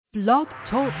Blog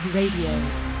Talk Radio.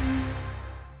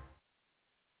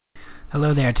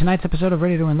 Hello there. Tonight's episode of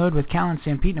Ready to Unload with Cal and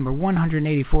Sam Pete, number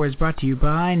 184, is brought to you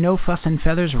by No Fuss and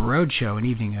Feathers Roadshow, an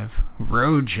evening of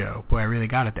roadshow. Boy, I really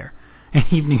got it there. An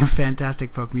evening of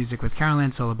fantastic folk music with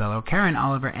Caroline Solabello, Karen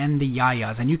Oliver, and the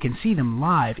Yayas, and you can see them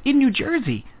live in New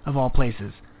Jersey, of all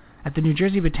places, at the New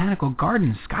Jersey Botanical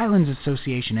Gardens Skylands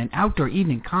Association, an outdoor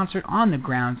evening concert on the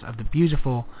grounds of the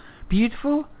beautiful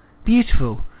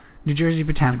New Jersey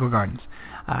Botanical Gardens.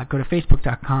 Go to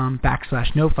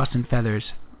facebook.com/No Fuss and Feathers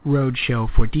Roadshow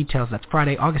for details. That's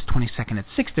Friday, August 22nd at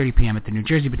 6:30 p.m. at the New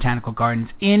Jersey Botanical Gardens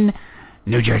in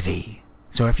New Jersey.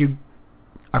 So if you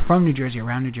are from New Jersey,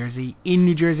 around New Jersey, in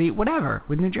New Jersey, whatever,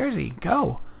 with New Jersey,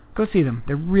 go see them.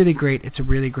 They're really great. It's a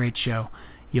really great show.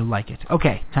 You'll like it.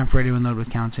 Okay, time for Ready to Unload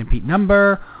with Cal and St. Pete,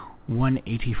 number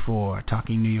 184,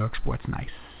 talking New York sports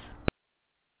nice.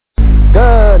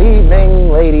 Good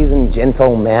evening, ladies and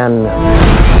gentlemen.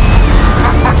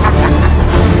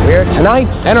 We're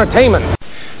tonight's entertainment.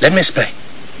 Let me explain.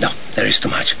 No, there is too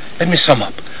much. Let me sum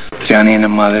up. Johnny and the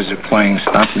Mothers are playing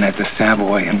something at the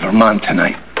Savoy in Vermont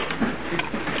tonight.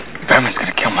 Berman's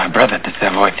gonna kill my brother at the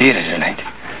Savoy Theater tonight.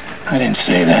 I didn't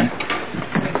say that.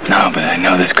 No, but I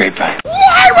know this grapevine.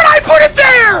 Why would I put it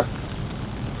there?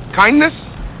 Kindness?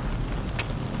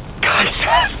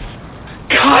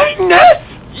 Kindness?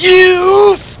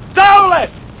 You stole it!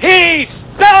 He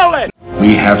stole it!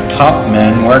 We have top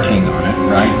men working on it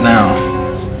right now.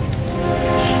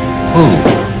 Who?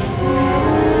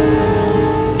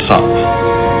 Top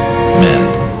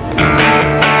men.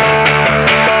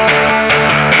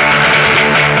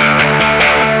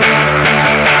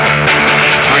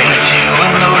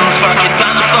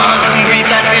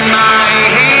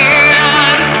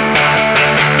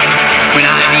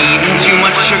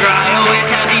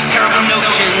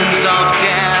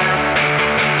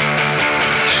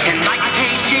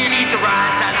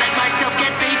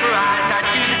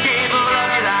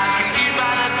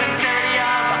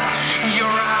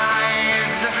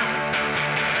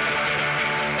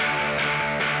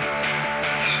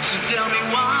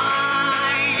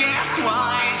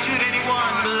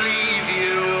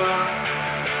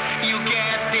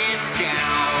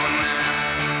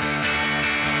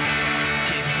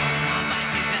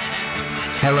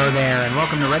 Hello there, and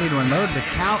welcome to Ready to Unload, the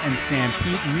Cal and Sam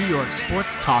Pete New York Sports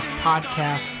Talk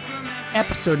Podcast,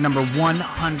 episode number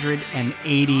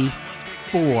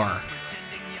 184.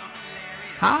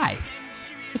 Hi,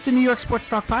 it's a New York Sports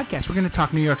Talk Podcast. We're going to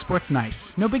talk New York sports nice.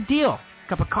 No big deal.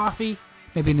 Cup of coffee,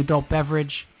 maybe an adult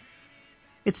beverage.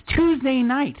 It's Tuesday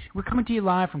night. We're coming to you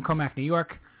live from Comac, New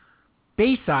York,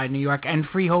 Bayside, New York, and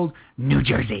Freehold, New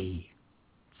Jersey.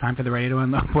 Time for the Ready to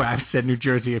Unload. Boy, I've said New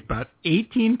Jersey about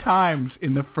 18 times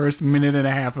in the first minute and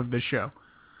a half of the show.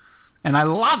 And I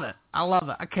love it.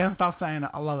 I can't stop saying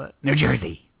it. I love it. New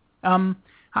Jersey. Hi,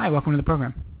 welcome to the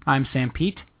program. I'm Sam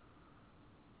Pete,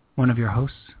 one of your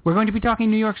hosts. We're going to be talking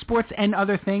New York sports and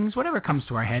other things, whatever comes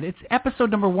to our head. It's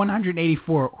episode number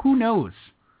 184. Who knows?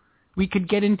 We could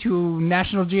get into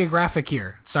National Geographic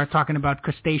here. Start talking about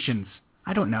crustaceans.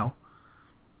 I don't know.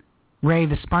 Ray,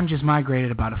 the sponge has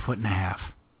migrated about 1.5 feet.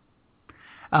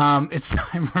 It's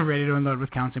time for Ready to Unload with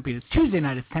Cal and St. Pete. It's Tuesday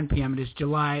night. It's 10 p.m. It is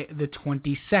July the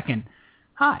 22nd.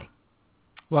 Hi.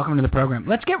 Welcome to the program.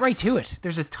 Let's get right to it.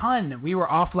 There's a ton. We were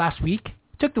off last week.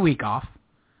 Took the week off.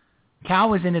 Cal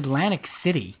was in Atlantic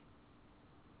City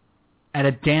at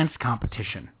a dance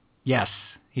competition. Yes,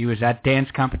 he was at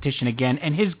dance competition again,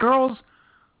 and his girls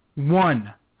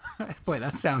won. Boy,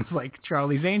 that sounds like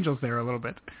Charlie's Angels there a little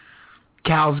bit.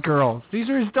 Cal's girls. These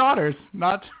are his daughters,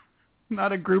 not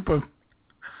a group of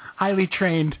highly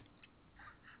trained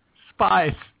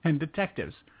spies and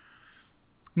detectives.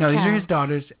 No, these are his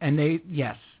daughters, and they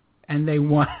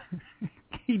won.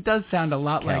 He does sound a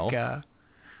lot like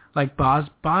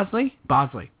Bosley.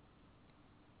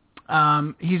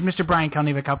 He's Mr. Brian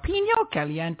Calneva Calpino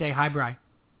Caliente. Hi, Brian.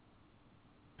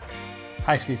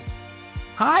 Hi, Steve.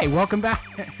 Hi, welcome back.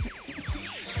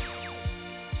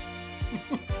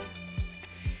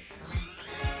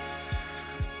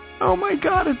 Oh my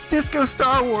God, it's Disco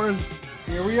Star Wars.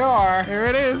 Here we are. Here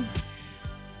it is.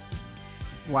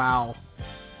 Wow.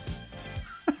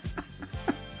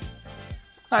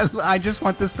 I just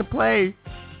want this to play.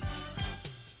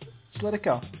 Just let it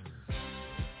go.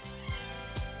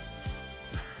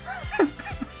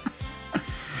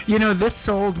 You know, this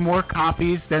sold more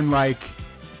copies than, like,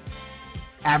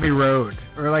 Abbey Road.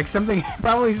 Or, like,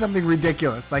 probably something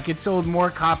ridiculous. Like, it sold more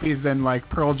copies than, like,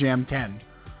 Pearl Jam 10.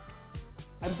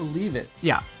 I believe it.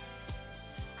 Yeah.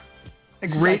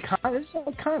 It's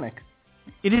iconic.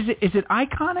 Is it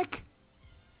iconic?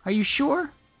 Are you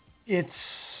sure? It's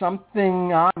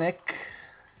Something-onic.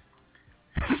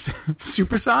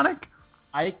 Supersonic?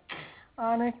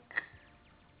 Iconic?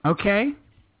 Okay.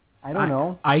 I don't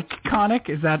know. Iconic?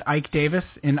 Is that Ike Davis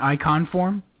in icon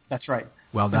form? That's right.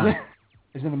 Well done.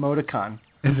 Is an emoticon.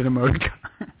 Is it emoticon?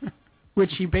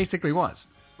 Which he basically was.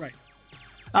 Right.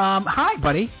 Hi,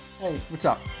 buddy. Hey, what's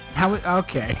up?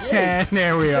 Okay. Hey. And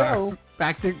there we are. Hello.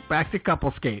 Back to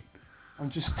couple skate. I'm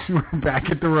just...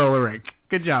 Back at the roller rink.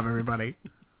 Good job, everybody.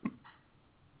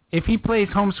 If he plays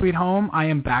Home Sweet Home, I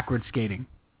am backward skating.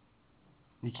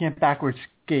 You can't backward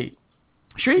skate.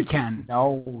 Sure you can.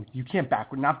 No, you can't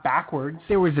backward. Not backwards.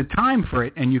 There was a time for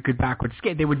it, and you could backward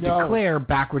skate. They would declare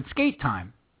backward skate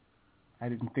time. I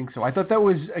didn't think so. I thought that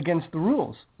was against the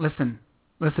rules. Listen,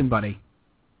 buddy.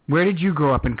 Where did you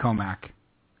grow up in Comac?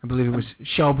 I believe it was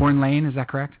Shelbourne Lane. Is that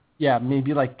correct? Yeah,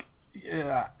 maybe like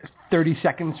 30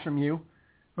 seconds from you.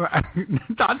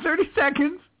 Not 30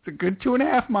 seconds. It's a good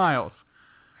 2.5 miles.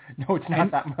 No, it's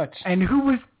not that much. And who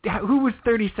was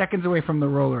 30 seconds away from the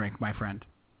roller rink, my friend?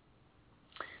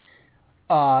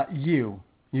 You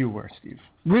were, Steve.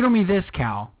 Riddle me this,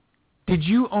 Cal. Did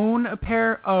you own a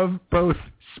pair of both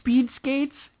speed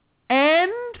skates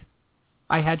and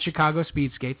I had Chicago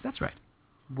speed skates? That's right.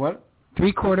 What?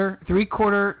 Three-quarter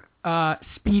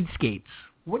speed skates.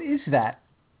 What is that?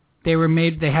 They were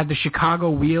made. They had the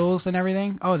Chicago wheels and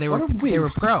everything. Oh, they were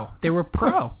pro. They were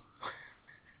pro.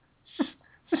 Just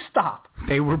stop.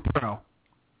 They were pro.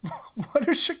 What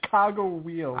are Chicago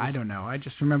wheels? I don't know. I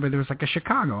just remember there was like a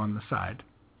Chicago on the side,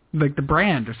 like the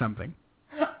brand or something.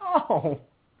 Oh.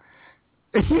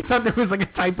 You thought there was like a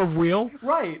type of wheel?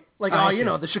 Right. Like,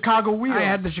 the Chicago wheels. I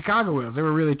had the Chicago wheels. They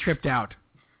were really tripped out.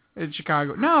 In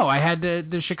Chicago. No, I had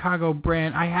the Chicago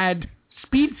brand. I had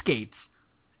speed skates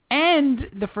and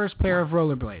the first pair of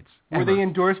rollerblades. Were they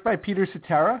endorsed by Peter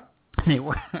Cetera? They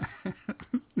were.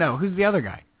 No, who's the other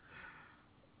guy?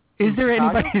 Is there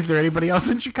anybody else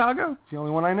in Chicago? It's the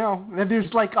only one I know.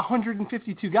 There's like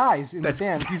 152 guys in the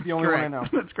band. He's the only one I know.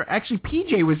 That's correct. Actually,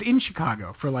 PJ was in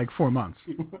Chicago for like 4 months.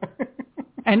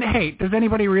 And hey, does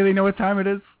anybody really know what time it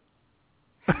is?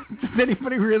 Does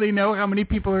anybody really know how many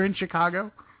people are in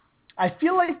Chicago? I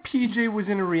feel like PJ was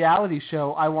in a reality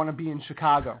show, I Want to Be in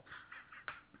Chicago.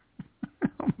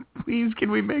 Please,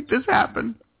 can we make this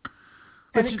happen?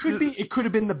 And it could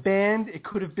have been the band, it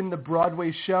could have been the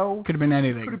Broadway show. Could have been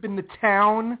anything. It could have been the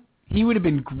town. He would have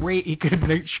been great. He could have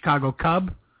been a Chicago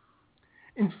Cub.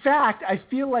 In fact, I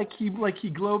feel like he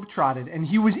globetrotted, and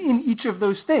he was in each of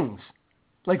those things.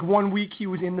 Like 1 week he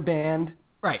was in the band.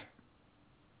 Right.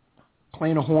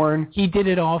 Playing a horn. He did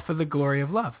it all for the glory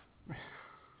of love.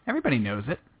 Everybody knows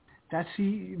it. That's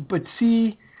a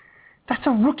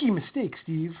rookie mistake,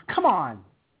 Steve. Come on.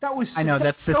 That was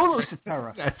solo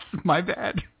Cetera. That's my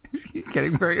bad. He's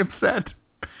getting very upset.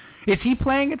 Is he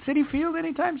playing at Citi Field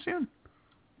anytime soon?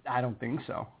 I don't think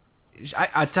so.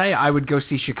 I'll tell you, I would go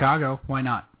see Chicago. Why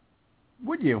not?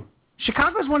 Would you?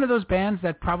 Chicago's one of those bands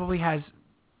that probably has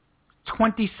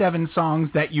 27 songs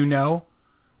that you know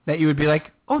that you would be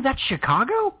like, oh, that's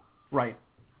Chicago? Right.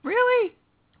 Really?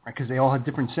 Because they all had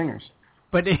different singers.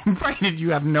 But you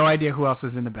have no idea who else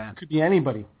is in the band. Could be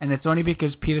anybody. And it's only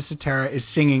because Peter Cetera is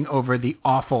singing over the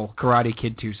awful Karate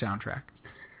Kid 2 soundtrack.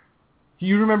 Do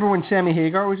you remember when Sammy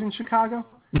Hagar was in Chicago?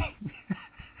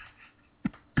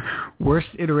 Worst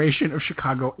iteration of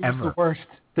Chicago ever. The worst.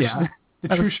 The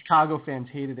true Chicago fans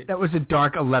hated it. That was a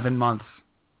dark 11 months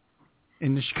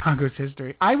in the Chicago's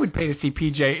history. I would pay to see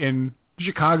PJ in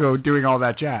Chicago doing all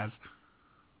that jazz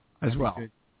as well.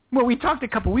 Good. Well, we talked a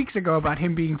couple weeks ago about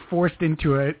him being forced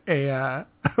into a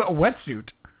wetsuit.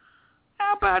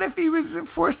 How about if he was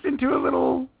forced into a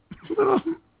little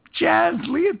jazz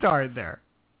leotard there?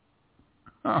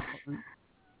 Oh.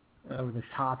 With a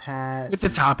top hat. With the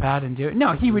top hat and do it.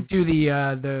 No, he would do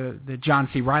the John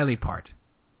C. Reilly part.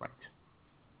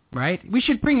 Right? We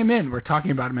should bring him in. We're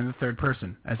talking about him in the third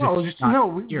person. We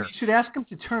should ask him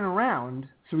to turn around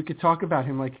so we could talk about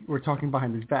him like we're talking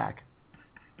behind his back.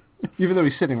 Even though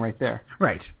he's sitting right there.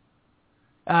 Right.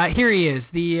 Here he is,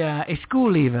 a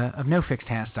school leaver of no fixed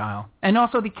hairstyle, and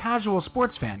also the casual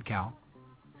sports fan, Cal.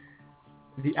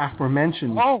 The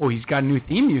aforementioned. Oh, he's got new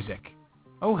theme music.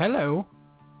 Oh, hello.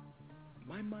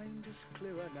 My mind is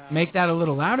clearer now. Make that a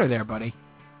little louder there, buddy.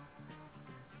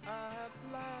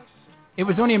 It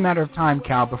was only a matter of time,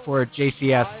 Cal, before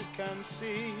JCS.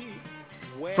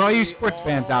 For all you sports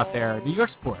fans out there, New York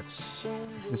sports.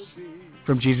 This is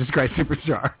from Jesus Christ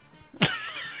Superstar.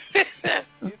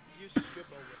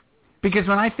 Because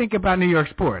when I think about New York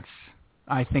sports,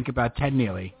 I think about Ted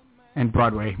Neely and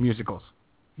Broadway musicals.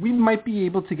 We might be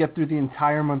able to get through the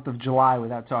entire month of July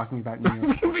without talking about New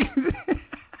York.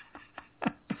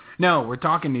 No, we're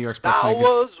talking New York sports. I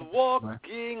was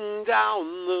walking down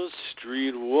the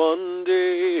street one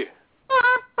day.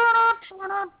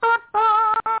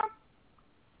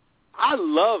 I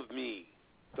love me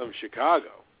some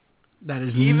Chicago. That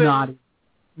is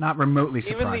not remotely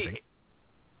surprising.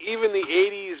 Even the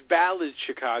 80s ballad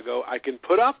Chicago I can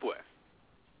put up with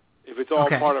if it's all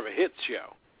part of a hits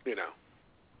show, you know.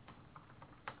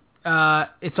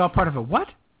 It's all part of a what?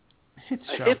 Hits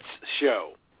show. Hits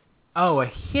show. Oh, a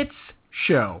hits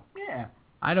show. Yeah.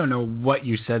 I don't know what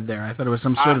you said there. I thought it was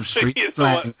some sort of street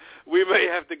slang. We may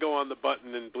have to go on the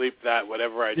button and bleep that,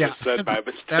 whatever I just said by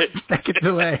mistake. Second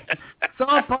delay. It's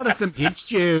all part of some hits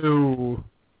show.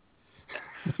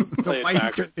 Play it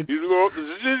backwards.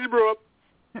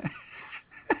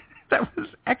 That was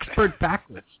expert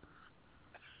backwards.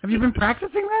 Have you been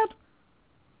practicing that?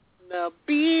 Now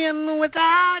being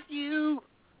without you.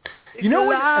 You know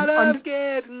what?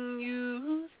 Getting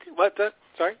used. What's that?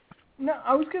 Sorry? No,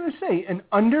 I was going to say an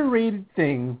underrated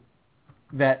thing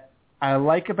that I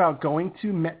like about going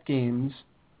to Met games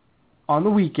on the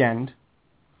weekend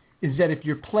is that if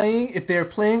they're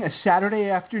playing a Saturday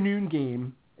afternoon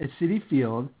game at Citi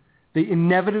Field, they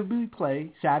inevitably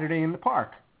play Saturday in the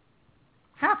Park.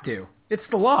 Have to. It's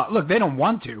the law. Look, they don't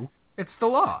want to. It's the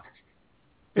law.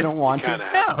 They don't want to.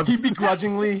 No. He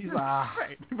begrudgingly.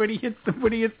 Right. When he hits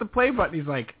the play button, he's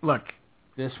like, "Look,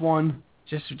 this one.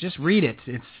 Just read it.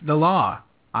 It's the law.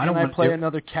 I don't want to play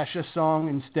another Kesha song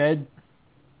instead."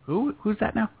 Who's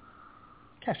that now?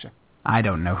 Kesha. I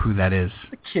don't know who that is.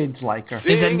 The kids like her.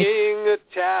 Singing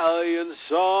Italian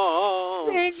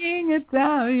songs. Singing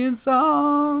Italian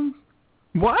songs.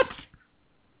 What?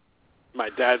 My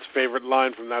dad's favorite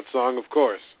line from that song, of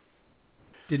course.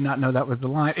 Did not know that was the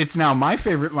line. It's now my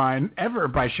favorite line ever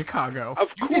by Chicago. Of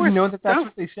course. You didn't know that's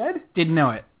what they said? Didn't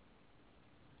know it.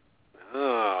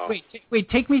 Oh. Wait,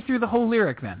 take me through the whole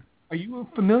lyric then. Are you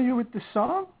familiar with the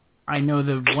song? I know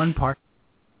the one part.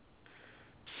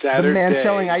 Saturday. The man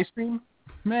selling ice cream?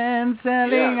 Man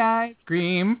selling ice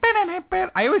cream.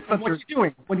 I always thought what's he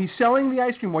doing? When he's selling the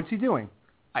ice cream, what's he doing?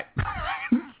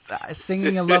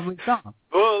 Singing a lovely song.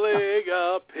 Pulling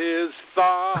up his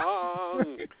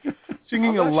thong.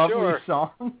 Singing a lovely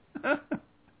song.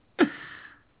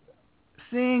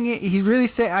 He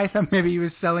really said, I thought maybe he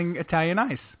was selling Italian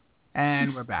ice.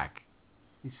 And we're back.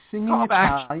 He's singing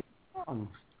Italian songs.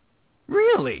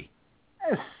 Really?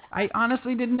 Yes. I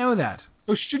honestly didn't know that.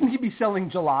 So shouldn't he be selling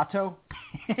gelato?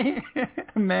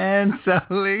 Man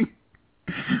selling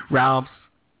Ralph's.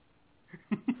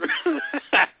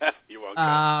 You're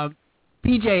welcome.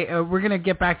 PJ, we're gonna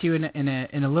get back to you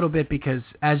in a little bit because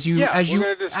we're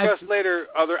gonna discuss later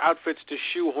other outfits to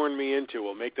shoehorn me into.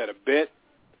 We'll make that a bit.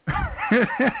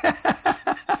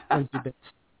 Don't do bits.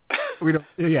 We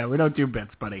don't do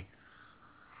bits, buddy.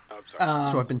 Oh, I'm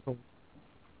sorry. So I've been told.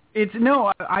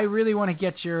 I really want to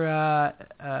get your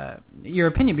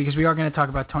opinion because we are going to talk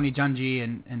about Tony Dungy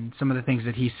and some of the things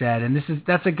that he said, and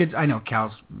that's a good. I know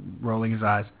Cal's rolling his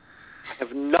eyes. I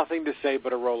have nothing to say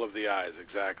but a roll of the eyes,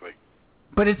 exactly.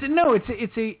 But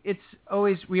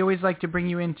we always like to bring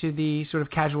you into the sort of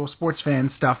casual sports fan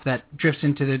stuff that drifts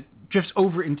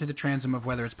over into the transom of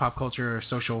whether it's pop culture or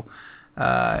social,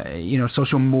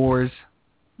 social mores.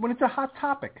 When it's a hot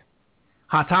topic.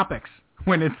 Hot topics.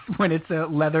 When it's a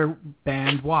leather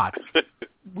band watch.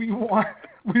 we want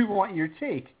your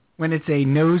take. When it's a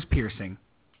nose piercing,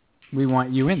 we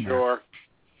want you in there. Sure.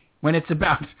 When it's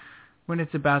about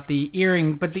the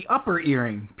earring, but the upper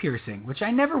earring piercing, which I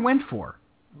never went for.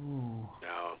 Ooh.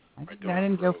 No, I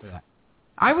didn't go for that.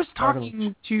 I was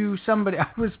talking to somebody. I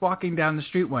was walking down the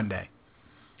street one day.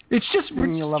 It's just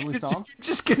singing a lovely song.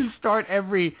 You're just gonna start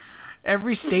every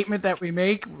statement that we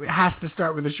make has to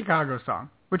start with a Chicago song,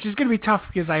 which is gonna be tough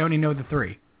because I only know the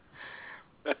three.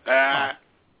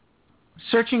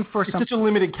 Searching for something. Such a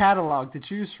limited catalog to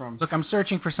choose from. Look, I'm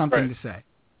searching for something to say.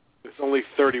 There's only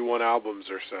 31 albums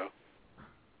or so.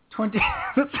 20.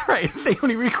 That's right. They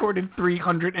only recorded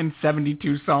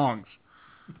 372 songs.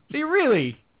 So you're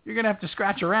gonna have to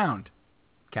scratch around.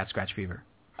 Cat scratch fever.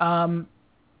 No,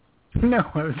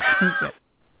 I was gonna say.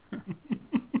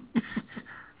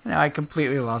 No, I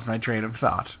completely lost my train of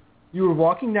thought. You were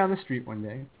walking down the street one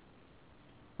day.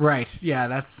 Right. Yeah,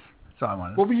 that's all I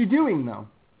wanted. What were you doing though?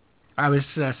 I was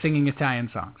singing Italian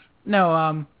songs. No,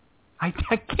 I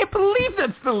can't believe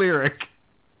that's the lyric.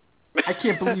 I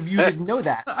can't believe you didn't know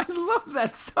that. I love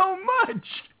that so much.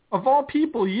 Of all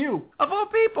people, you. Of all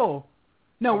people.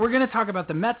 No, we're going to talk about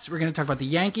the Mets. We're going to talk about the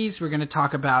Yankees. We're going to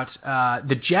talk about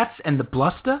the Jets and the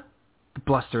Bluster. The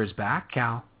Bluster is back,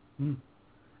 Cal.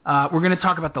 We're going to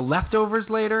talk about the Leftovers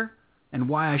later and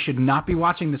why I should not be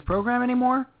watching this program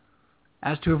anymore.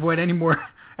 as to avoid any more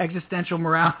existential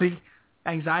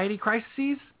anxiety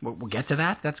crises. We'll get to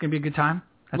that. That's going to be a good time.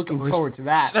 Looking forward to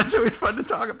that. That's always fun to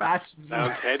talk about.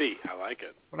 Sounds heady. I like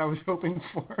it. What I was hoping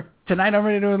for. Tonight I'm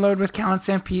ready to unload with Cal and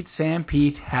Sam Pete. Sam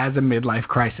Pete has a midlife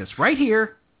crisis right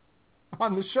here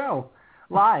on the show,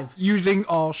 live, using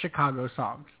all Chicago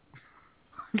songs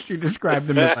to describe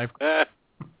the midlife crisis.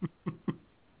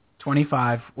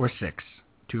 25 or 6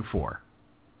 to 4.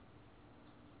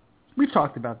 We've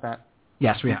talked about that.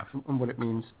 Yes, we have. And what it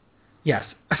means. Yes,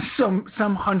 some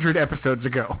 100 episodes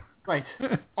ago. Right.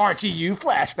 RTU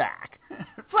flashback.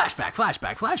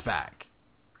 Flashback.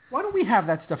 Why don't we have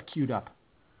that stuff queued up?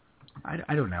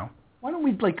 I don't know. Why don't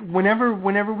we, like,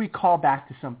 whenever we call back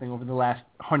to something over the last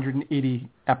 180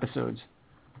 episodes?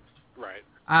 Right.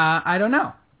 I don't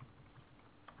know.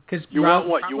 Cause you want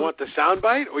what? You want the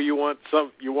soundbite, or you want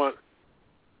someone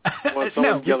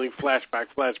yelling flashback?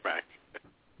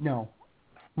 No.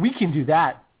 We can do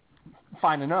that.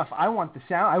 Fine enough. I want the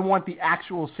sound. I want the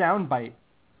actual soundbite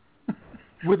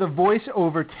with a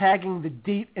voiceover tagging the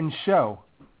date and show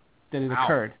that it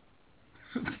occurred.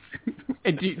 Does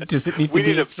it need we to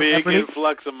need be a big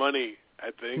influx of money,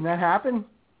 I think. Can that happen?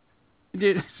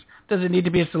 Does it need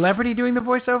to be a celebrity doing the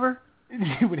voiceover?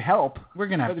 It would help. We're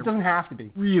gonna have but it doesn't have to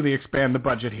be. Really expand the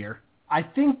budget here. I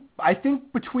think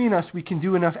between us we can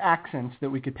do enough accents that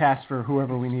we could pass for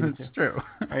whoever we needed to. That's true.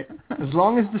 Right? As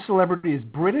long as the celebrity is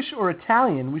British or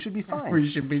Italian, we should be fine.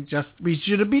 We should be just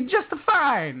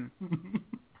fine.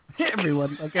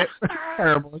 Everyone look at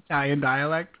terrible Italian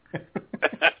dialect.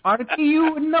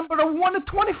 RTU number 1 to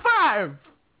 25.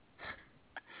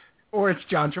 Or it's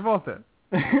John Travolta.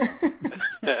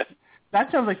 That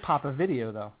sounds like Papa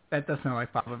Video, though. That does sound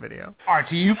like Papa Video.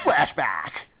 RTU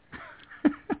flashback.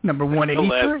 Number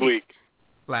 183.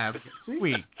 Last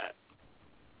week.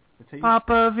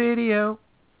 Papa Video.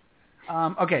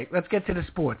 Okay, let's get to the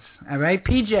sports. All right,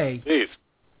 PJ. Please,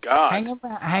 God.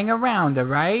 Hang around. All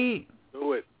right.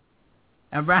 Do it.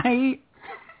 All right.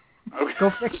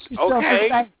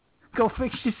 Okay. Go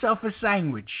fix yourself a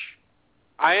sandwich.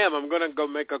 I am. I'm gonna go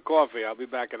make a coffee. I'll be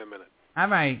back in a minute. All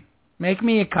right. Make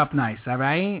me a cup nice. All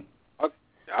right. Okay.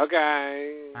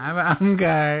 Okay.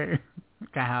 Can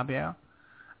I help you?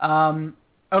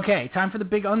 Okay, time for the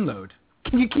big unload.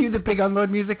 Can you cue the big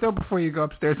unload music, though, before you go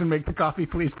upstairs and make the coffee,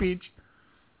 please, Peach?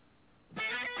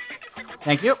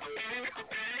 Thank you.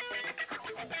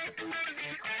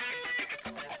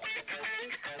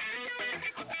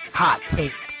 Hot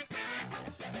takes.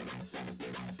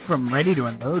 From Ready to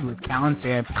Unload with Cal and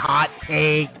Sam. Hot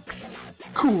takes.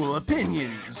 Cool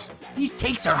opinions. These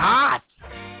takes are hot.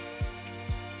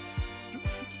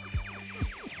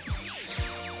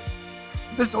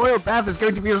 This oil bath is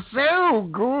going to feel so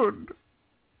good.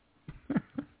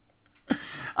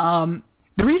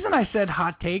 The reason I said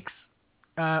hot takes,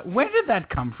 where did that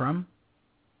come from?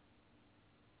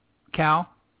 Cal?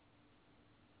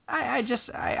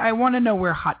 I want to know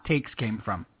where hot takes came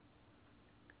from.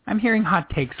 I'm hearing hot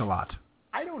takes a lot.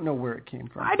 I don't know where it came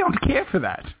from. I don't care for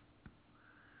that.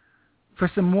 For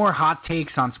some more hot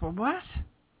takes on sport. What?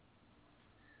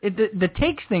 The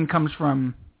takes thing comes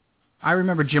from, I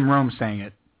remember Jim Rome saying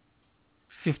it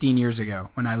 15 years ago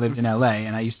when I lived in L.A.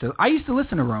 and I used to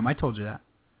listen to Rome. I told you that.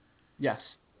 Yes.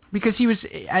 Because he was,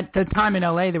 at the time in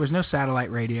L.A., there was no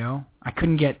satellite radio. I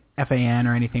couldn't get FAN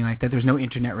or anything like that. There was no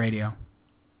internet radio.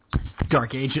 It's the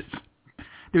dark ages.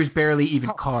 There was barely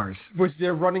even cars. Was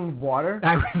there running water?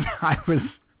 I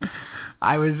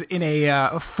was in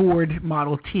a Ford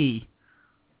Model T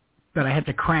that I had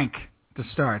to crank to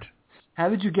start. How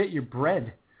did you get your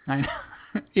bread? I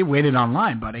know. You waited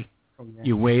online, buddy. Oh, yeah.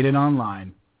 You waited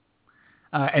online.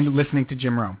 And listening to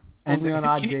Jim Rome. Only on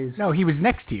odd days. No, he was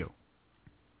next to you.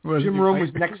 Jim Rome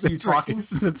was next to you talking?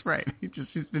 That's right. He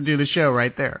just used to do the show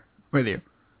right there with you.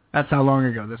 That's how long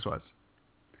ago this was.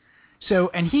 So,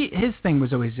 and his thing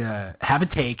was always, have a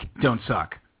take, don't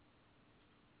suck.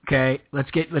 Okay, let's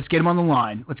get him on the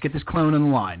line. Let's get this clone on the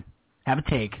line. Have a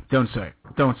take, don't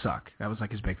suck. That was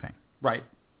like his big thing. Right,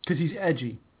 because he's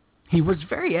edgy. He was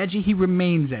very edgy. He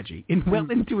remains edgy, well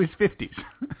into his 50s.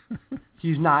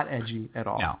 He's not edgy at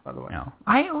all, by the way. No.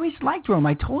 I always liked Rome.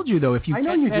 I told you, though, if you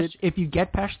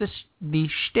get past the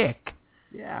shtick,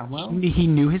 yeah, well, he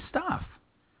knew his stuff.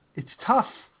 It's tough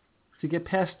to get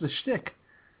past the shtick.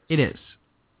 It is.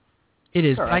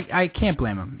 But right. I can't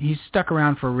blame him. He's stuck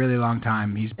around for a really long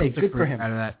time. He's good for him.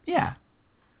 Out of that. Yeah.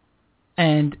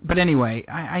 But anyway,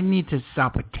 I need to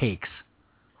stop with takes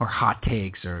or hot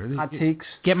takes or hot takes.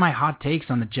 Get my hot takes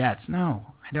on the Jets. No,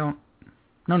 I don't.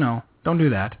 No, don't do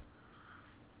that.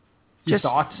 Your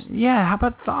thoughts? Yeah, how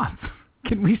about thoughts?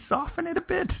 Can we soften it a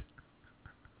bit?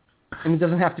 And it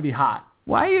doesn't have to be hot.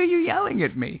 Why are you yelling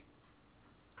at me?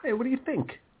 Hey, what do you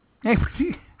think? Hey,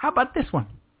 how about this one?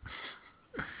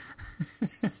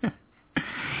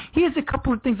 Here's a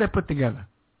couple of things I put together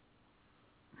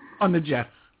on the Jets.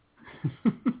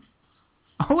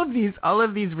 All of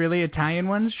these really Italian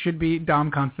ones should be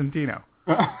Dom Constantino.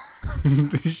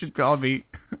 They should all be.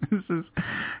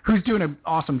 Who's doing an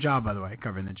awesome job, by the way,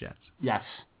 covering the Jets. Yes,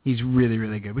 he's really,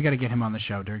 really good. We got to get him on the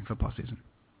show during football season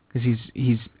because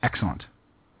he's excellent.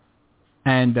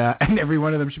 And every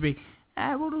one of them should be.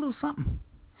 I wrote a little something.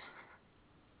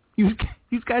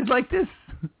 These guys like this.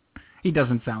 He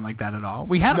doesn't sound like that at all.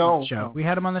 We had him on the show. No. We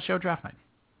had him on the show draft night.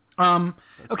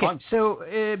 Okay, so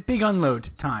big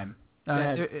unload time.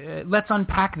 Let's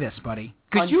unpack this, buddy.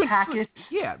 Unpack it?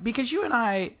 Yeah, because you and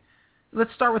I,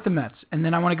 let's start with the Mets, and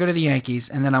then I want to go to the Yankees,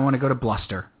 and then I want to go to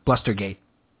Blustergate.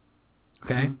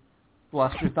 Okay? Mm-hmm.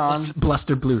 Blusterthon.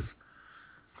 Bluster Bluth.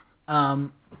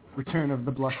 Return of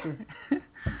the Bluster.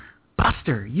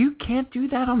 Buster, you can't do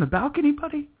that on the balcony,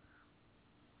 buddy?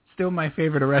 Still my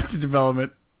favorite Arrested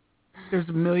Development. There's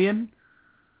a million,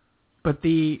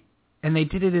 and they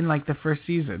did it in like the first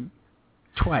season,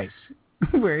 twice,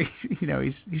 where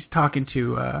he's talking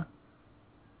to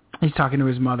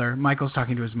his mother. Michael's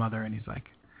talking to his mother, and he's like,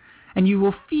 and you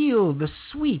will feel the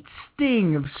sweet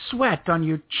sting of sweat on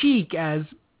your cheek as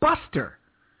Buster.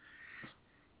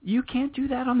 You can't do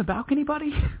that on the balcony,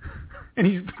 buddy.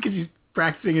 Because he's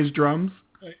practicing his drums,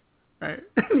 right?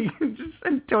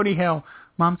 And Tony Hale,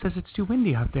 Mom says it's too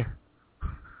windy out there.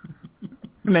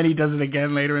 And then he does it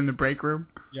again later in the break room.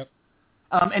 Yep.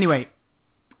 Anyway,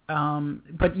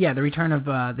 but yeah, the return of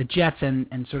the Jets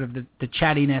and sort of the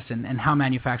chattiness and how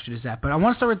manufactured is that. But I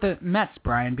want to start with the Mets,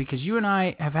 Brian, because you and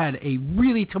I have had a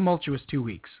really tumultuous 2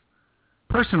 weeks,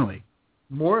 personally.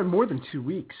 More than 2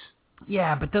 weeks.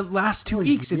 Yeah, but the last 2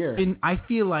 weeks, it's been, I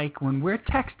feel like when we're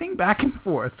texting back and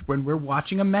forth, when we're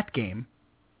watching a Met game,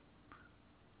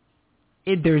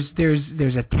 there's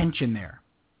a tension there.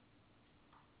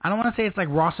 I don't want to say it's like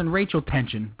Ross and Rachel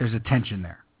tension. There's a tension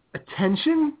there. A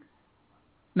tension?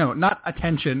 No, not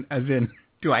attention as in,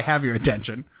 do I have your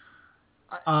attention?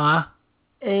 A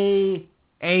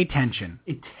tension.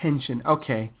 A tension,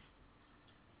 okay.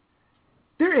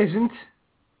 There isn't.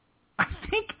 I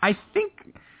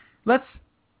think, let's...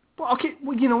 Well, okay,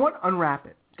 well, you know what? Unwrap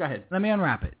it. Go ahead. Let me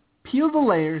unwrap it. Peel the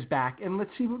layers back and let's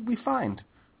see what we find.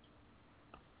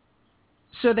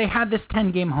 So they had this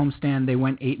 10-game homestand. They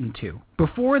went 8-2.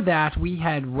 Before that, we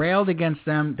had railed against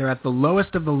them. They're at the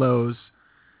lowest of the lows.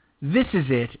 This is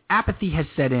it. Apathy has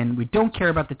set in. We don't care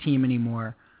about the team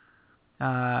anymore.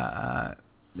 Calais,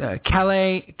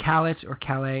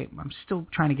 I'm still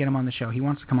trying to get him on the show. He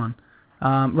wants to come on.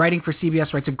 Writing for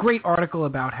CBS, writes a great article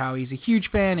about how he's a huge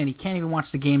fan and he can't even watch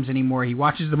the games anymore. He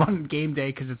watches them on game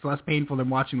day because it's less painful than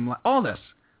watching them. All this.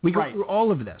 We go through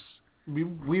all of this.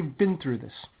 We've been through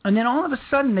this. And then all of a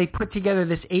sudden they put together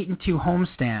this 8-2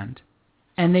 homestand,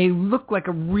 and they look like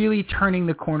a really turning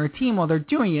the corner team while they're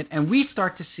doing it, and we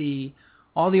start to see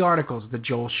all the articles, the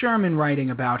Joel Sherman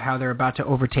writing about how they're about to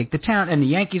overtake the town, and the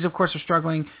Yankees, of course, are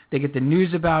struggling. They get the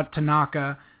news about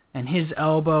Tanaka and his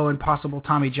elbow and possible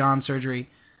Tommy John surgery.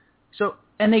 So,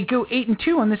 and they go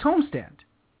 8-2 on this homestand,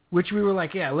 which we were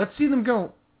like, yeah, let's see them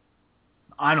go,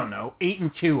 I don't know,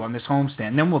 8-2 on this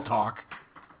homestand, then we'll talk.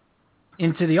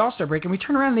 Into the All-Star break, and we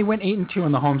turned around and they went 8-2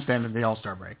 on the homestand of the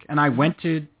All-Star break. And I went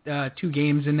to 2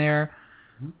 games in there,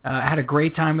 had a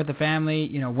great time with the family,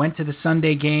 went to the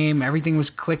Sunday game, everything was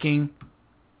clicking.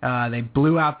 They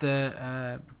blew out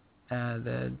the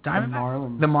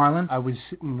Diamondbacks? The Marlins. I was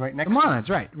sitting right next to the Marlins,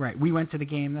 right. We went to the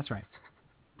game, that's right.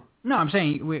 No, I'm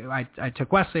saying, I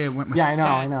took Wesley, I went with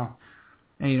I know.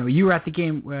 And, you were at the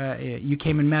game, you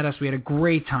came and met us, we had a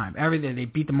great time. They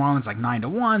beat the Marlins like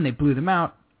 9-1, they blew them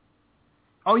out.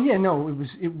 Oh yeah, no, it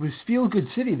was feel good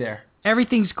city there.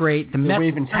 Everything's great. They're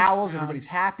waving towels, everybody's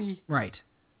happy. Right.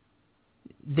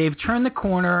 They've turned the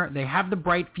corner. They have the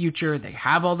bright future. They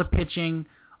have all the pitching.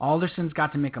 Alderson's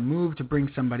got to make a move to bring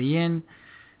somebody in.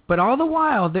 But all the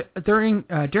while, during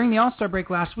the All-Star break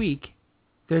last week,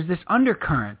 there's this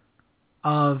undercurrent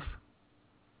of,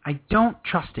 I don't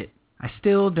trust it. I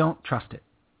still don't trust it.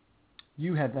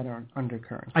 You had that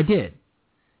undercurrent. I did.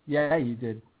 Yeah, you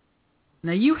did.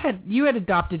 Now, you had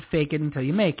adopted fake it until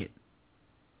you make it.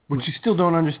 Which you still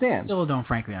don't understand. Still don't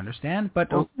frankly understand, but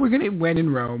we're going to win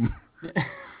in Rome.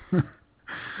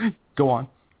 Go on.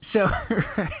 So,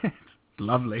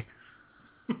 lovely.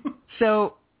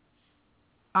 So,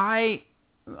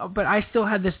 but I still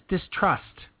had this distrust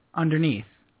underneath.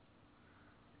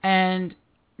 And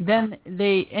then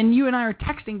you and I are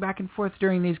texting back and forth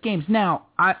during these games. Now,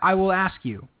 I will ask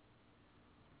you.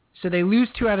 So they lose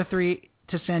 2 out of 3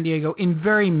 to San Diego in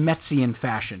very Metsian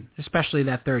fashion, especially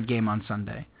that third game on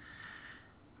Sunday.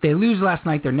 They lose last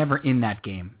night. They're never in that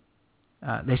game.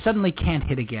 They suddenly can't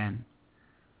hit again.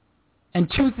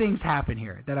 And two things happen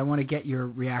here that I want to get your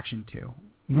reaction to.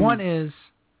 One is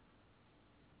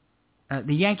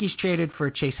the Yankees traded for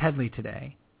Chase Headley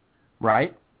today.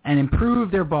 Right. And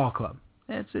improved their ball club.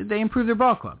 They improved their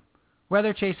ball club.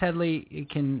 Whether Chase Headley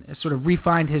can sort of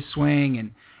refine his swing,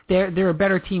 and they're a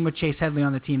better team with Chase Headley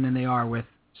on the team than they are with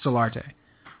Solarte.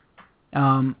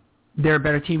 They're a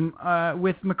better team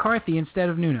with McCarthy instead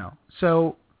of Nuno.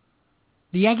 So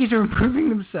the Yankees are improving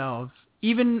themselves,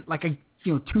 even like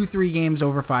 2-3 games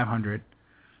over 500,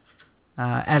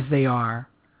 as they are.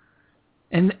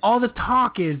 And all the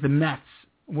talk is the Mets.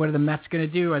 What are the Mets going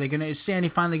to do? Is Sandy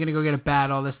finally going to go get a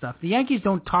bat? All this stuff. The Yankees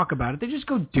don't talk about it. They just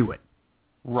go do it.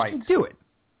 Right. Just do it.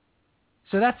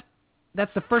 So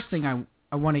that's the first thing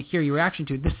I want to hear your reaction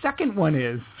to. The second one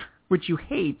is, which you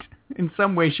hate in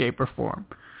some way, shape, or form.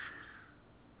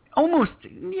 Almost,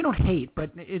 you don't hate,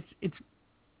 but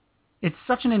it's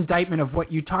such an indictment of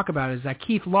what you talk about is that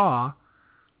Keith Law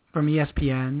from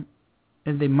ESPN,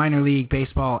 the minor league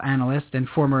baseball analyst and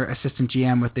former assistant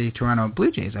GM with the Toronto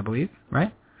Blue Jays, I believe,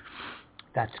 right?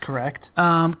 That's correct.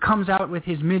 Comes out with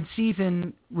his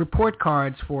mid-season report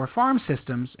cards for farm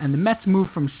systems, and the Mets move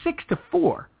from 6 to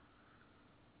 4.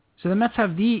 So the Mets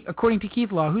have according to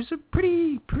Keith Law, who's a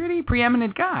pretty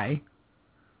preeminent guy,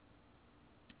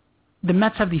 the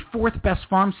Mets have the 4th best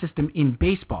farm system in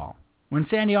baseball. When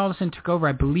Sandy Alderson took over,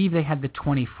 I believe they had the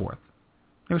 24th.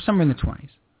 They were somewhere in the 20s.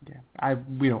 Yeah,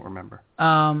 we don't remember.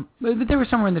 But they were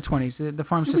somewhere in the 20s. The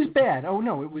farm system. It was bad. Oh,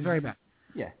 no, it was very bad.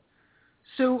 Yeah.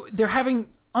 So they're having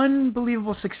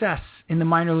unbelievable success in the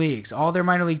minor leagues. All their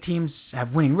minor league teams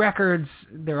have winning records.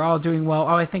 They're all doing well.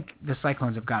 Oh, I think the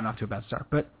Cyclones have gotten off to a bad start,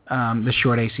 but the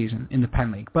short A season in the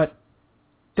Penn League. But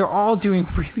they're all doing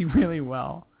really, really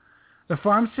well. The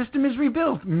farm system is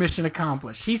rebuilt. Mission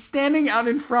accomplished. He's standing out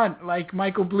in front like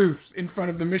Michael Bluth in front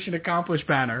of the Mission Accomplished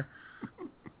banner.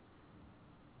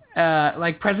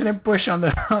 Like President Bush on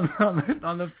the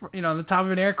top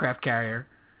of an aircraft carrier.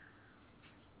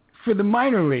 For the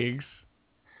minor leagues,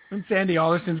 and Sandy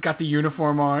Alderson's got the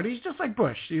uniform on. He's just like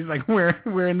Bush. He's like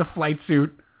wearing the flight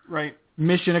suit. Right.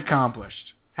 Mission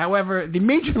accomplished. However, the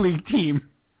major league team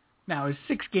now is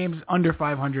 6 games under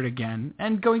 500 again,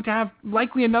 and going to have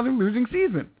likely another losing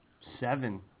season.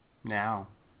 7 now.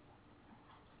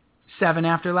 7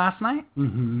 after last night?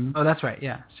 Mm-hmm. Oh, that's right.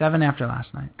 Yeah, 7 after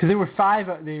last night. Because they were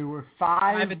 5. They were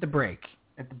 5 at the break.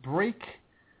 At the break,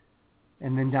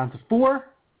 and then down to 4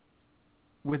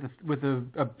 with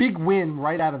a big win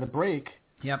right out of the break.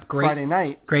 Yep, great. Friday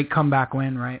night. Great comeback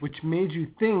win, right? Which made you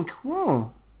think,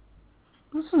 whoa,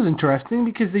 this is interesting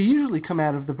because they usually come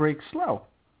out of the break slow,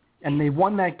 and they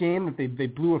won that game. That they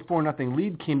blew a 4-0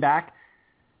 lead, came back.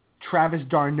 Travis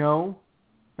d'Arnaud,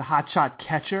 the hotshot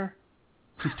catcher.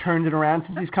 He's turned it around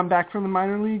since he's come back from the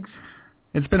minor leagues.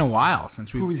 It's been a while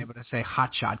since we've been able to say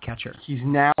hot shot catcher. He's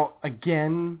now,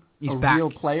 again, a real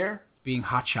player. Being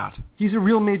hot shot. He's a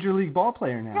real major league ball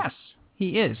player now. Yes,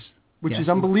 he is. Which is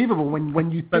unbelievable when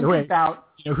you think about...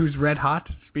 You know who's red hot,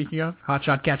 speaking of hot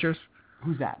shot catchers?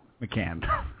 Who's that? McCann.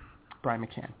 Brian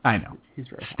McCann. I know. He's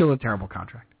very hot. Still a terrible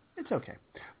contract. It's okay.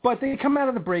 But they come out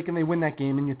of the break and they win that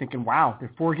game, and you're thinking, wow,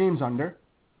 they're 4 games under.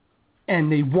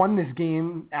 And they won this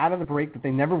game out of the break that they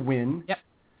never win. Yep.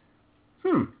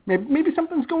 Maybe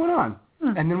something's going on.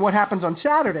 And then what happens on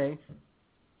Saturday,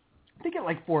 they get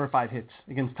like 4 or 5 hits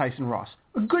against Tyson Ross.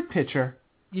 A good pitcher.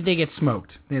 They get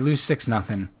smoked. They lose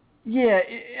 6-0. Yeah,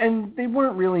 and they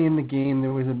weren't really in the game.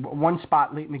 There was one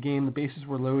spot late in the game. The bases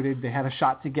were loaded. They had a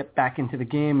shot to get back into the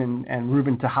game, and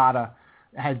Ruben Tejada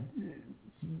had...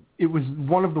 It was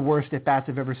one of the worst at-bats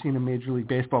I've ever seen a Major League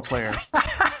Baseball player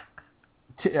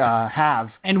have.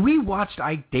 And we watched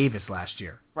Ike Davis last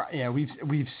year. Right, yeah, we've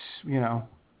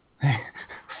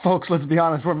folks, let's be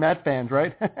honest, we're Met fans,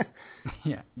 right?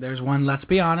 Yeah, there's one, let's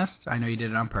be honest. I know you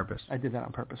did it on purpose. I did that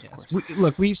on purpose, of course.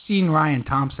 Look, we've seen Ryan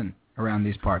Thompson around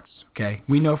these parts, okay?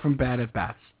 We know from bad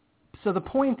at-bats. So the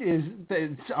point is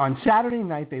that on Saturday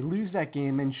night, they lose that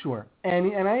game, and sure.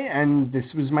 And this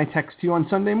was my text to you on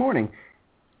Sunday morning.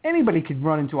 Anybody could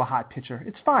run into a hot pitcher.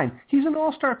 It's fine. He's an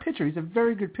all-star pitcher. He's a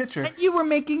very good pitcher. And you were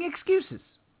making excuses.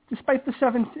 Despite the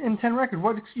 7-10 record,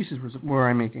 what excuses were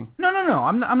I making? No.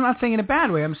 I'm not saying in a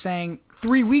bad way. I'm saying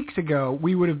 3 weeks ago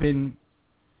we would have been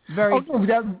very...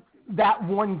 That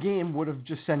one game would have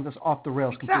just sent us off the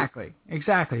rails completely.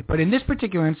 Exactly. But in this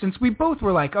particular instance, we both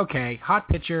were like, okay, hot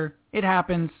pitcher, it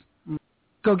happens.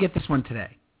 Go get this one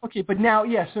today. Okay, but now,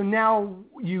 so now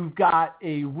you've got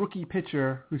a rookie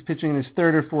pitcher who's pitching in his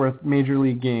 3rd or 4th major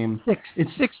league game.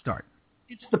 Sixth start.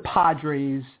 it's the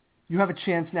Padres. You have a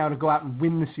chance now to go out and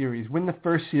win the series, win the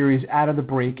first series out of the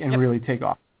break, and really take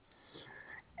off.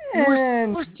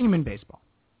 And worst team in baseball.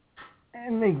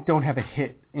 And they don't have a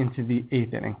hit into the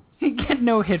 8th inning. He get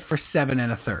no hit for 7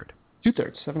 1/3.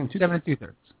 2/3, 7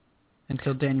 2/3.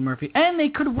 Until Danny Murphy, and they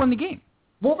could have won the game.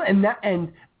 Well,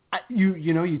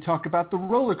 you talk about the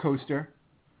roller coaster.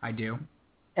 I do.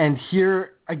 And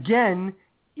here again,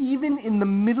 even in the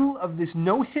middle of this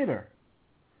no-hitter,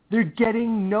 they're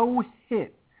getting no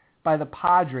hit by the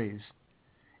Padres.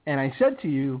 And I said to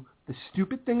you, the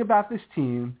stupid thing about this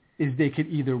team is they could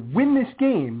either win this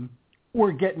game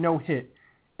or get no hit.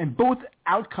 And both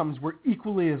outcomes were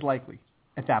equally as likely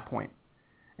at that point.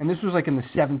 And this was like in the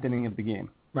 7th inning of the game.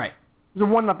 Right. It was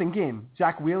a 1-0 game.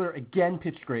 Zach Wheeler again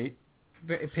pitched great.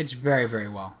 It pitched very, very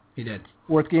well. He did.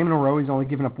 4th game in a row. He's only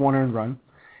given up 1 earned run.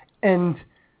 And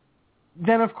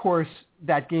then, of course,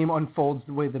 that game unfolds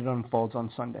the way that it unfolds on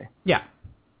Sunday. Yeah.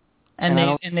 And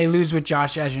they lose with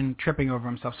Josh Eschen tripping over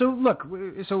himself. So, look,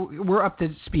 we're up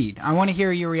to speed. I want to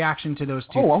hear your reaction to those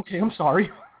two. Oh, okay. I'm sorry.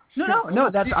 No.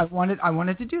 I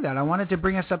wanted to do that. I wanted to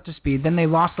bring us up to speed. Then they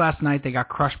lost last night. They got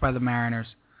crushed by the Mariners.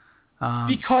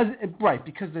 Because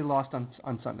they lost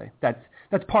on Sunday.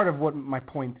 That's part of what my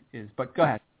point is. But go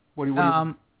ahead. What do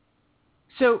you?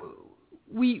 So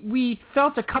we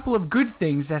felt a couple of good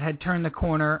things that had turned the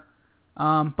corner,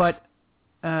 but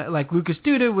like Lucas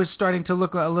Duda was starting to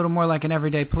look a little more like an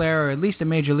everyday player, or at least a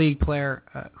major league player,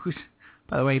 who's,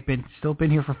 by the way, still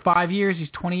been here for 5 years. He's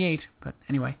 28, but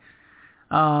anyway.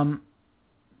 But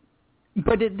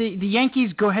the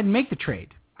Yankees go ahead and make the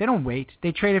trade. They don't wait.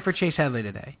 They traded for Chase Headley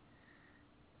today.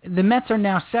 The Mets are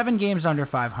now 7 games under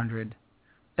 500.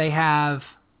 They have,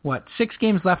 6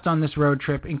 games left on this road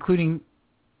trip, including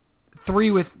 3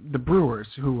 with the Brewers,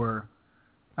 who were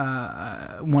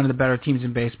one of the better teams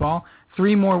in baseball.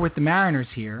 3 more with the Mariners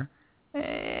here.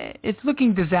 It's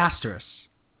looking disastrous.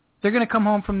 They're going to come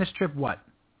home from this trip,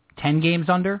 10 games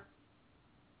under?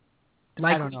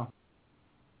 I don't know.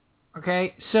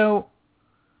 Okay, so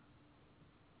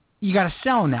you got to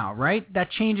sell now, right?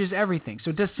 That changes everything.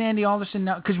 So does Sandy Alderson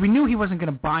now? Because we knew he wasn't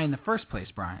going to buy in the first place,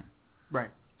 Brian. Right.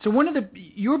 So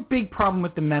your big problem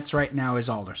with the Mets right now is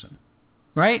Alderson,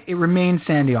 right? It remains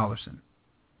Sandy Alderson.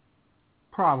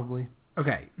 Probably.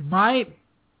 Okay. My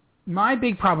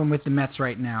big problem with the Mets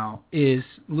right now is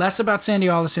less about Sandy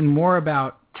Alderson, more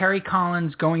about Terry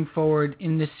Collins going forward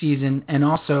in this season, and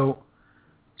also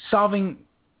solving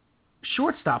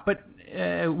shortstop, but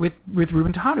with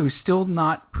Ruben Tejada, who's still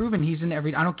not proven he's an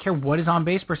I don't care what his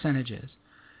on-base percentage is.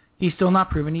 He's still not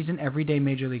proven he's an everyday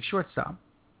major league shortstop.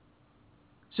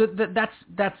 So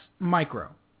that's micro,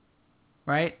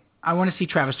 right? I want to see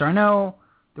Travis d'Arnaud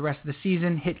the rest of the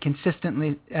season hit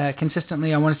consistently.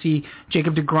 I want to see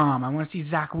Jacob deGrom. I want to see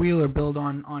Zach Wheeler build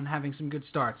on having some good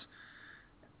starts.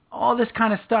 All this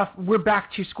kind of stuff, we're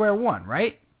back to square one,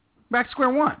 right? Back to square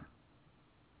one.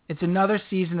 It's another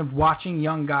season of watching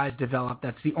young guys develop.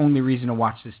 That's the only reason to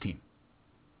watch this team.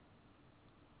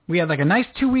 We had like a nice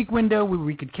 2-week window where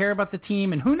we could care about the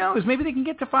team, and who knows, maybe they can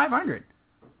get to 500.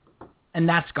 And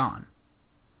that's gone.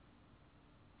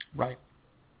 Right.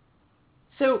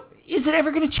 So is it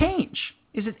ever going to change?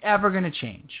 Is it ever going to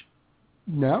change?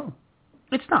 No.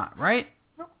 It's not, right?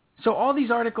 No. So all these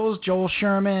articles, Joel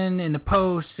Sherman in the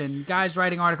Post, and guys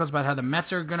writing articles about how the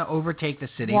Mets are going to overtake the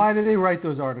city. Why do they write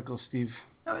those articles, Steve?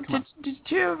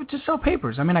 To sell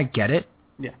papers. I mean, I get it.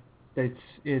 Yeah.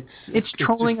 It's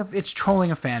trolling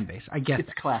a fan base. I get it.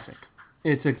 It's classic.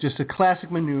 It's just a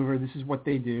classic maneuver. This is what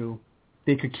they do.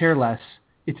 They could care less.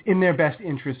 It's in their best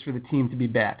interest for the team to be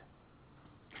bad.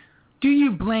 Do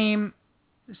you blame...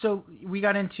 So we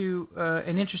got into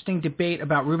an interesting debate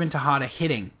about Ruben Tejada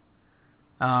hitting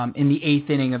in the 8th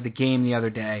inning of the game the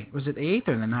other day. Was it the 8th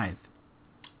or the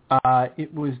 9th?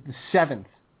 It was the 7th.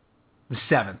 The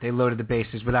 7th. They loaded the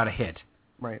bases without a hit.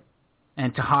 Right.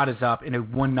 And Tejada's up in a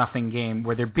 1-0 game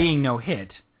where there being no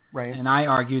hit. Right. And I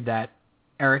argued that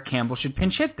Eric Campbell should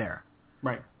pinch hit there.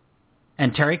 Right.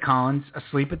 And Terry Collins,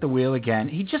 asleep at the wheel again.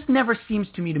 He just never seems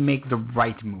to me to make the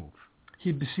right move.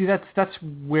 See, that's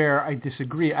where I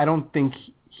disagree. I don't think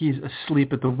he's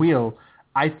asleep at the wheel.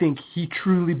 I think he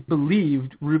truly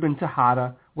believed Ruben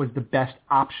Tejada was the best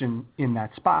option in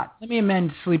that spot. Let me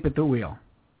amend sleep at the wheel.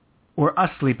 Or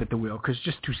asleep at the wheel, because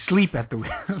just to sleep at the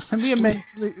wheel. Let me amend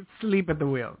sleep at the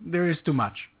wheel. There is too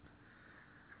much.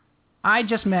 I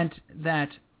just meant that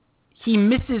he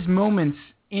misses moments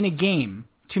in a game,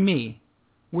 to me,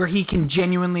 where he can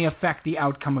genuinely affect the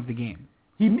outcome of the game.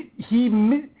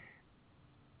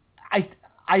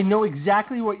 I know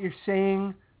exactly what you're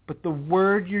saying, but the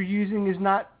word you're using is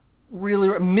not really...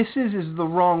 Misses is the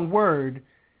wrong word.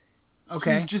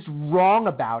 Okay. He's just wrong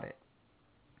about it.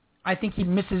 I think he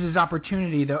misses his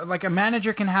opportunity, though. Like, a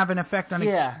manager can have an effect on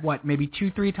maybe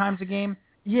 2-3 times a game?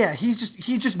 Yeah, he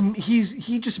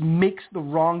just makes the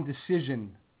wrong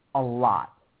decision a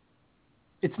lot.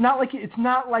 It's not like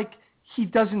he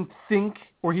doesn't think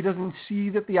or he doesn't see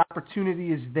that the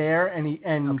opportunity is there and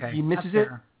he misses it.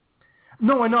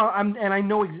 No, I know.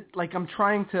 I'm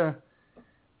trying to.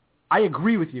 I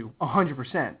agree with you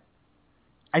 100%.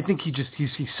 I think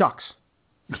he sucks.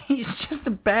 He's just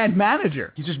a bad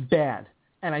manager. He's just bad,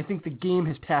 and I think the game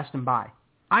has passed him by.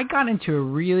 I got into a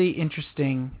really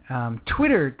interesting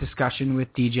Twitter discussion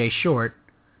with DJ Short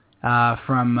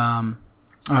from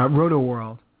Roto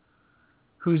World,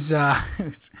 who's a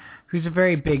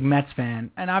very big Mets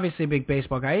fan and obviously a big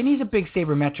baseball guy, and he's a big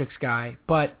sabermetrics guy,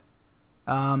 but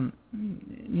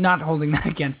not holding that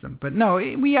against him. But no,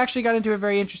 we actually got into a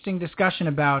very interesting discussion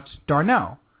about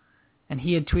d'Arnaud, and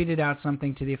he had tweeted out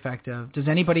something to the effect of, does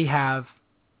anybody have,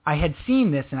 I had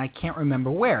seen this and I can't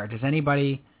remember where, does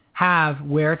anybody have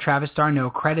where Travis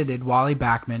d'Arnaud credited Wally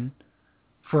Backman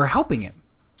for helping him,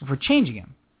 for changing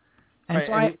him? And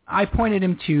right, so I pointed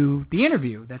him to the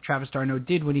interview that Travis d'Arnaud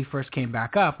did when he first came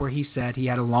back up, where he said he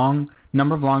had a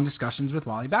number of long discussions with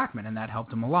Wally Backman, and that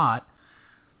helped him a lot.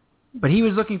 But he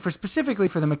was looking specifically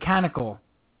for the mechanical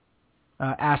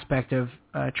aspect of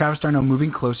Travis d'Arnaud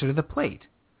moving closer to the plate.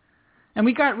 And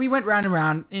we went round and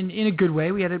round in a good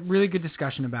way. We had a really good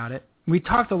discussion about it. We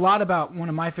talked a lot about one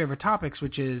of my favorite topics,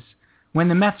 which is when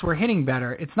the Mets were hitting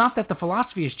better, it's not that the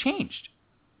philosophy has changed.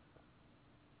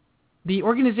 The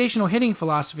organizational hitting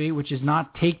philosophy, which is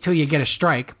not take till you get a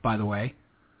strike, by the way,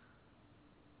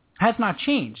 has not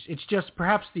changed. It's just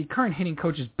perhaps the current hitting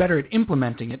coach is better at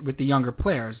implementing it with the younger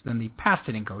players than the past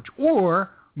hitting coach.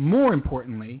 Or, more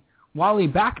importantly, Wally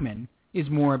Backman is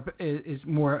more,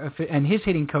 and his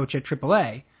hitting coach at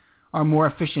AAA are more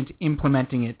efficient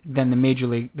implementing it than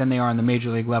they are on the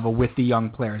major league level with the young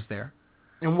players there.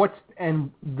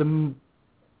 And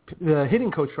the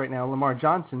hitting coach right now, Lamar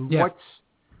Johnson,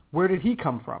 where did he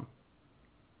come from?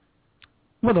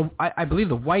 Well, I believe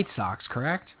the White Sox,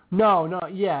 correct? No,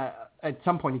 yeah. At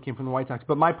some point he came from the White Sox,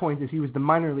 but my point is he was the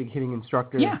minor league hitting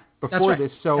instructor before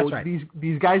this. So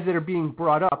these guys that are being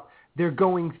brought up, they're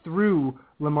going through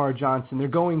Lamar Johnson, they're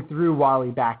going through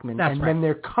Wally Backman, then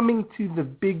they're coming to the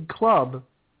big club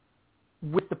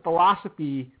with the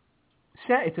philosophy.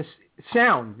 It's a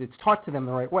sound. It's taught to them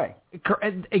the right way.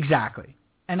 Exactly,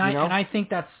 and I think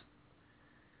that's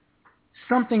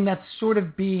something that's sort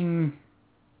of being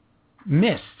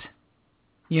missed.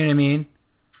 You know what I mean?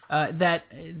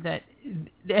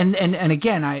 And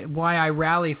again, why I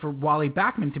rally for Wally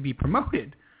Backman to be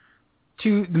promoted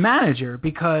to the manager,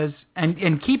 because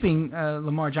and keeping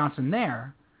Lamar Johnson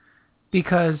there,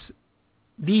 because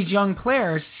these young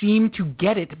players seem to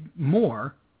get it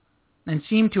more and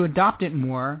seem to adopt it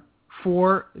more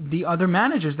for the other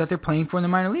managers that they're playing for in the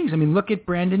minor leagues. I mean, look at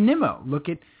Brandon Nimmo, look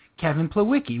at Kevin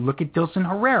Plawecki, look at Dilson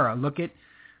Herrera, look at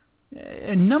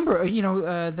a number,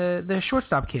 the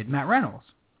shortstop kid, Matt Reynolds.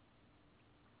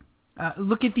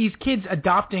 Look at these kids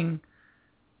adopting,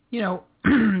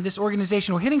 this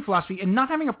organizational hitting philosophy and not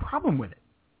having a problem with it.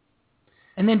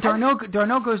 And then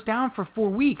d'Arnaud goes down for 4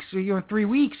 weeks, or 3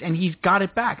 weeks, and he's got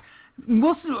it back.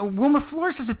 Wilmer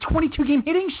Flores has a 22-game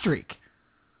hitting streak.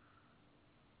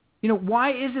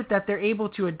 Why is it that they're able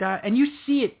to adopt? And you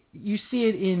see it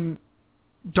in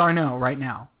d'Arnaud right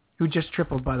now, who just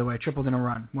tripled in a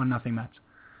run, 1-0 Mets.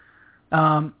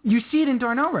 You see it in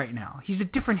d'Arnaud right now. He's a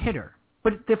different hitter,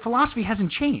 but the philosophy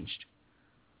hasn't changed.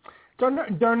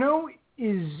 D'Arnaud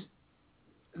is,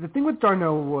 the thing with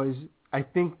d'Arnaud was, I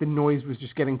think the noise was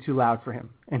just getting too loud for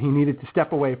him, and he needed to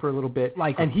step away for a little bit.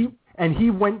 And he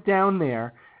went down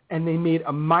there, and they made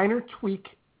a minor tweak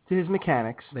to his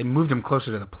mechanics. They moved him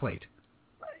closer to the plate.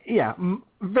 Yeah,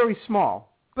 very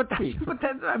small. But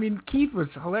Keith was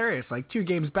hilarious. Like 2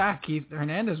 games back, Keith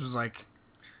Hernandez was like,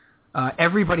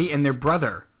 everybody and their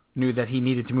brother knew that he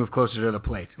needed to move closer to the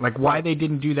plate. Like, why they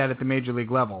didn't do that at the major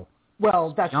league level?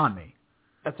 Well, that's beyond me.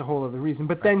 That's a whole other reason.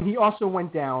 But then he also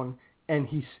went down and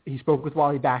he spoke with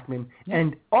Wally Backman,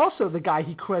 and also the guy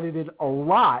he credited a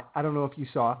lot, I don't know if you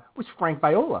saw, was Frank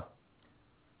Viola.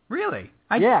 Really?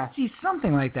 I did see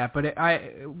something like that, but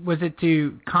was it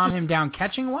to calm him down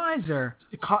catching-wise, or?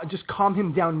 Just calm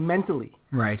him down mentally.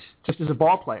 Right. Just as a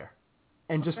ball player.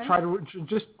 And just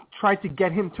try to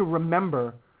get him to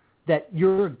remember that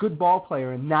you're a good ball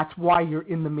player, and that's why you're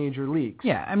in the major leagues.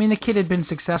 Yeah, I mean, the kid had been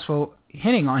successful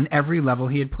hitting on every level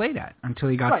he had played at until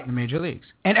he got to the major leagues.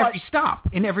 And every stop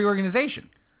in every organization.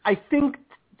 I think,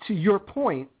 to your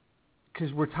point,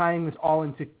 because we're tying this all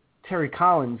into Terry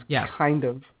Collins, kind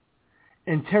of,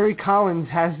 And Terry Collins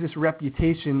has this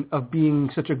reputation of being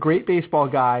such a great baseball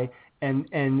guy and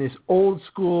this old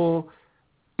school,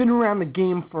 been around the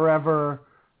game forever.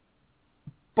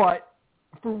 But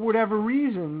for whatever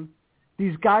reason,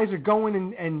 these guys are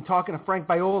going and talking to Frank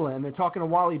Viola, and they're talking to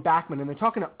Wally Backman, and they're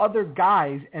talking to other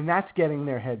guys, and that's getting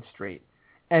their heads straight.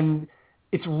 And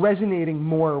it's resonating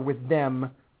more with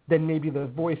them than maybe the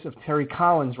voice of Terry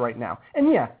Collins right now.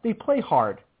 And yeah, they play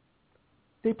hard.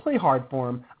 They play hard for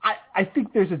him. I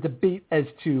think there's a debate as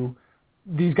to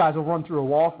these guys will run through a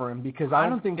wall for him because I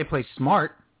don't think they play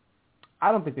smart.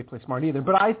 I don't think they play smart either.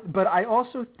 But I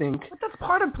also think... But that's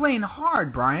part of playing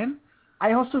hard, Brian.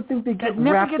 I also think they get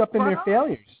wrapped up in their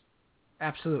failures.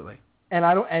 Absolutely.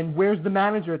 And where's the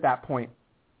manager at that point?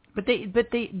 But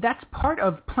that's part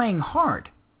of playing hard.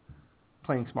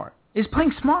 Playing smart. Is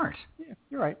playing smart. Yeah,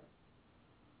 you're right.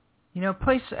 You know,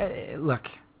 look...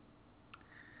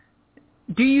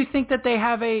 Do you think that they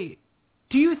have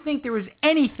do you think there was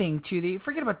anything to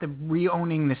forget about the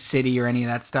re-owning the city or any of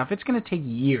that stuff. It's going to take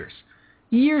years.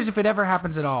 Years, if it ever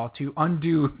happens at all, to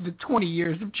undo the 20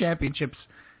 years of championships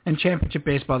and championship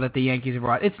baseball that the Yankees have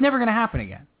brought. It's never going to happen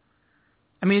again.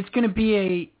 I mean, it's going to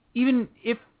be even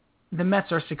if the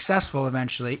Mets are successful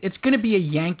eventually, it's going to be a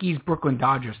Yankees-Brooklyn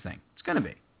Dodgers thing. It's going to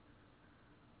be.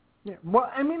 Yeah, well,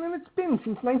 I mean, and it's been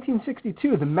since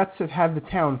 1962. The Mets have had the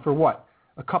town for what?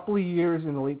 A couple of years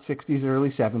in the late 60s,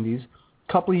 early 70s,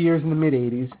 a couple of years in the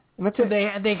mid-80s, and that's it.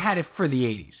 They had it for the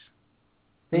 80s.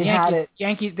 They had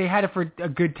it for a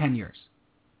good 10 years.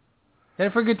 They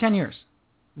had it for a good 10 years.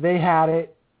 They had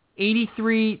it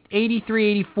 83,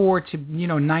 84 to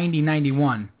 90,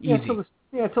 91. Easy. Till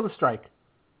the strike.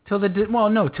 Till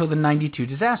the 92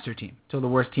 disaster team. Till the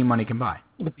worst team money can buy.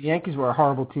 But the Yankees were a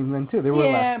horrible team then too. They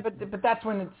were but that's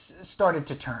when it started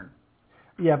to turn.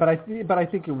 Yeah, but I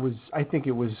think it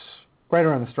was right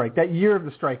around the strike. That year of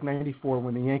the strike, 94,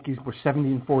 when the Yankees were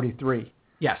 70-43.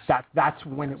 Yes. That's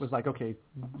when it was like, okay,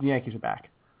 the Yankees are back.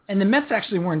 And the Mets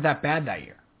actually weren't that bad that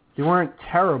year. They weren't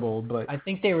terrible, but I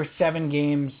think they were 7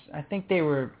 games. I think they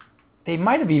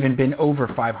might have even been over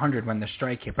 500 when the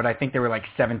strike hit, but I think they were like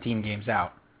 17 games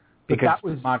out because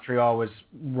Montreal was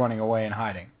running away and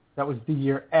hiding. That was the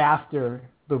year after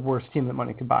the worst team that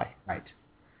money could buy. Right.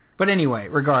 But anyway,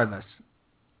 regardless,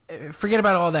 forget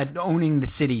about all that owning the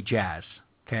city jazz,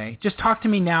 okay? Just talk to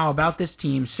me now about this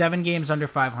team. 7 games under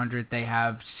 500. They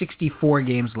have 64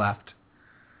 games left.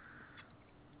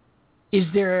 Is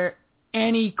there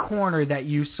any corner that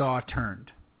you saw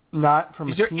turned? Not from.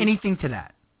 Is there anything to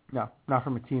that? No, not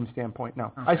from a team standpoint.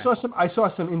 No, okay. I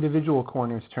saw some individual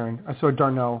corners turned. I saw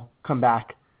Darno come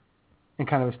back and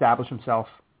kind of establish himself.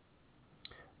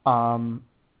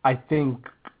 I think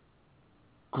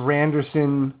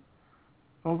Granderson.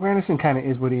 Well, Granderson kind of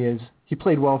is what he is. He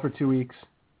played well for 2 weeks.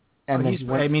 And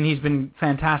he's been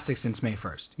fantastic since May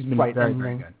 1st. He's been very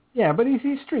good. Yeah, but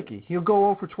he's streaky. He'll go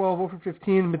 0 for 12, 0 for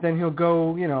 15, but then he'll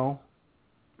go,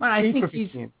 8 for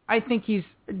 15. I think he's,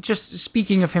 just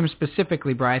speaking of him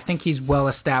specifically, Brian, I think he's well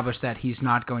established that he's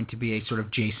not going to be a sort of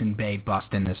Jason Bay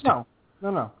bust in this team.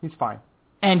 No, he's fine.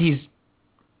 And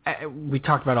we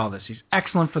talked about all this. He's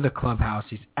excellent for the clubhouse.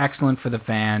 He's excellent for the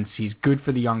fans. He's good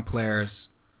for the young players.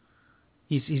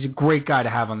 He's a great guy to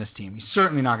have on this team. He's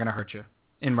certainly not going to hurt you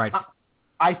in right field.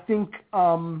 I think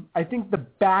the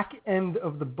back end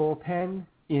of the bullpen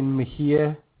in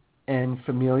Mejia and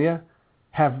Familia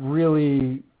have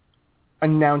really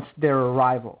announced their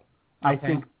arrival.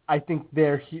 Okay. I think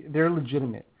they're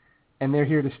legitimate and they're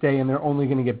here to stay and they're only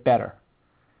going to get better.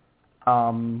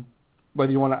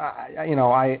 Whether you want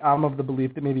to, I'm of the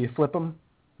belief that maybe you flip them,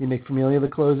 you make Familia the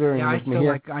closer, and you make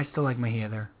Mejia. I still like Mejia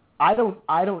there. I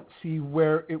don't see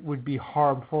where it would be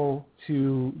harmful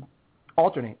to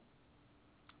alternate,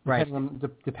 right?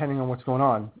 Depending on what's going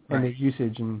on and the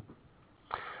usage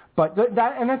but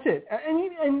that's it.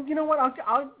 And you know what?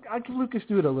 I'll give Lucas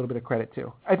Duda a little bit of credit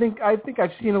too. I think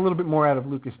I've seen a little bit more out of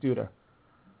Lucas Duda.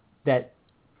 That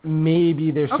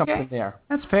maybe there's something there.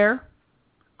 That's fair.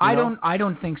 I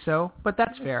don't think so, but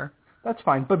that's fair. That's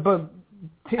fine. But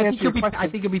to answer your question, I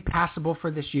think it'll be passable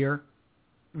for this year.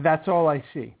 That's all I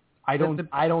see. I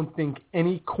don't think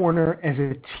any corner as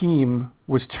a team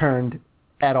was turned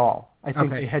at all. I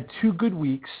think they had 2 good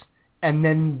weeks, and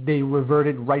then they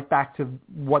reverted right back to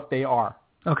what they are.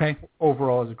 Okay.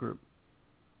 Overall as a group.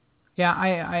 Yeah,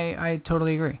 I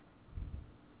totally agree.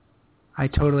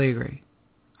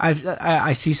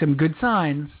 I see some good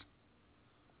signs.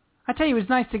 I tell you, it was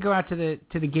nice to go out to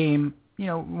the game,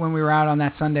 when we were out on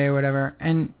that Sunday or whatever,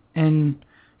 and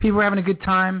people were having a good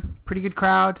time, pretty good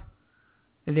crowd.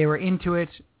 They were into it.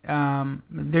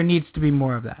 There needs to be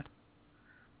more of that.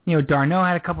 Darno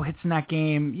had a couple hits in that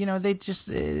game. They just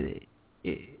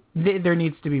there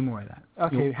needs to be more of that.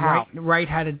 Okay, how? Wright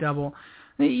had a double.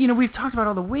 We've talked about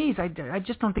all the ways. I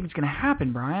just don't think it's going to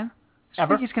happen, Brian. I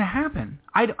don't think it's going to happen.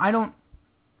 I don't.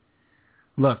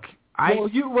 Look,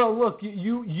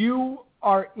 you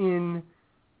are in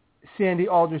Sandy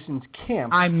Alderson's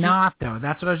camp. I'm not, though.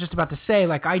 That's what I was just about to say.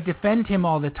 Like, I defend him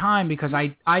all the time because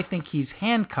I think he's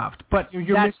handcuffed. But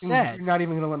you're that said, you're not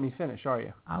even going to let me finish, are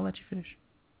you? I'll let you finish.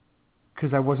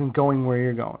 Because I wasn't going where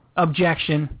you're going.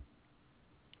 Objection.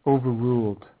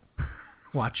 Overruled.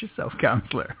 Watch yourself,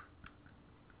 counselor.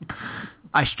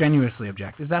 I strenuously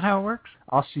object. Is that how it works?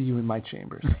 I'll see you in my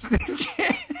chambers.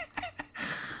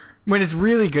 When it's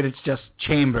really good, it's just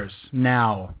chambers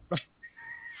now.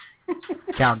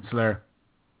 Counselor.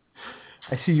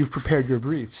 I see you've prepared your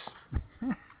briefs.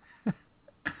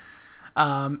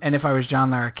 And if I was John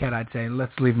Larroquette, I'd say,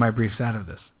 let's leave my briefs out of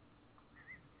this.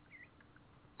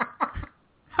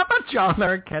 How about John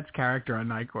Larroquette's character on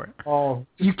Night Court? Oh,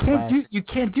 you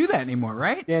can't do that anymore,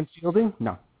 right? Dan Fielding?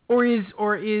 No. Or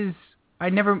is I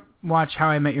never watched How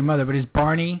I Met Your Mother, but is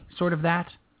Barney sort of that?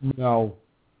 No.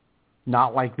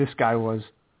 Not like this guy was.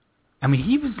 I mean,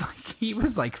 he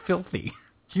was like filthy.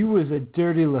 He was a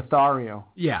dirty Lothario.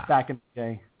 Yeah. Back in the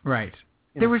day. Right.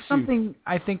 There was something,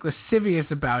 I think, lascivious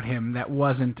about him that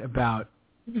wasn't about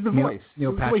the voice.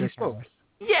 Neil Patrick Harris.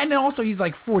 Yeah, and also he's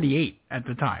like 48 at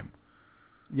the time.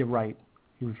 You're right.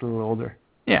 He was a little older.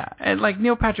 Yeah, and like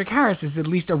Neil Patrick Harris is at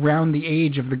least around the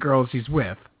age of the girls he's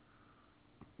with.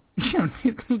 John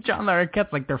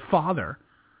Larroquette's like their father.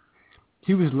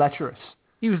 He was lecherous.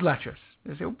 He was lecherous.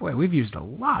 I say, oh boy, we've used a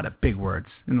lot of big words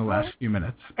in the last few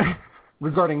minutes.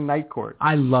 Regarding Night Court.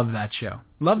 I love that show.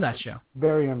 Love that show.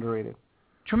 Very underrated.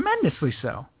 Tremendously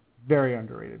so. Very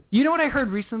underrated. You know what I heard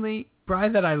recently,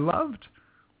 Brian, that I loved?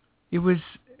 It was,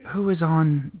 who was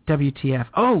on WTF?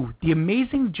 Oh, The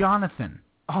Amazing Jonathan.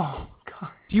 Oh,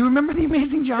 God. Do you remember The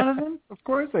Amazing Jonathan? Of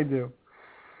course I do.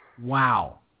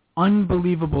 Wow.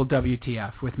 Unbelievable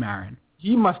WTF with Marin.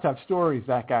 He must have stories,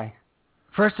 that guy.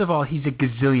 First of all, he's a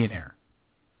gazillionaire.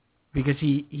 Because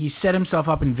he set himself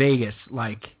up in Vegas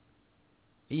like,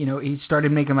 he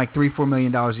started making like $3-4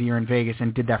 million a year in Vegas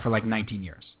and did that for like 19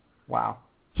 years. Wow.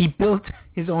 He built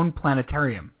his own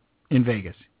planetarium in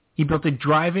Vegas. He built a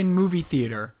drive-in movie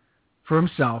theater for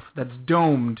himself that's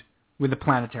domed with a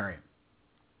planetarium.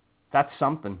 That's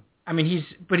something. I mean, he's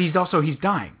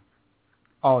dying.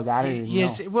 Oh, that is he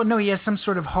has some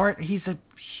sort of heart. He's a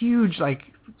huge like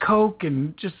coke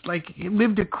and just like he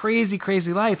lived a crazy,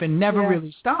 crazy life and never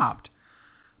really stopped.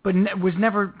 But was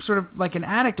never sort of like an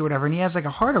addict or whatever. And he has like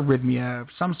a heart arrhythmia of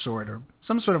some sort or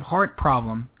some sort of heart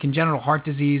problem, congenital heart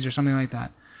disease or something like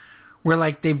that, where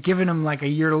like they've given him like a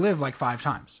year to live like 5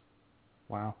 times.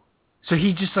 Wow. So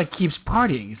he just like keeps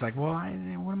partying. He's like, well, what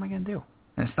am I going to do?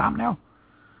 And stop now.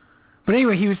 But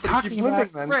anyway, he was talking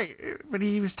about But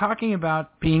he was talking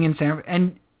about being in San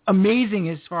and amazing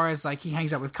as far as like he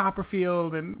hangs out with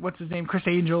Copperfield and what's his name, Chris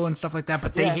Angel and stuff like that.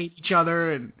 But they hate each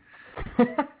other and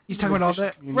he's talking about all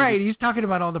that. Right, he's talking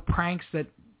about all the pranks that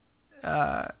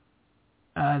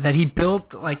that he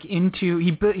built like into.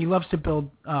 He loves to build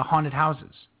haunted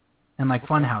houses and like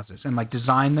fun houses and like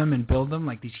design them and build them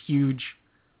like these huge,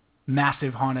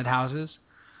 massive haunted houses.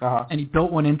 Uh-huh. And he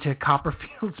built one into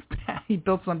Copperfield's. He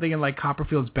built something in like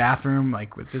Copperfield's bathroom,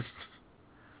 like with this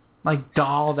like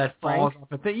doll that falls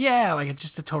off of it. Yeah, like it's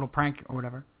just a total prank or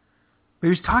whatever. But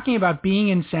he was talking about being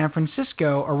in San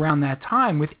Francisco around that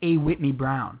time with A. Whitney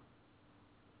Brown.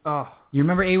 Oh, you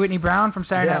remember A. Whitney Brown from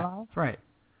Saturday Night Live? Right.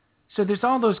 So there's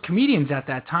all those comedians at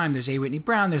that time. There's A. Whitney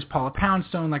Brown. There's Paula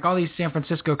Poundstone. Like all these San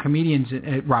Francisco comedians.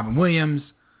 Robin Williams.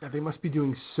 Yeah, they must be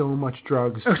doing so much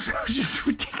drugs. Oh, so just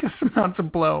ridiculous amounts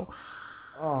of blow.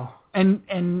 Oh.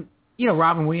 And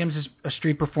Robin Williams is a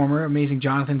street performer. Amazing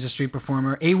Jonathan's a street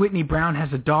performer. A. Whitney Brown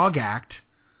has a dog act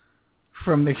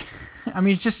from the... I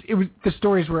mean, the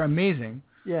stories were amazing.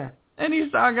 Yeah. And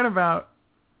he's talking about...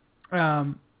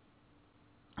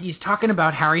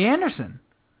 Harry Anderson.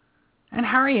 And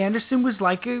Harry Anderson was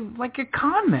like a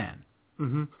con man.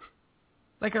 Mm-hmm.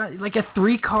 Like a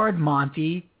 3-card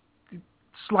Monty...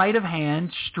 sleight of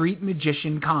hand, street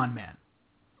magician con man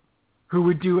who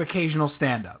would do occasional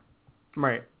stand-up.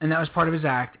 Right. And that was part of his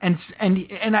act. And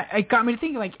it got me to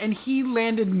thinking, like, and he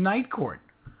landed Night Court.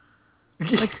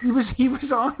 Like, he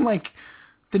was on, like,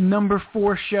 the number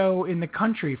 4 show in the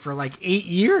country for, like, 8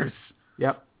 years.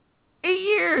 Yep. 8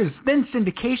 years. Then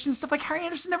syndication stuff. Like, Harry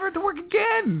Anderson never had to work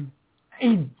again.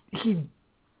 He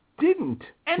didn't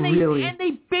and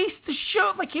they based the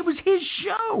show like it was his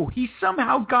show. He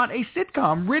somehow got a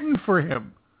sitcom written for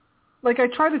him. Like, I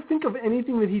try to think of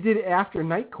anything that he did after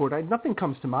Night Court. Nothing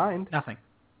comes to mind. Nothing.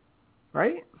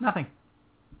 Right? Nothing.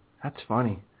 That's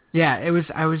funny. Yeah, it was.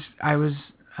 I was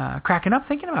cracking up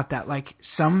thinking about that. Like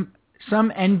some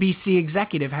NBC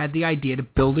executive had the idea to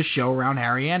build a show around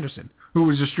Harry Anderson, who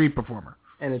was a street performer,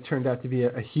 and it turned out to be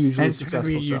a hugely successful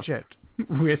huge show hit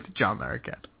with John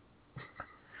Larroquette,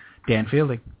 Dan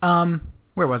Fielding.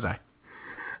 Where was I?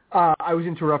 I was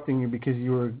interrupting you because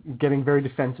you were getting very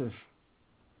defensive.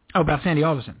 Oh, about Sandy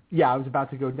Alderson. Yeah, I was about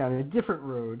to go down a different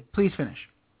road. Please finish.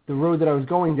 The road that I was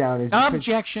going down is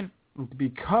objection.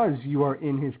 Because you are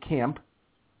in his camp,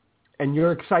 and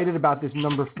you're excited about this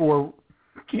number 4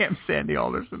 Camp Sandy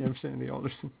Alderson. Camp Sandy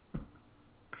Alderson.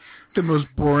 The most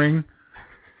boring,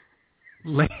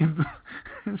 lame,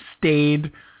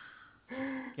 staid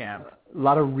camp. A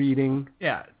lot of reading.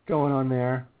 Yeah, going on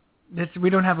there. We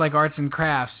don't have like arts and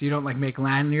crafts. You don't like make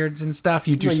lanyards and stuff.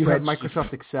 You do. No, you have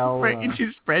Microsoft Excel. Right, you do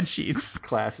spreadsheets.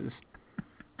 Classes.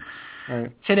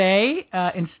 Right. Today,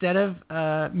 instead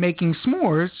of making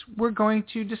s'mores, we're going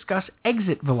to discuss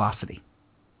exit velocity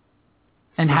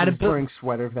and how to build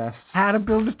sweater vests. How to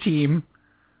build a team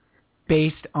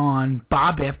based on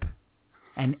BOBIP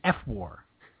and FWAR.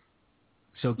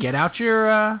 So get out your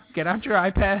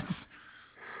iPads.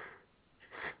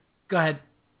 Go ahead.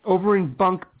 Over in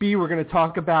Bunk B, we're going to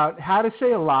talk about how to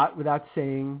say a lot without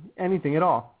saying anything at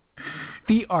all.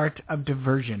 The art of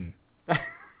diversion.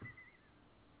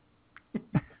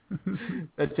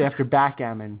 That's after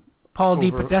backgammon. Paul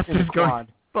DePodesta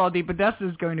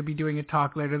is going to be doing a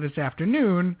talk later this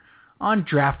afternoon on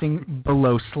drafting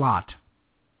below slot.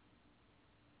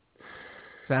 So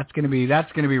that's going to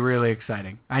be really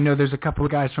exciting. I know there's a couple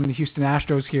of guys from the Houston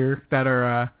Astros here that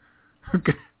are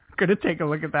going to take a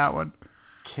look at that one.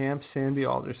 Camp Sandy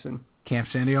Alderson.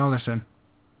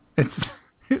 It's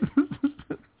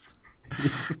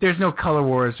there's no color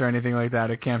wars or anything like that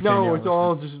at Camp Sandy Alderson. No, it's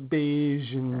all just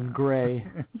beige and gray.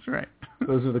 That's right.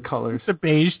 Those are the colors. It's the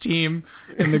beige team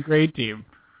and the gray team.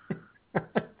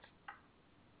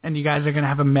 And you guys are going to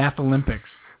have a math Olympics.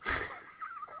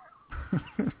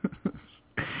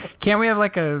 Can't we have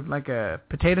like a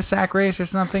potato sack race or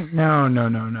something?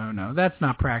 No. That's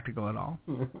not practical at all.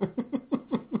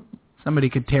 Somebody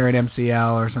could tear at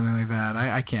MCL or something like that.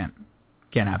 I can't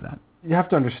have that. You have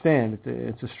to understand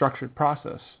it's a structured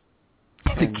process.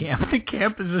 The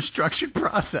camp is a structured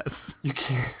process.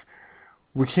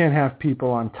 We can't have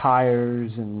people on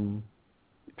tires and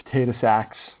potato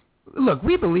sacks. Look,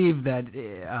 we believe that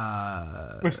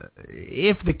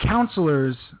if the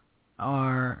counselors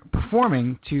are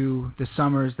performing to the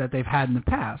summers that they've had in the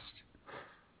past,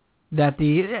 that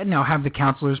have the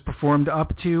counselors performed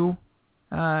up to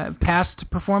past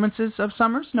performances of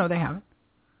summers? No, they haven't.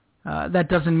 That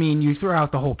doesn't mean you throw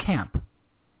out the whole camp.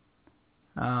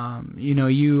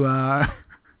 You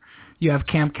have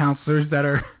camp counselors that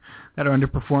are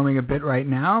underperforming a bit right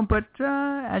now, but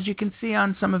as you can see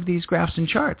on some of these graphs and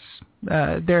charts,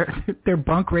 their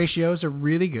bunk ratios are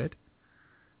really good,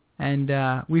 and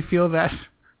we feel that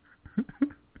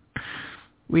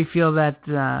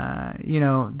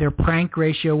their prank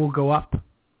ratio will go up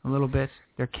a little bit.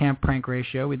 Their camp prank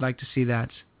ratio, we'd like to see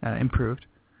that improved.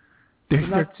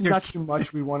 Not too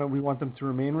much. We want them to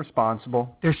remain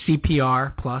responsible. Their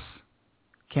CPR plus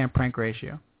camp prank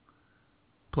ratio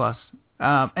plus.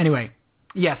 Anyway,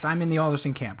 yes, I'm in the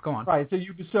Alderson camp. Go on. Right.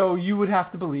 So you would have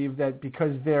to believe that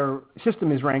because their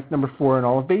system is ranked number 4 in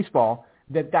all of baseball,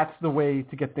 that's the way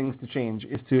to get things to change,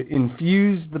 is to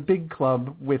infuse the big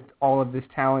club with all of this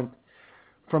talent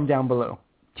from down below.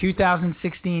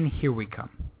 2016, here we come.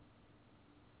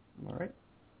 All right.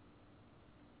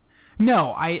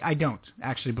 No, I don't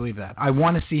actually believe that. I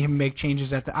want to see him make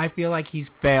changes I feel like he's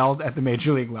failed at the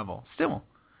major league level still.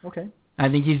 Okay. I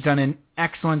think he's done an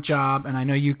excellent job, and I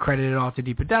know you credit it all to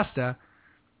DePodesta.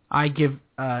 I give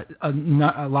a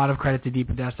lot of credit to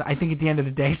DePodesta. I think at the end of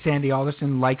the day, Sandy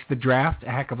Alderson likes the draft a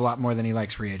heck of a lot more than he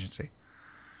likes free agency.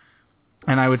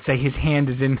 And I would say his hand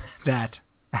is in that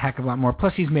a heck of a lot more.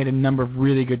 Plus, he's made a number of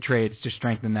really good trades to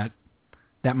strengthen that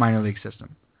minor league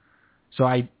system. So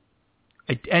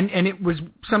and it was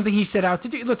something he set out to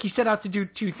do. Look, he set out to do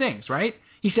 2 things, right?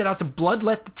 He set out to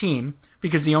bloodlet the team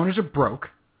because the owners are broke.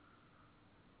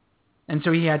 And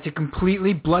so he had to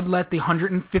completely bloodlet the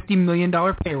 $150 million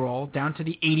payroll down to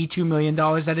the $82 million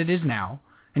that it is now.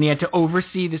 And he had to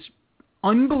oversee this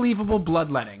unbelievable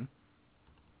bloodletting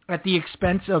at the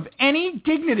expense of any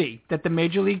dignity that the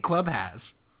major league club has.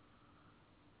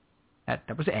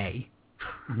 That was A.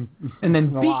 And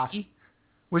then B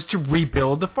was to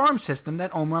rebuild the farm system that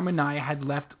Omar Minaya had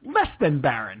left less than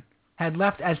barren, had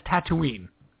left as Tatooine.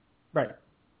 Right.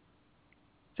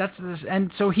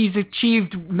 And so he's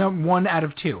achieved 1 out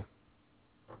of 2.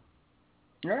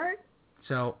 All right.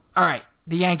 So, all right,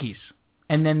 the Yankees,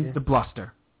 and then the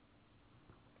bluster.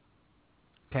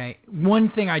 Okay, one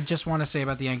thing I just want to say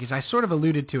about the Yankees, I sort of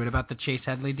alluded to it about the Chase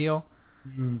Headley deal.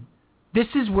 Mm-hmm. This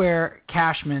is where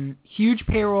Cashman, huge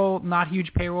payroll, not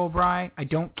huge payroll, Bri, I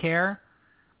don't care.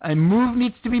 A move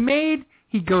needs to be made,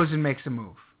 he goes and makes a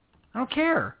move. I don't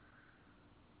care.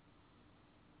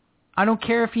 I don't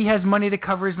care if he has money to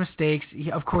cover his mistakes.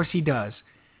 Of course he does.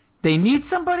 They need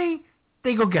somebody,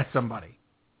 they go get somebody.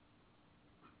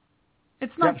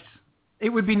 It's nice. Yep. It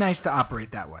would be nice to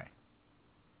operate that way.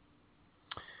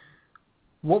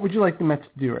 What would you like the Mets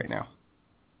to do right now?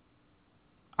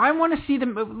 I want to see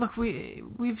them. Look,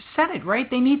 we've said it, right?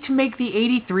 They need to make the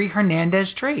 83 Hernandez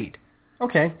trade.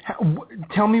 Okay.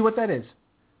 Tell me what that is.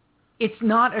 It's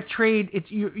not a trade.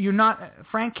 You're not...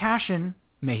 Frank Cashin,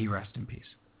 may he rest in peace,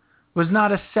 was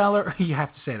not a seller. You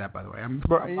have to say that, by the way.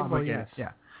 Well, yes.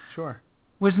 Yeah. Sure.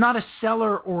 Was not a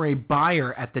seller or a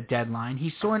buyer at the deadline.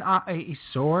 He saw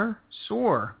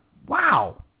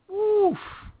Wow. Oof.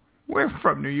 We're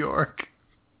from New York.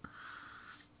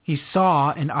 He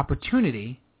saw an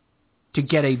opportunity to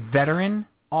get a veteran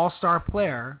all-star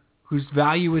player whose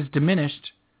value is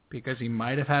diminished because he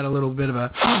might have had a little bit of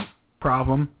a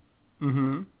problem.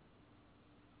 Mm-hmm.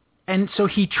 And so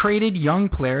he traded young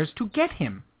players to get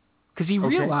him because he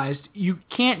realized you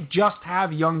can't just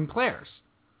have young players.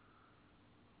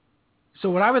 So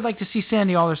what I would like to see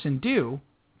Sandy Alderson do,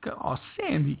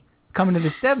 Sandy, coming to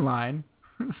this deadline,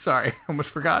 sorry, I almost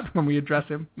forgot when we address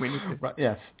him. We need to,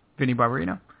 yes. Vinny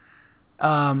Barbarino,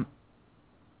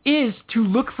 is to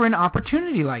look for an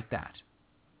opportunity like that.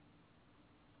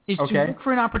 Is to look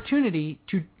for an opportunity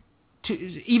to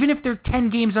even if they're 10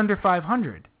 games under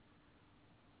 500,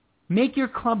 make your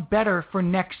club better for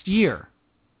next year,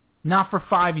 not for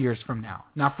 5 years from now,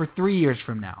 not for 3 years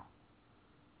from now.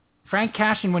 Frank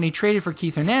Cashin, when he traded for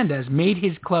Keith Hernandez, made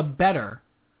his club better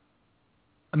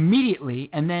immediately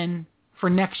and then for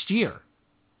next year.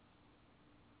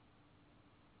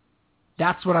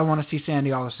 That's what I want to see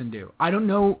Sandy Alderson do. I don't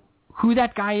know who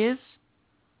that guy is,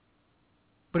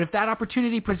 but if that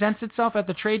opportunity presents itself at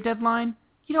the trade deadline,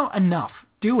 enough.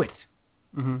 Do it.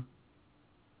 Mm-hmm.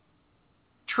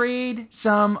 Trade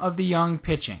some of the young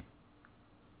pitching.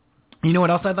 You know what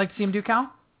else I'd like to see him do,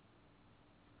 Cal?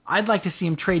 I'd like to see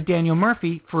him trade Daniel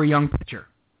Murphy for a young pitcher.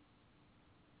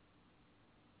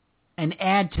 And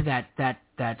add to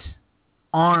that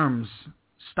arms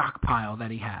stockpile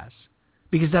that he has.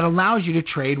 Because that allows you to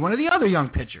trade one of the other young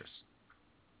pitchers.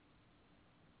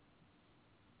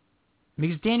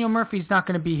 Because Daniel Murphy's not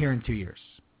going to be here in 2 years.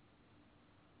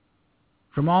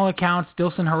 From all accounts,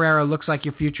 Dilson Herrera looks like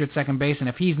your future at second base, and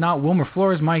if he's not, Wilmer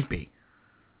Flores might be.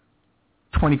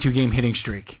 22-game hitting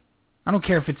streak. I don't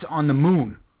care if it's on the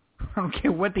moon. I don't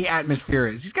care what the atmosphere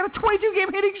is. He's got a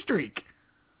 22-game hitting streak.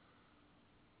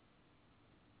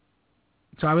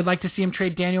 So I would like to see him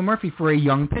trade Daniel Murphy for a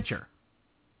young pitcher.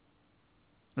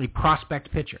 A prospect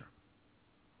pitcher.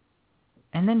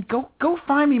 And then go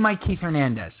find me my Keith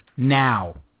Hernandez.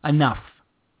 Now. Enough.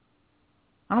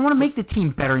 I don't want to make the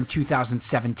team better in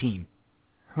 2017.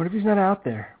 What if he's not out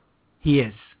there? He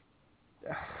is.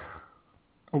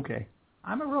 Okay.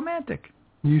 I'm a romantic.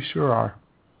 You sure are.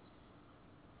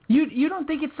 You don't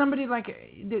think it's somebody like...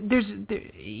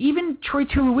 even Troy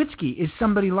Tulowitzki is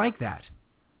somebody like that.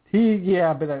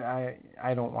 But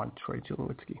I don't want Troy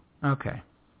Tulowitzki. Okay.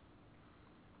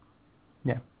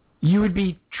 Yeah. You would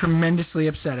be tremendously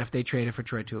upset if they traded for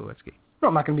Troy Tulowitzki. No,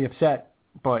 I'm not going to be upset,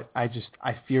 but I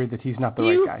fear that he's not the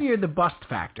right guy. You fear the bust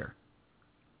factor.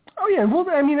 Oh yeah, well,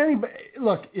 I mean,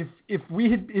 look, if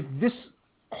this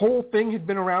whole thing had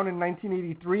been around in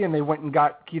 1983 and they went and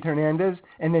got Keith Hernandez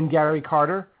and then Gary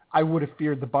Carter, I would have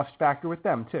feared the bust factor with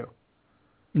them too.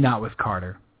 Not with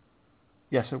Carter.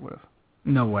 Yes, it would have.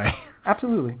 No way.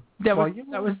 Absolutely. That was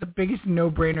the biggest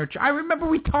no-brainer. I remember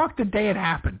we talked the day it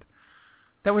happened.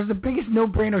 That was the biggest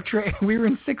no-brainer trade. We were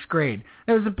in 6th grade.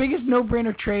 That was the biggest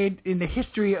no-brainer trade in the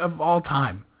history of all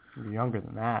time. We were younger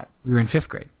than that. We were in 5th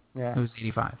grade. Yeah. It was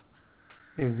 85.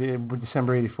 It was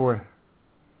December 84.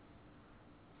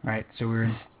 Right, so we were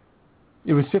in...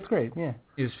 It was 5th grade, yeah.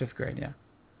 It was 5th grade, yeah.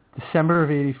 December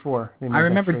of 84. I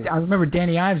remember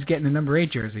Danny Ives getting the number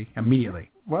 8 jersey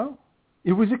immediately. Well,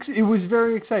 it was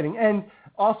very exciting. And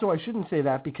also, I shouldn't say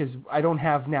that because I don't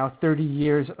have now 30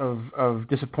 years of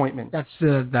disappointment. That's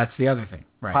the other thing,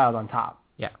 right? Piled on top.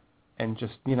 Yeah. And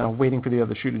just, waiting for the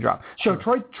other shoe to drop. Sure.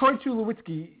 So Troy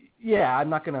Tulowitzki, yeah, I'm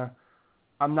not gonna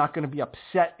be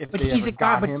upset if they ever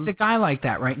got him. But he's a guy like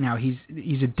that right now. He's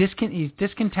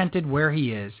discontented where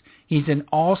he is. He's an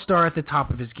all-star at the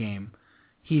top of his game.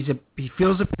 He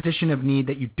fills a position of need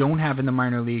that you don't have in the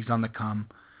minor leagues on the come.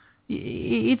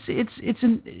 He's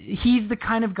the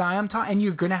kind of guy I'm talking, and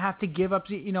you're going to have to give up,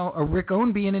 a Rick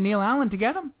Ownby and a Neil Allen to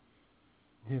get him.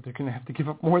 Yeah, they're going to have to give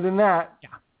up more than that. Yeah.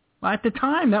 Well, at the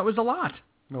time, that was a lot.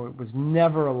 No, it was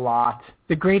never a lot.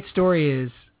 The great story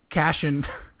is Cashin,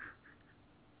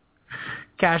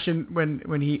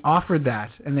 when he offered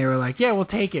that, and they were like, yeah, we'll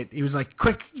take it. He was like,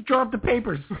 quick, draw up the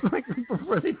papers, like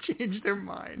before they changed their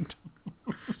mind.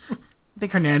 I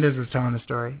think Hernandez was telling the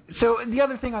story. So the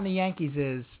other thing on the Yankees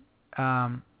is, I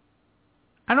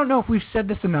don't know if we've said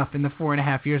this enough in the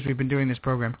 4.5 years we've been doing this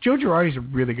program. Joe Girardi's a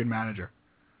really good manager.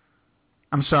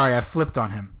 I'm sorry, I flipped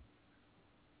on him.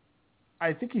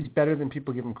 I think he's better than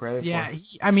people give him credit for. Yeah,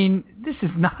 this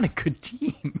is not a good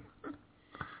team.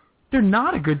 They're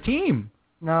not a good team.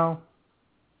 No,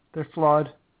 they're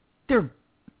flawed. They're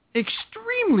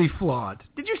extremely flawed.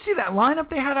 Did you see that lineup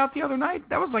they had out the other night?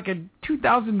 That was like a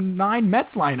 2009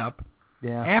 Mets lineup.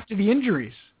 Yeah. After the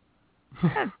injuries.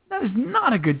 That is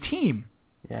not a good team.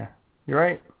 Yeah, you're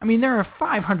right. They're a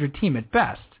 500 team at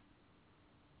best.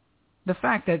 The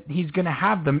fact that he's going to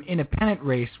have them in a pennant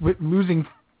race with losing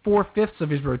 4/5 of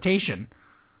his rotation,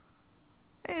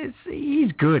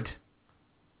 he's good.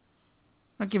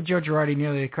 I'll give Joe Girardi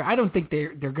nearly the credit. I don't think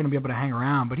they're going to be able to hang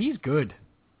around, but he's good.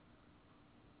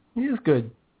 He is good.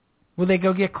 Will they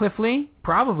go get Cliff Lee?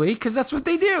 Probably, because that's what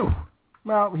they do.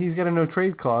 Well, he's got a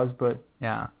no-trade clause, but...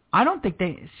 Yeah. I don't think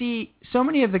they... See, so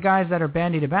many of the guys that are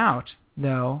bandied about,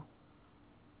 though,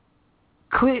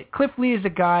 Cliff Lee is a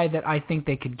guy that I think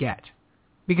they could get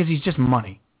because he's just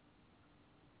money.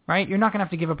 Right? You're not going to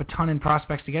have to give up a ton in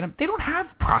prospects to get him. They don't have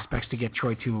prospects to get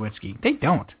Troy Tulowitzki. They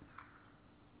don't.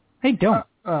 They don't.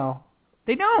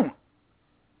 They don't.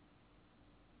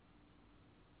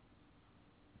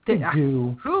 They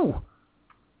do. Who?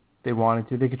 They wanted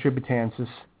to. They could trade Betances.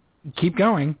 Keep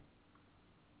going.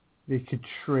 They could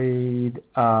trade...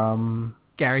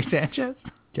 Gary Sanchez?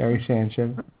 Gary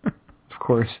Sanchez. Of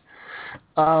course.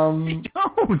 They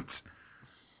don't.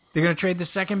 They're going to trade the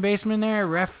second baseman there,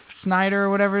 Ref Snyder or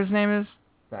whatever his name is?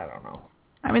 I don't know.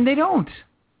 They don't.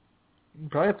 You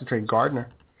probably have to trade Gardner.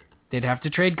 They'd have to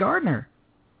trade Gardner.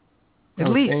 At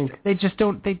least. They just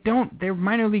don't. They don't. Their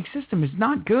minor league system is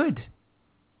not good.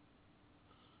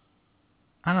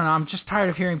 I don't know. I'm just tired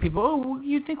of hearing people, oh,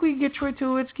 you think we can get Troy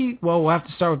Tulowitzki? Well, we'll have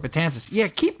to start with Betances. Yeah,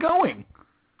 keep going.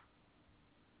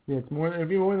 Yeah, it'd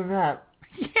be more than that.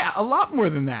 Yeah, a lot more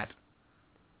than that.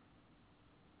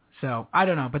 So, I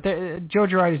don't know. But Joe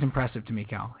Girardi's impressive to me,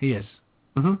 Cal. He is.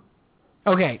 Mm-hmm.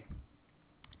 Okay.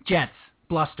 Jets.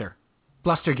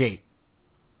 Blustergate.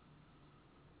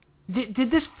 Did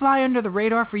this fly under the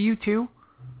radar for you, too?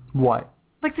 What?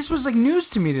 This was like news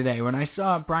to me today when I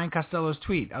saw Brian Costello's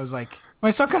tweet. I was like,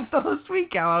 when I saw Costello's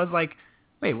tweet, Cal, I was like,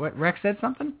 wait, what? Rex said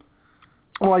something?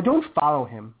 Well, I don't follow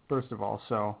him, first of all,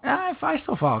 so. I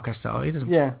still follow Costello. He doesn't.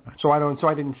 Yeah, so I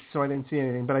didn't see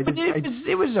anything, but I did.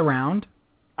 It was around.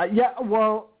 Yeah,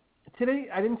 well, today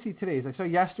I didn't see today's. I saw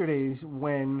yesterday's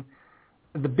when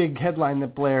the big headline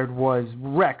that blared was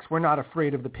Rex, we're not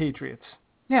afraid of the Patriots.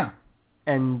 Yeah.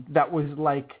 And that was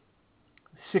like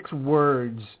 6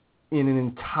 words in an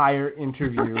entire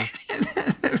interview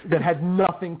that had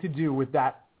nothing to do with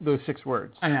those 6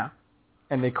 words. I know.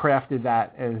 And they crafted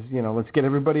that as, let's get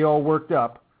everybody all worked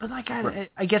up. But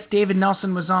I guess David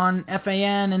Nelson was on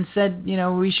FAN and said,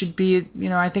 we should be,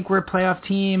 I think we're a playoff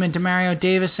team, and DeMario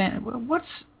Davis.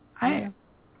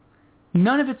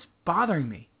 None of it's bothering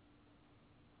me.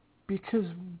 Because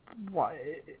why?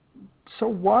 So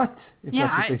what? If yeah,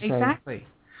 that's what they say. Exactly.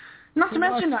 Not to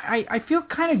mention, I feel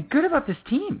kind of good about this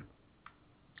team.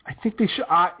 I think they should.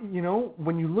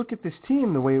 When you look at this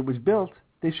team, the way it was built,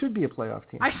 they should be a playoff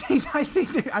team. I think.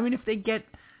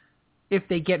 If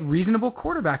they get reasonable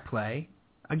quarterback play,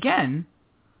 again,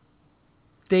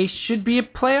 they should be a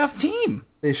playoff team.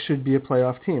 They should be a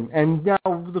playoff team. And now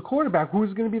the quarterback,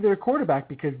 who's going to be their quarterback?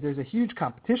 Because there's a huge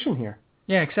competition here.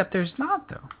 Yeah, except there's not,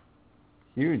 though.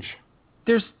 Huge.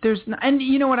 There's and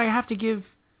you know what I have to give?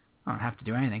 I don't have to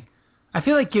do anything. I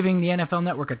feel like giving the NFL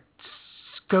Network a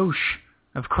skosh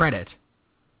of credit.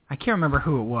 I can't remember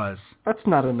who it was. That's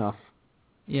not enough.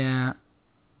 Yeah.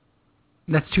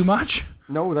 That's too much?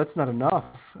 No, that's not enough.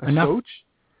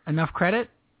 Enough credit?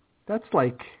 That's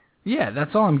like... Yeah,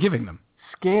 that's all I'm giving them.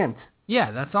 Scant.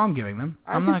 Yeah, that's all I'm giving them.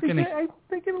 I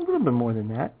think a little bit more than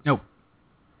that. Nope.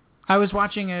 I was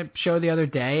watching a show the other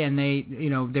day, and they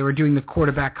were doing the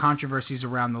quarterback controversies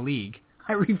around the league.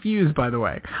 I refuse, by the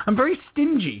way. I'm very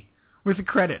stingy with the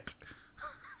credit.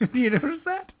 Do you notice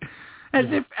that? As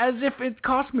if it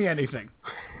cost me anything.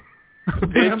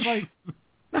 Pinch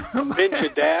a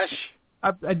dash.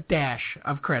 a dash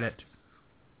of credit.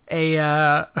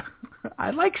 I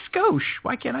like skosh.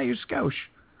 Why can't I use skosh?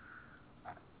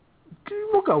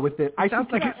 We'll go with it. It sounds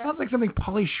like something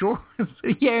Pauly Shore.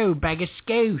 Yo, bag of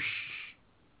skosh.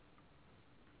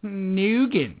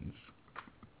 Noogans.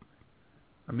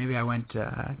 Or maybe I went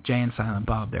Jay and Silent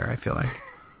Bob there, I feel like.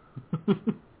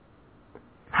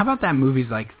 How about that movie's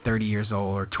like 30 years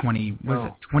old or 20, was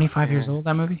it 25 years old,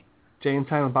 that movie? Jay and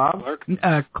Silent Bob?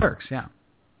 Clerks, yeah.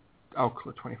 Oh,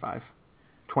 25.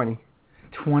 20.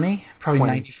 20? Probably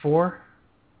 20. 94?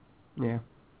 Yeah.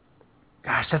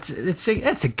 Gosh, that's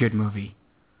a good movie.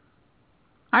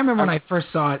 I remember when I first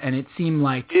saw it, and it seemed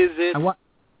like... Is it?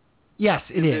 Yes,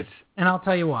 it is. And I'll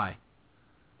tell you why.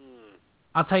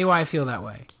 I'll tell you why I feel that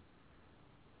way.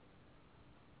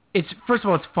 First of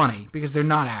all, it's funny, because they're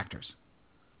not actors.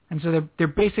 And so they're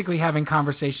basically having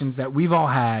conversations that we've all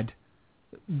had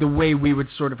the way we would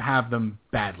sort of have them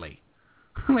badly.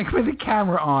 Like with the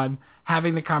camera on,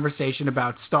 having the conversation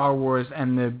about Star Wars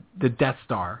and the Death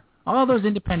Star. All those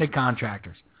independent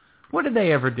contractors. What did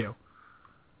they ever do?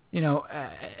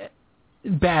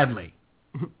 Badly.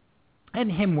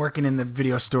 And him working in the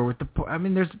video store with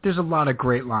there's a lot of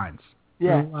great lines.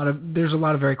 Yeah. There's a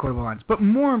lot of very quotable lines. But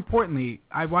more importantly,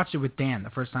 I watched it with Dan the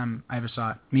first time I ever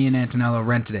saw it. Me and Antonello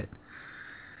rented it.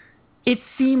 It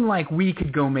seemed like we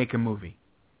could go make a movie.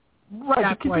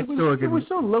 Right, because it was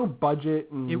so low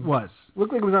budget. And it was.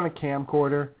 Looked like it was on a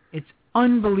camcorder. It's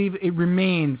unbelievable. It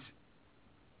remains...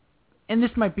 And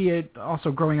this might be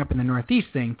also growing up in the Northeast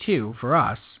thing, too, for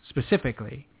us,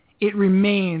 specifically. It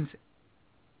remains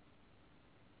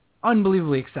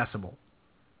unbelievably accessible.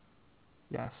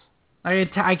 Yes.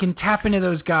 I can tap into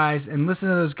those guys and listen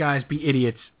to those guys be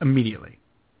idiots immediately.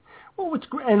 Well, what's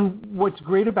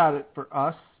great about it for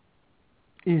us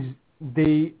is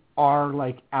they are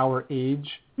like our age.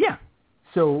 Yeah.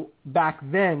 So back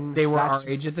then... They were our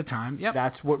age at the time, yep.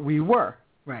 That's what we were.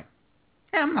 Right.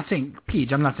 And I'm not saying, please,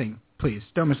 don't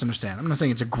misunderstand. I'm not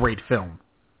saying it's a great film.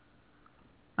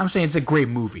 I'm saying it's a great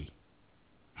movie.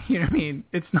 You know what I mean?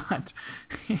 It's not...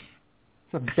 It's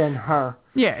a Ben-Hur.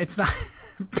 Yeah, it's not...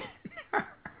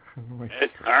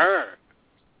 Ben-Hur.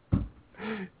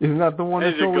 Isn't that the one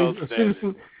that's always...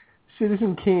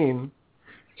 Citizen Kane.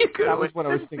 That was what I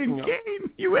was thinking of. Kane.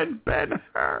 You went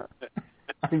Ben-Hur.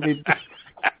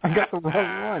 I got the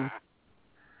wrong one.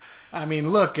 I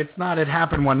mean, look, it's not It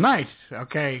Happened One Night,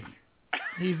 okay?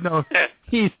 He's no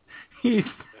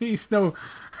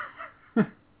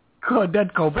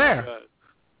Claudette Colbert.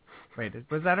 Wait,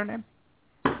 was that her name?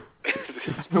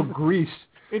 It's no Grease.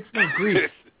 It's no Grease.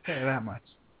 Tell you that much.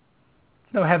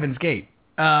 It's no Heaven's Gate.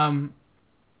 It's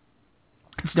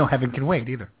no Heaven Can Wait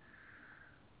either.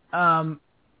 What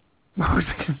was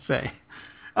I going to say?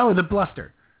 Oh, the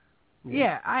bluster.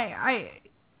 Yeah, I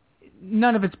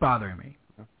none of it's bothering me.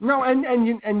 No, and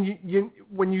you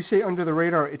when you say under the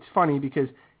radar, it's funny because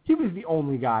he was the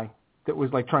only guy that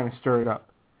was like trying to stir it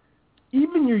up.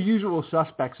 Even your usual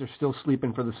suspects are still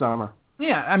sleeping for the summer.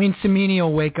 Yeah, I mean, Samini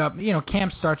will wake up.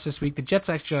 Camp starts this week. The Jets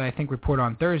actually, I think, report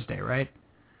on Thursday, right?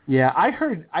 Yeah, I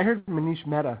heard Manish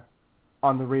Mehta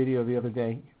on the radio the other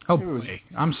day. Oh, boy.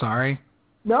 I'm sorry.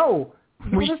 No.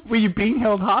 Were you being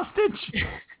held hostage?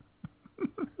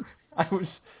 I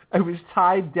was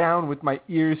tied down with my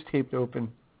ears taped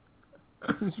open.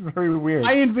 It was very weird.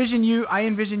 I envision you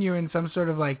in some sort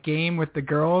of like game with the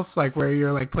girls, like where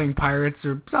you're like playing pirates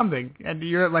or something, and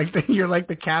you're like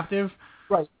the captive.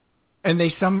 Right. And they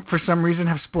for some reason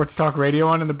have sports talk radio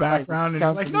on in the background, right.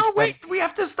 And you're like, no, wait, we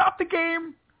have to stop the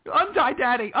game. Untie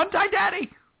Daddy.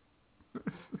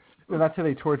 No, that's how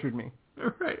they tortured me.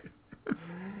 Right.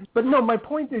 But no, my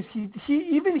point is he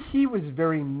was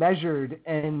very measured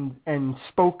and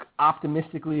spoke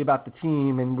optimistically about the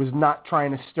team and was not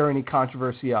trying to stir any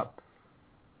controversy up.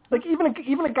 Like even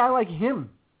a guy like him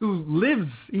who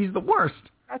lives, he's the worst.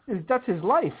 That's his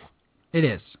life. It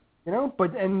is.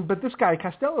 But this guy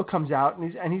Costello comes out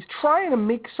and he's trying to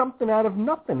make something out of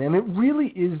nothing, and it really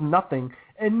is nothing,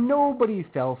 and nobody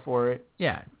fell for it.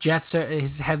 Yeah,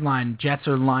 his headline: Jets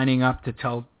are lining up to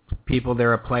tell people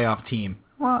they're a playoff team.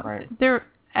 Well, right. They're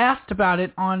asked about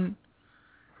it in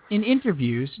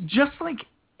interviews, just like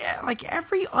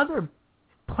every other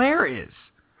player is.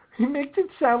 He makes it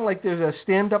sound like there's a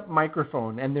stand-up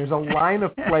microphone and there's a line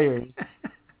of players,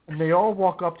 and they all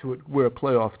walk up to it. We're a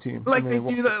playoff team. Like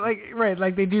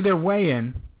they do their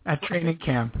weigh-in at training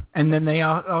camp, and then they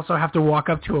also have to walk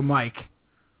up to a mic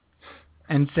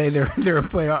and say they're a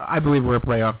playoff. I believe we're a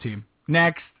playoff team.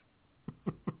 Next,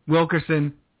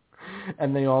 Wilkerson,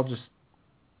 and they all just.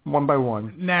 One by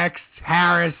one. Next,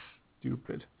 Harris.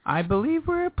 Stupid. I believe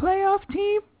we're a playoff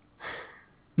team.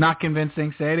 Not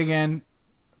convincing. Say it again.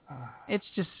 It's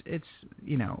just,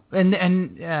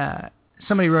 and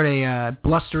somebody wrote a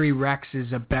blustery Rex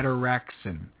is a better Rex,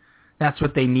 and that's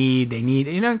what they need. They need,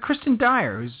 Kristen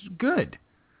Dyer, who's good.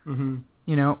 Mm-hmm.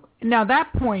 Now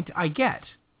that point I get.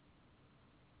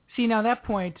 See, now that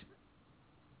point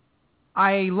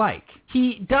I like.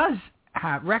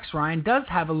 Rex Ryan does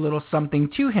have a little something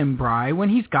to him, Bri, when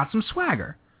he's got some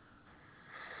swagger.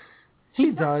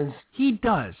 He does. He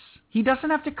does. He doesn't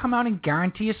have to come out and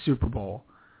guarantee a Super Bowl.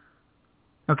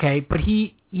 Okay, but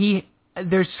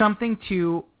there's something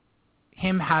to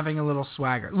him having a little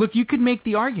swagger. Look, you could make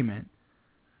the argument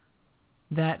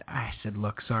that... I said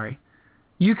look, sorry.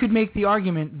 You could make the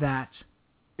argument that...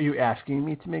 Are you asking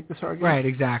me to make this argument? Right,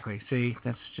 exactly. See,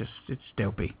 that's just... It's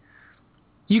dopey.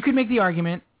 You could make the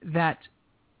argument that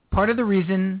part of the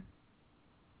reason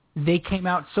they came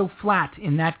out so flat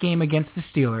in that game against the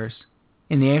Steelers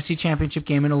in the AFC Championship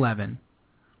game in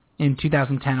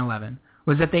 2010-11,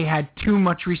 was that they had too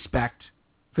much respect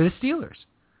for the Steelers.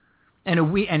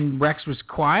 And Rex was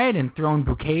quiet and throwing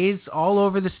bouquets all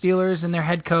over the Steelers and their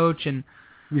head coach, and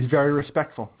he was very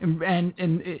respectful. And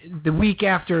the week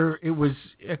after, it was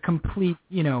a complete,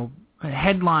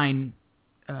 headline,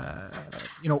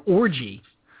 orgy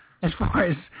as far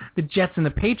as the Jets and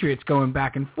the Patriots going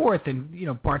back and forth, and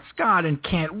Bart Scott and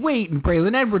Can't Wait, and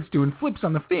Braylon Edwards doing flips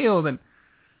on the field, and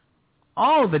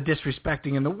all the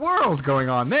disrespecting in the world going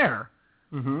on there.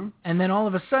 Mm-hmm. And then all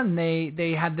of a sudden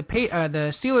they had the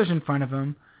Steelers in front of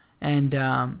them, and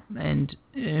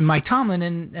Mike Tomlin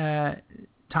and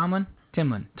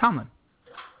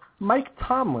Mike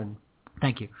Tomlin.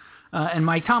 Thank you. And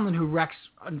Mike Tomlin, who Rex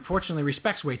unfortunately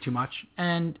respects way too much,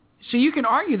 and so you can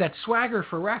argue that swagger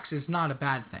for Rex is not a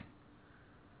bad thing.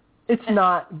 It's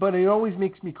not, but it always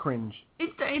makes me cringe.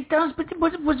 It does, but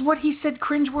was what he said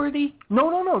cringeworthy?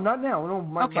 No, not now. No,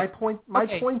 my point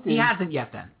is... He hasn't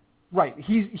yet then. Right.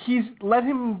 He's let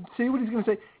him say what he's going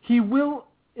to say. He will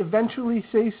eventually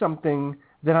say something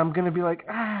that I'm going to be like,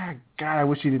 God, I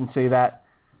wish he didn't say that.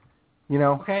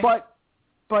 Okay. But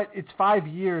it's 5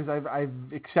 years. I've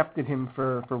accepted him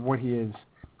for what he is.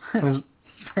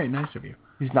 Very nice of you.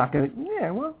 He's not going to... Yeah,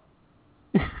 well...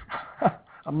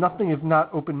 I'm nothing if not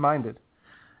open-minded.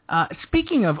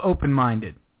 Speaking of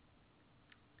open-minded...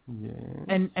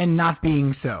 Yes. And not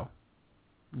being so...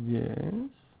 Yes.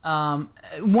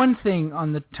 One thing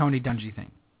on the Tony Dungy thing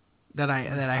that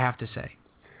I have to say.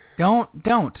 Don't.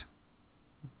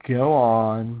 Go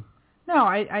on. No,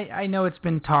 I know it's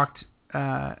been talked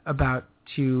about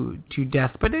to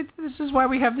death, but this is why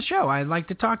we have the show. I'd like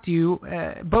to talk to you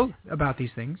both about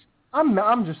these things.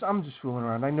 I'm just fooling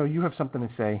around. I know you have something to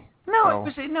say. No,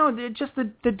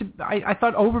 I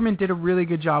thought Overman did a really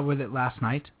good job with it last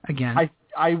night. Again,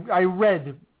 I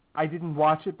read. I didn't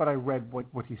watch it, but I read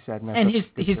what he said. And his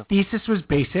thesis was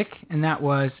basic, and that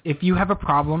was if you have a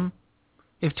problem,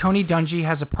 if Tony Dungy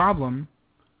has a problem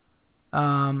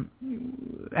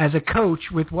as a coach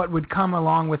with what would come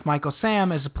along with Michael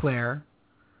Sam as a player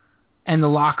and the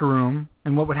locker room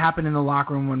and what would happen in the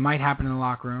locker room, what might happen in the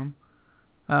locker room,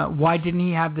 why didn't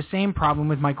he have the same problem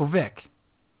with Michael Vick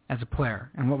as a player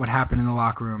and what would happen in the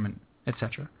locker room, and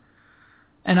etc.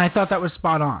 And I thought that was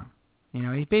spot on.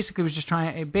 He basically was just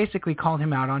basically called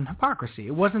him out on hypocrisy.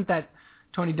 It wasn't that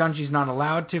Tony Dungy's not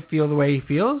allowed to feel the way he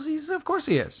feels. Of course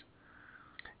he is.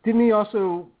 Didn't he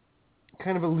also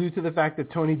kind of allude to the fact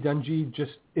that Tony Dungy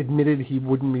just admitted he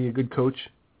wouldn't be a good coach?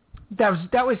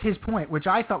 That was his point, which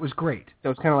I thought was great. That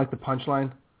was kind of like the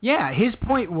punchline? Yeah, his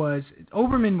point was,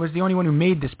 Overman was the only one who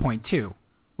made this point too,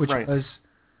 which was,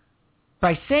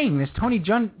 by saying this, Tony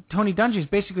Dungy is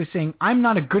basically saying, I'm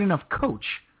not a good enough coach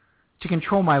to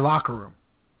control my locker room.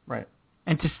 Right.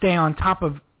 And to stay on top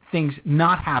of things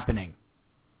not happening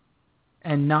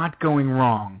and not going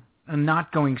wrong and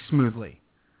not going smoothly.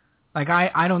 Like,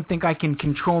 I don't think I can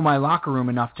control my locker room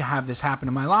enough to have this happen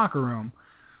in my locker room.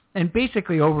 And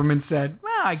basically Overman said,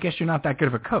 well, I guess you're not that good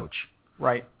of a coach.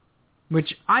 Right.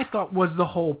 Which I thought was the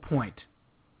whole point.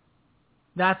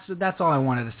 That's all I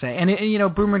wanted to say. And,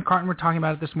 Boomer and Carton were talking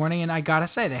about it this morning, and I got to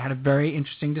say, they had a very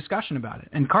interesting discussion about it.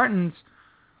 And Carton's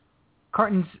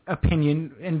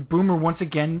opinion, and Boomer once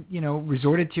again,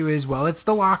 resorted to is, well, it's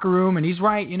the locker room, and he's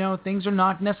right, things are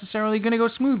not necessarily going to go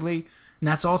smoothly, and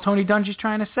that's all Tony Dungy's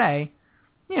trying to say.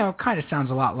 Kind of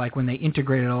sounds a lot like when they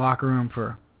integrated a locker room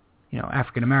for,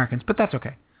 African Americans, but that's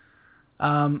okay.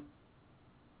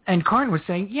 And Carton was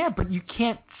saying, yeah, but you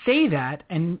can't say that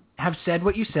and have said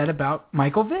what you said about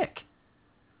Michael Vick.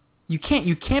 You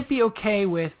can't be okay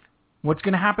with what's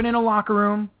going to happen in a locker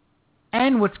room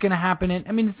and what's going to happen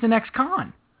it's the next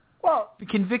con. Well,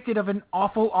 convicted of an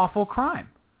awful, awful crime.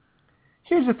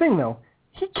 Here's the thing, though.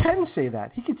 He can say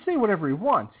that. He can say whatever he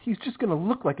wants. He's just going to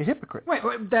look like a hypocrite. Wait,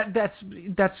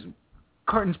 that's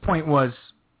Carton's point was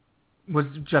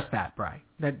just that, Bri.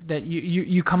 That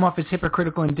you come off as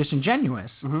hypocritical and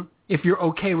disingenuous if you're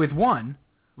okay with one,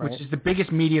 which is the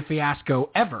biggest media fiasco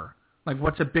ever. Like,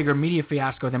 what's a bigger media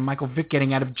fiasco than Michael Vick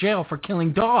getting out of jail for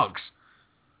killing dogs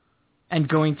and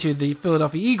going to the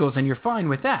Philadelphia Eagles, and you're fine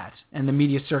with that, and the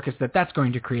media circus that's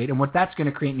going to create and what that's going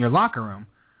to create in your locker room,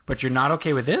 but you're not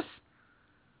okay with this?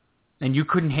 And you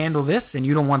couldn't handle this, and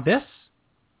you don't want this?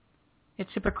 It's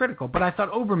hypocritical. But I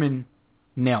thought Oberman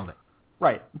nailed it.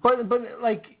 Right. But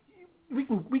like, we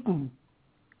can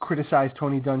criticize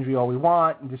Tony Dungy all we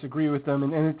want and disagree with him,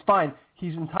 and it's fine.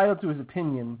 He's entitled to his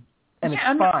opinion, and it's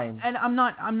fine.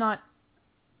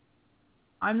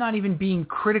 I'm not even being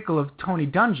critical of Tony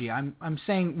Dungy. I'm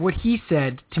saying what he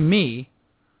said to me.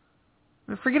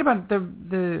 Forget about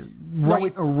the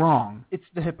right or wrong. It's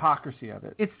the hypocrisy of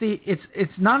it.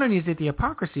 It's not only is it the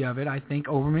hypocrisy of it. I think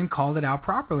Oberman called it out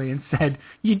properly and said,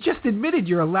 "You just admitted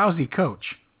you're a lousy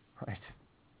coach. Right.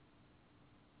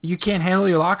 You can't handle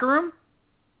your locker room.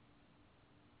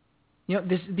 You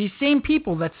know, these same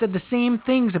people that said the same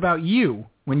things about you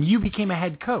when you became a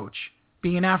head coach,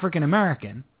 being an African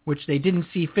American, which they didn't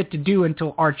see fit to do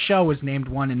until Art Shell was named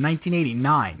one in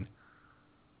 1989."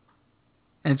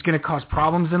 And it's going to cause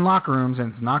problems in locker rooms,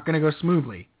 and it's not going to go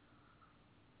smoothly.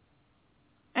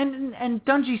 And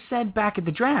Dungy said back at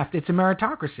the draft, it's a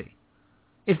meritocracy.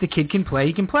 If the kid can play,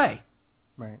 he can play.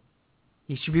 Right.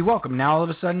 He should be welcome. Now all of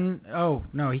a sudden, oh,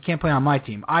 no, he can't play on my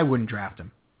team. I wouldn't draft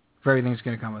him. If everything's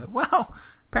going to come with it. Well,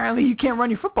 apparently you can't run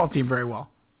your football team very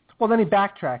well. Well, then he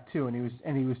backtracked, too, and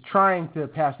he was trying to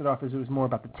pass it off as it was more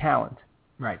about the talent.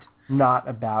 Right. Not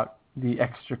about the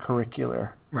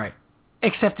extracurricular. Right.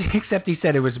 Except he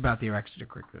said it was about the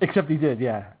extracurricular. Except he did,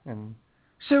 yeah. And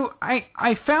so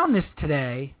I found this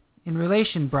today in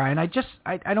relation, Brian. I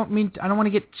don't want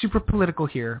to get super political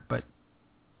here,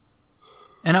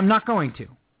 and I'm not going to.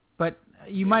 But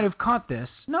you might have caught this.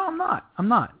 No, I'm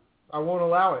not. I won't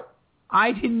allow it.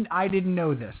 I didn't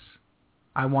know this.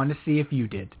 I want to see if you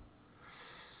did.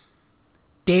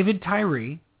 David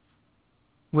Tyree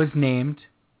was named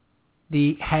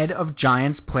the head of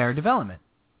Giants player development.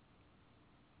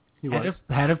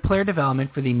 Head of player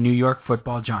development for the New York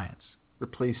Football Giants.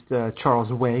 Replaced Charles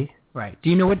Way. Right.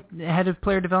 Do you know what the head of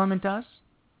player development does?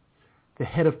 The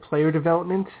head of player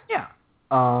development? Yeah.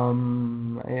 I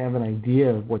have an idea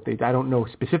of what they. I don't know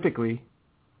specifically.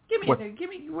 Give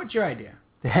me. What's your idea?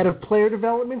 The head of player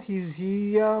development. He's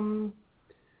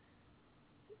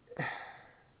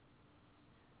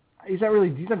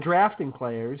not drafting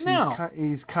players. No.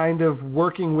 He's kind of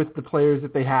working with the players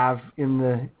that they have in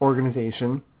the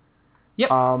organization. Yep.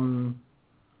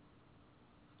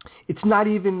 It's not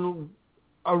even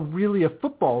really a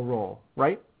football role,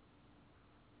 right?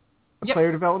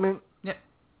 Player development. Yep.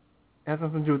 It has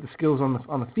nothing to do with the skills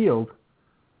on the field.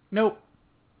 Nope.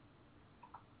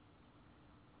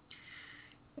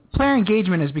 Player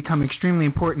engagement has become extremely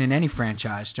important in any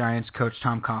franchise, Giants coach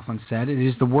Tom Coughlin said. It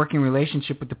is the working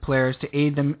relationship with the players to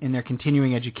aid them in their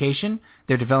continuing education,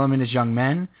 their development as young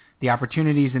men, the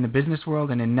opportunities in the business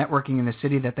world, and in networking in the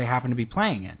city that they happen to be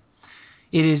playing in.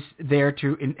 It is there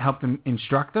to help them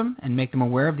instruct them and make them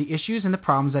aware of the issues and the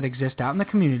problems that exist out in the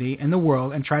community and the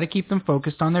world and try to keep them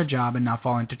focused on their job and not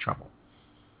fall into trouble.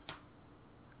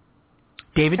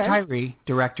 David Tyree,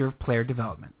 Director of Player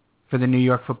Development for the New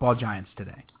York Football Giants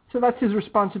today. So that's his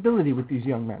responsibility with these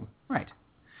young men. Right.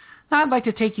 Now I'd like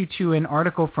to take you to an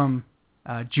article from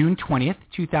June 20th,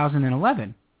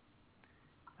 2011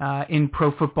 in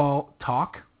Pro Football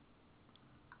Talk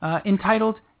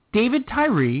entitled, David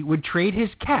Tyree would trade his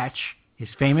catch, his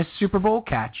famous Super Bowl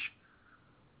catch,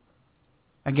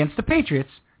 against the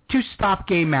Patriots to stop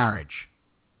gay marriage.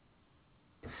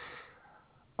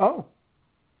 Oh.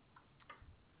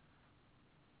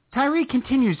 Tyree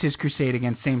continues his crusade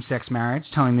against same-sex marriage,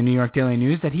 telling the New York Daily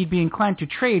News that he'd be inclined to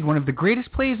trade one of the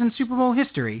greatest plays in Super Bowl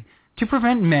history to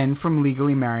prevent men from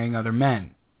legally marrying other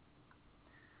men.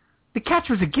 The catch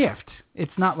was a gift.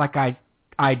 It's not like I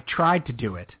tried to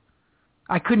do it.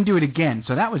 I couldn't do it again,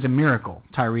 so that was a miracle,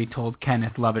 Tyree told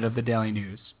Kenneth Lovett of the Daily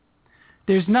News.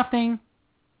 There's nothing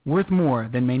worth more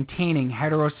than maintaining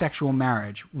heterosexual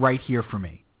marriage right here for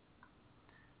me.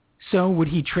 So would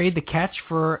he trade the catch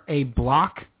for a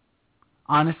block?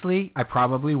 Honestly, I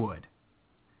probably would.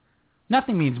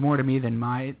 Nothing means more to me than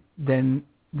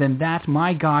that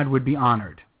my God would be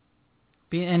honored.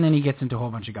 And then he gets into a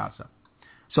whole bunch of God stuff.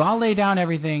 So I'll lay down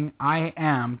everything I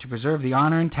am to preserve the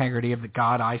honor and integrity of the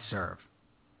God I serve.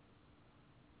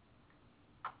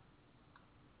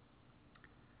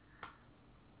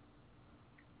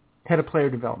 Head of player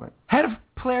development. Head of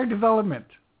player development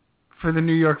for the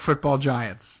New York Football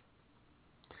Giants.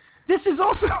 This is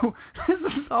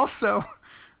also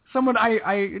someone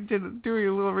I did doing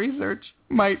a little research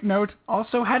might note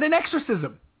also had an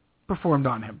exorcism performed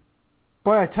on him.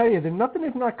 Boy, I tell you, there's nothing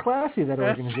if not classy, that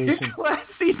organization. That's a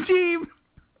classy team.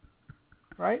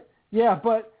 Right? Yeah,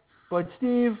 but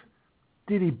Steve,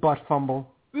 did he butt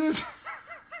fumble?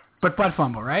 But butt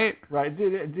fumble, right? Right.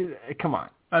 Come on.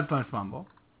 Butt fumble.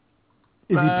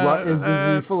 Is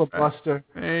he full of bluster?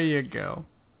 There you go.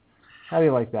 How do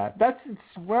you like that?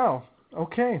 Well,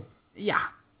 okay. Yeah.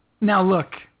 Now look.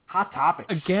 Hot topics.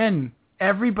 Again,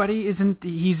 everybody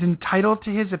he's entitled to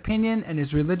his opinion and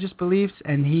his religious beliefs,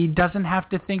 and he doesn't have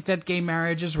to think that gay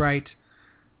marriage is right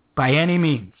by any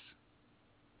means.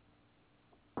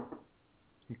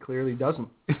 He clearly doesn't.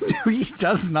 He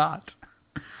does not.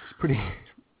 It's pretty...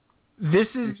 This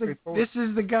is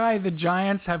the guy the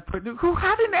Giants have put... Who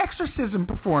had an exorcism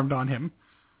performed on him.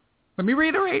 Let me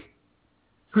reiterate.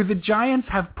 Who the Giants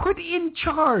have put in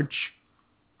charge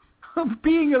of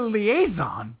being a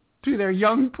liaison to their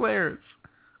young players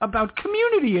about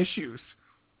community issues.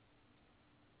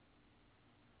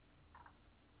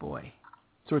 Boy.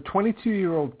 So a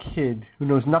 22-year-old kid who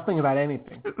knows nothing about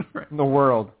anything right. in the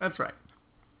world. That's right.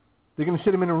 They're going to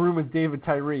sit him in a room with David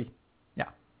Tyree. Yeah.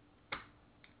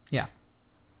 Yeah.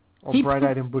 All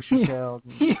bright-eyed and bushy-tailed.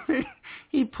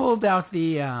 He pulled out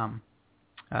the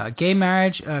gay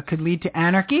marriage could lead to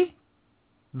anarchy.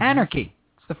 Mm-hmm. Anarchy.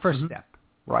 It's the first step.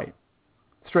 Right.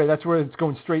 Straight. That's where it's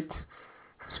going straight.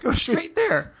 Let's go straight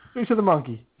there. Straight to the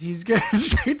monkey. He's going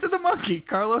straight to the monkey,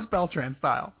 Carlos Beltran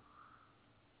style.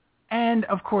 And,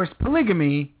 of course,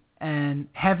 polygamy and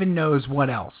heaven knows what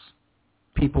else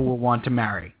people will want to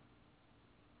marry.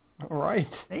 All right.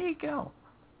 There you go.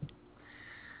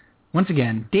 Once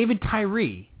again, David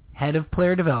Tyree, head of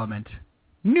player development,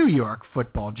 New York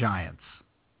Football Giants.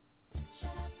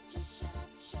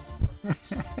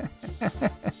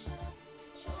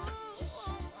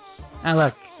 Now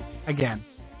look, again,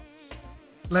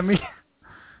 let me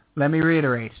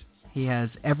reiterate. He has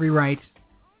every right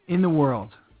in the world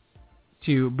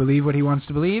to believe what he wants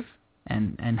to believe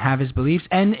and have his beliefs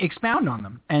and expound on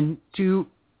them and to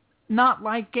not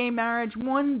like gay marriage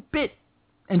one bit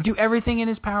and do everything in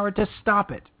his power to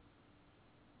stop it.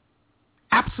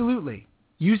 Absolutely.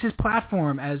 Use his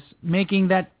platform as making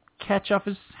that catch off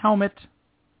his helmet.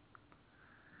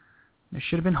 There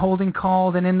should have been holding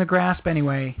called and in the grasp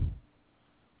anyway.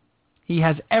 He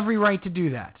has every right to do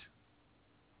that.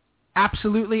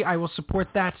 Absolutely, I will support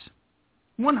that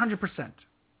 100%.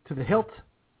 To the hilt.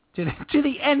 To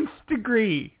the nth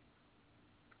degree.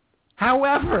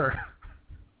 However,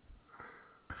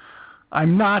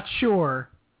 I'm not sure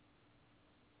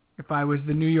if I was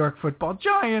the New York Football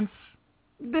Giants,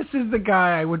 this is the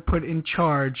guy I would put in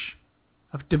charge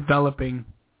of developing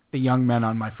the young men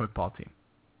on my football team.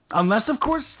 Unless, of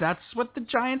course, that's what the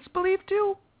Giants believe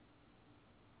too.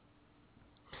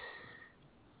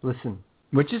 Listen.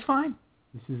 Which is fine.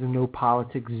 This is a no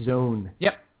politics zone.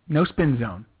 Yep. No spin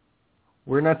zone.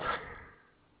 We're not...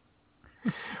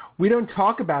 We don't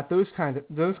talk about those kind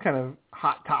of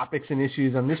hot topics and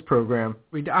issues on this program.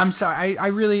 I'm sorry.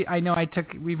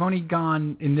 We've only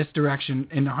gone in this direction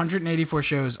in 184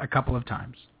 shows a couple of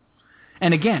times.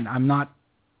 And again,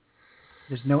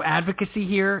 there's no advocacy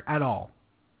here at all.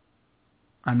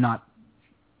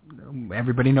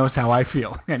 Everybody knows how I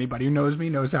feel. Anybody who knows me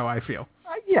knows how I feel.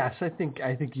 Yes, I think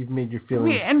you've made your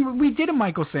feelings. We did a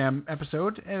Michael Sam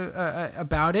episode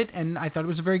about it, and I thought it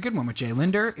was a very good one with Jay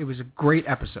Linder. It was a great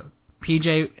episode.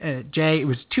 Jay, it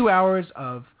was 2 hours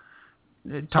of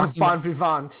talking bon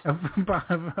vivant.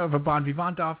 of a bon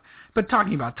vivant off, but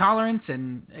talking about tolerance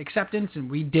and acceptance, and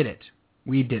we did it.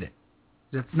 We did it.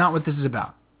 That's not what this is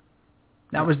about.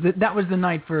 That was the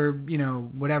night for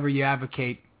whatever you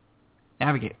advocate.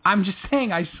 I'm just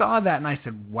saying I saw that and I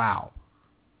said, wow.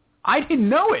 I didn't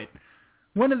know it.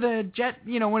 One of the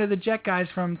Jet guys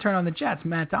from Turn on the Jets,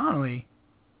 Mike Donnelly.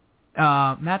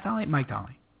 Mike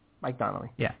Donnelly.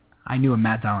 Yeah, I knew a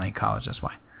Matt Donnelly in college. That's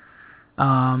why.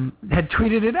 Had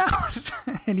tweeted it out,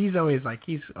 and he's always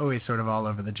sort of all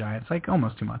over the Giants, like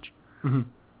almost too much.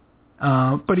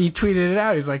 Mm-hmm. But he tweeted it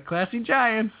out. He's like, "Classy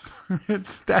Giants."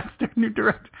 That's their new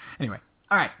director. Anyway,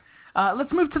 all right.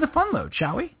 Let's move to the fun load,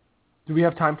 shall we? Do we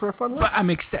have time for a fun load?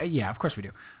 Yeah, of course we do.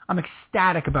 I'm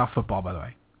ecstatic about football, by the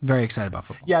way. Very excited about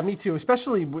football. Yeah, me too,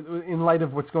 especially in light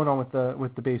of what's going on with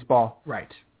the baseball. Right.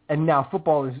 And now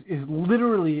football is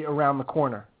literally around the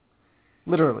corner.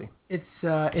 Literally.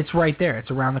 It's right there.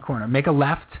 It's around the corner. Make a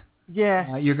left.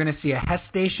 Yeah. You're going to see a Hess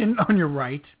station on your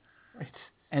right. Right.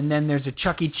 And then there's a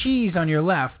Chuck E. Cheese on your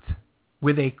left.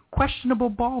 with a questionable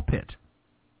ball pit.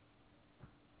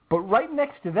 But right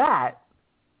next to that,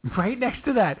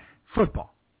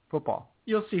 football. Football.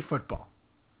 You'll see football.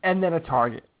 And then a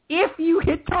target. If you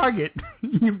hit target,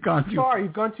 you've gone too far.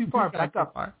 You've gone too far. Back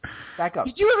up. Back up.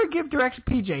 Did you ever give directions?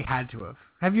 PJ had to have.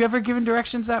 Have you ever given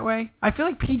directions that way? I feel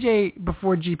like PJ,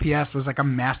 before GPS, was like a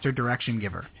master direction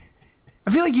giver.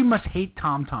 I feel like you must hate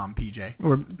TomTom, PJ.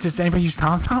 Or does anybody use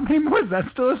TomTom anymore? Is that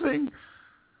still a thing?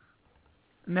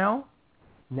 No?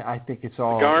 No, I think it's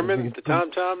all... The Garmin, the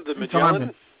TomTom, the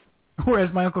Magellan? Or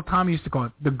as my Uncle Tom used to call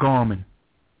it, the Garmin.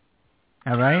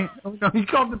 All right? No, he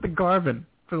called it the Garvin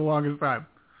for the longest time.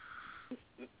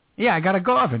 Yeah, I got a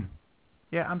Garvin.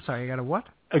 Yeah, I'm sorry, I got a what?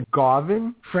 A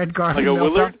Garvin? Fred Garvin. Like a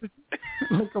Willard?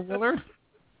 Like a Willard?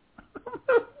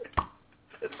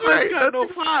 That's right. I got no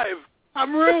 5.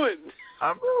 I'm ruined.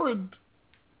 I'm ruined.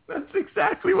 That's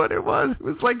exactly what it was. It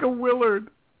was like a Willard.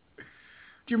 Do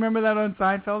you remember that on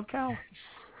Seinfeld, Cal?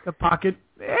 The pocket.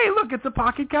 Hey, look, it's a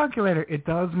pocket calculator. It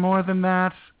does more than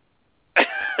that.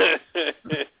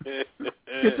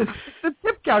 It's a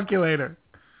tip calculator.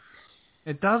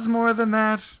 It does more than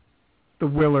that. The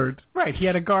Willard. Right, he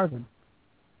had a Garvin.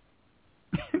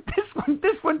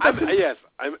 This one doesn't. Yes,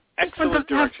 I'm excellent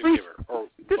direction giver.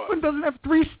 This one doesn't have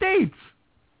 3 states.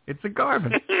 It's a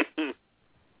Garvin.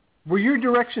 Were your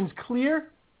directions clear?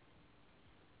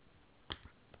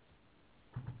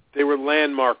 They were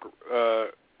landmark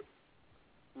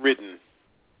ridden.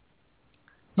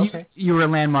 Okay. You were a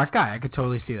landmark guy. I could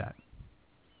totally see that.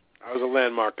 I was a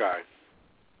landmark guy.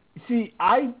 See,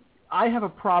 I have a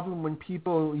problem when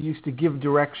people used to give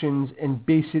directions and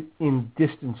base it in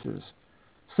distances.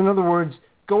 So in other words,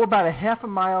 go about a half a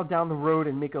mile down the road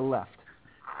and make a left.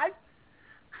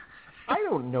 I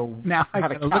don't know now how I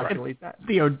to calculate that.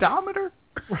 The odometer?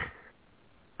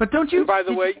 But don't you... And by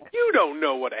the way, you don't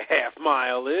know what a half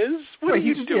mile is. What are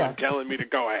you doing telling me to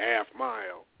go a half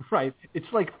mile? Right. It's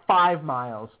like 5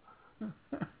 miles.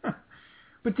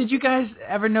 But did you guys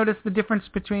ever notice the difference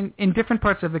between... In different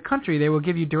parts of the country, they will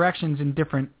give you directions in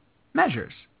different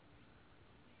measures.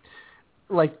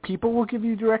 Like people will give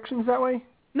you directions that way?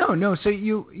 No. So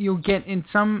you'll get... In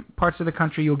some parts of the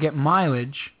country, you'll get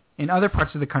mileage. In other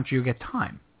parts of the country, you'll get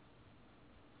time.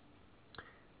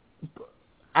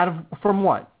 From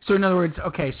what? So in other words,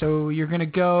 okay, so you're going to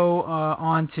go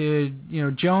on to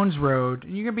Jones Road,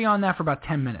 and you're going to be on that for about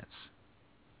 10 minutes.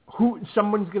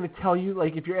 Someone's going to tell you,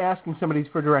 like if you're asking somebody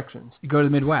for directions. You go to the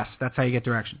Midwest. That's how you get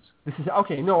directions. This is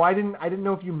okay. No, I didn't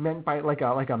know if you meant by like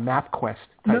a map quest.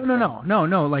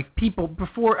 No. Like people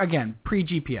before, again,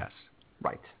 pre-GPS.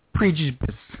 Right.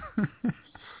 Pre-GPS.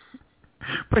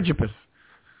 Prejudice.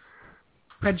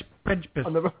 Prejudice.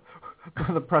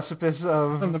 On the precipice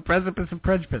of... On the precipice of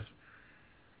prejudice.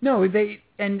 No,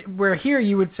 and where here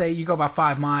you would say you go about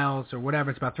 5 miles or whatever,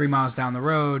 it's about 3 miles down the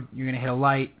road, you're going to hit a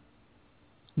light.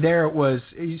 There it was,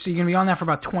 so you're going to be on that for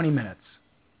about 20 minutes.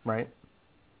 Right.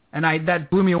 And that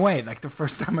blew me away. Like the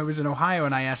first time I was in Ohio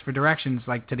and I asked for directions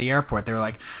like to the airport, they were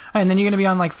like, and then you're going to be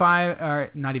on like 5, or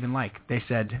not even like, they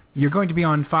said, you're going to be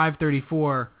on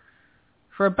 534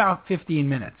 for about 15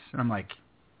 minutes. And I'm like,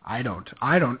 I don't.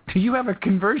 Do you have a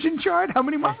conversion chart? How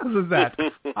many miles is that?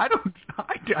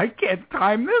 I can't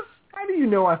time this. How do you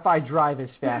know if I drive as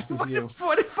fast as you?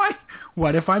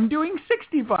 What if I'm doing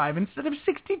 65 instead of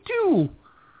 62?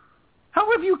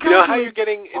 How have you calculated? You know how you're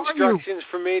getting instructions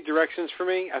from me, directions from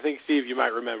me? I think, Steve, you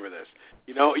might remember this.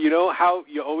 You know how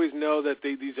you always know that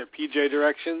these are PJ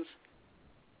directions?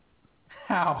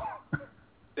 How?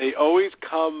 They always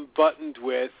come buttoned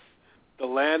with the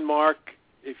landmark.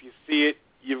 If you see it,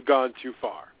 you've gone too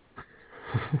far.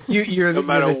 No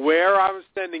matter where I'm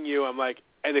sending you, I'm like,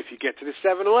 and if you get to the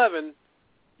 7-Eleven,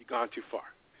 you've gone too far.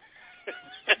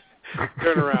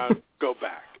 Turn around, go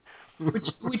back.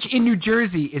 Which in New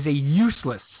Jersey is a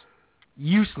useless.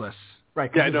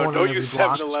 Right. Yeah, no, don't use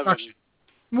 7-Eleven.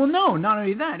 Well, no, not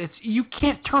only that. You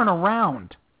can't turn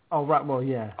around. Oh, right. Well,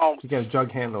 yeah. Oh. You got a jug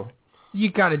handle.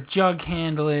 You got to jug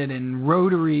handle it and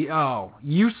rotary. Oh,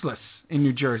 useless in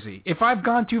New Jersey. If I've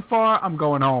gone too far, I'm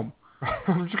going home.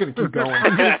 I'm just going to keep going.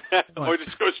 Or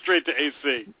just go straight to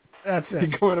AC. That's it.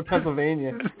 You're going to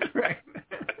Pennsylvania. Right.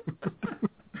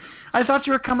 I thought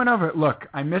you were coming over. Look,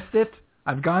 I missed it.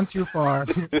 I've gone too far.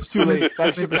 It's too late.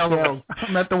 That's your failed.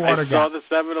 I'm at the water gap. I saw the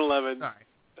 7-Eleven. Sorry.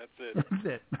 That's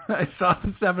it. I saw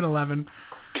the 7-Eleven,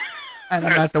 and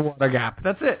I'm at the water gap.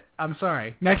 That's it. I'm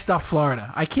sorry. Next up,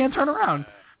 Florida. I can't turn around.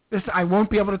 I won't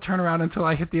be able to turn around until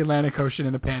I hit the Atlantic Ocean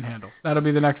in the Panhandle. That'll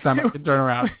be the next time I can turn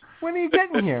around. When are you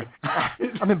getting here?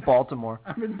 I'm in Baltimore.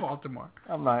 I'm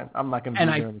not going to.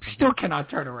 And I still cannot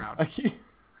turn around.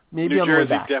 Maybe New on the way Jersey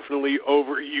back. definitely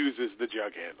overuses the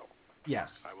jug handle. Yes.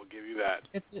 I will give you that.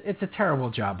 It's a terrible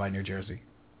job by New Jersey.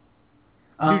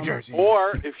 New Jersey.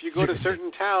 Or if you go to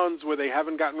certain towns where they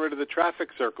haven't gotten rid of the traffic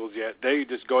circles yet, they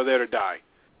just go there to die.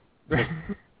 That's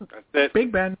it.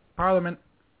 Big Ben, Parliament.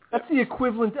 That's the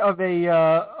equivalent of a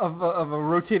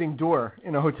rotating door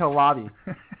in a hotel lobby.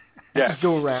 Yes. Just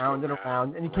go around and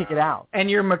around, and you can't get out. And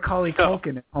you're Macaulay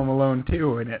Culkin at Home Alone,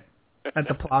 too, in it, at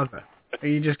the plaza.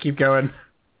 And you just keep going,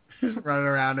 just running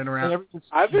around and around.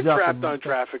 I've been trapped on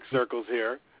traffic circles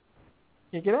here.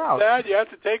 Can't get out. Dad, you have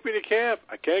to take me to camp.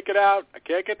 I can't get out. I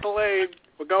can't get the lane.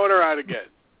 We're going around again.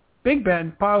 Big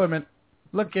Ben, Parliament.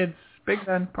 Look, kids, Big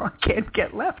Ben, can't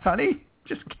get left, honey.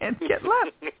 Just can't get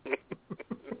left.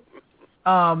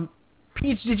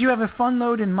 Peach, did you have a fun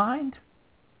load in mind?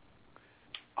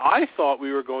 I thought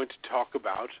we were going to talk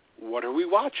about what are we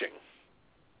watching.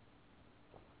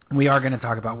 We are going to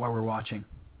talk about what we're watching.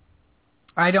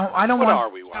 I don't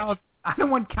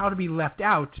want Cal to be left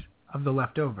out of the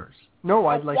leftovers. No,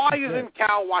 I'd like. Why isn't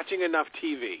Cal watching enough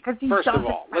TV? First of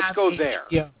all, let's go there.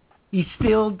 He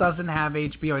still doesn't have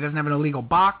HBO. He doesn't have an illegal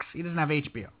box. He doesn't have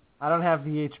HBO. I don't have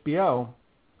the HBO.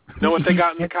 Know what they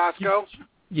got in the Costco?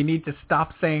 You need to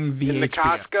stop saying the HBO. In the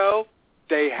Costco,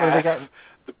 they have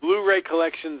the Blu-ray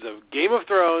collections of Game of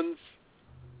Thrones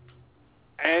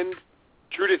and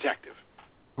True Detective.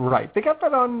 Right. They got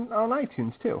that on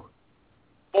iTunes, too.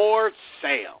 For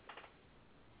sale.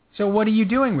 So what are you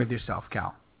doing with yourself,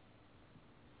 Cal?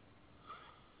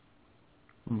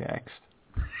 Next.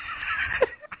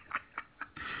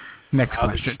 Next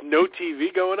question. There's no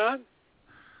TV going on?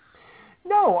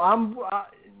 No, I'm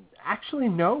actually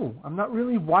no. I'm not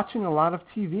really watching a lot of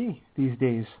TV these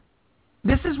days.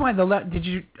 This is why did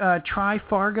you try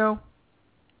Fargo?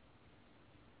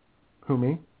 Who,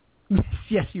 me?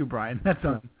 Yes, you, Brian. That's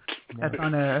on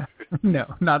a no,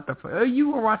 not the.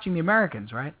 You were watching The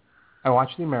Americans, right? I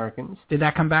watched The Americans. Did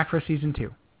that come back for season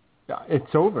 2?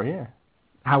 It's over, yeah.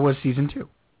 How was season 2?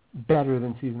 Better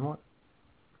than season 1.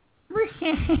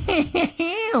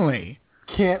 Really?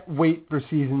 Can't wait for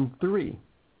season 3.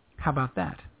 How about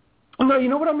that? Oh, no, you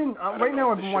know what I'm in right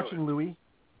now? I've been watching Louis,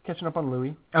 catching up on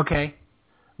Louis. Okay.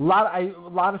 A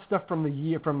lot of stuff from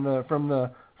the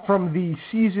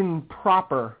season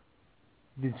proper,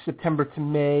 the September to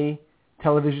May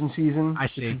television season, I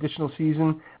see. The traditional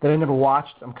season that I never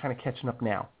watched. I'm kind of catching up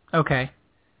now. Okay.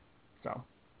 So.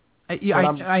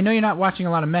 I know you're not watching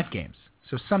a lot of Met games,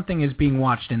 so something is being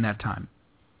watched in that time.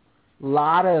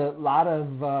 Lot of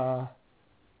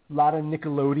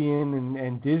Nickelodeon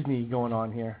and Disney going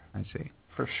on here. I see.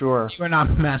 For sure. You're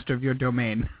not master of your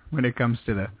domain when it comes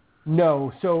to the.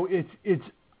 No, so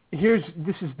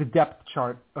this is the depth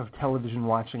chart of television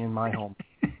watching in my home.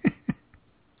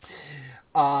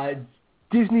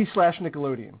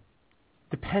 Disney/Nickelodeon.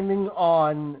 Depending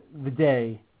on the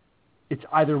day, it's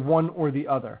either one or the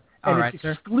other. And All right,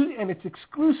 sir. And it's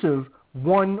exclusive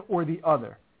one or the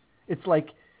other. It's like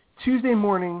Tuesday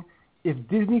morning, if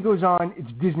Disney goes on,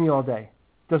 it's Disney all day.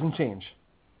 Doesn't change.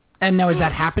 And now, is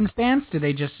that happenstance? Do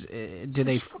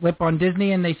they flip on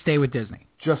Disney and they stay with Disney?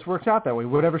 Just works out that way.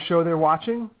 Whatever show they're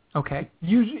watching, okay.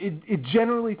 Usually, it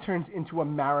generally turns into a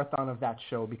marathon of that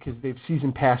show because they've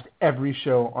season passed every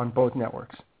show on both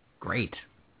networks. Great.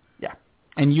 Yeah.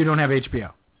 And you don't have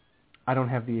HBO? I don't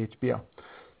have the HBO.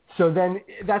 So then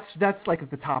that's like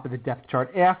at the top of the depth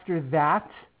chart. After that,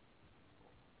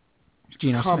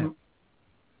 Geno Smith.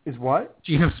 Is what?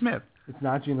 Geno Smith. It's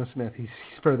not Geno Smith. He's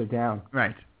further down.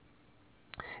 Right.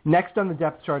 Next on the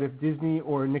depth chart, if Disney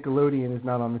or Nickelodeon is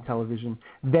not on the television,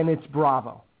 then it's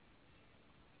Bravo.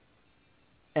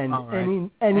 And right.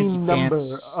 any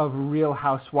number of Real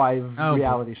Housewives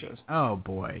reality shows. Oh,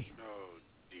 boy. Oh,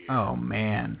 dear. Oh,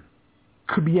 man.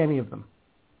 Could be any of them.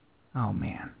 Oh,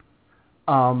 man.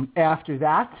 After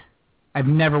that... I've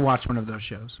never watched one of those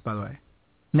shows, by the way.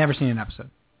 Never seen an episode.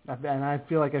 And I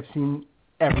feel like I've seen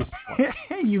every one.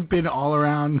 You've been all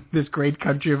around this great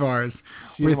country of ours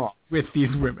with these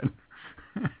women.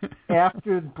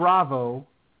 After Bravo,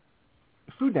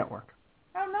 Food Network.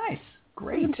 Oh, nice.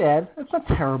 Great. It's bad. It's not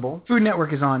terrible. Food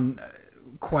Network is on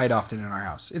quite often in our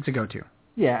house. It's a go-to.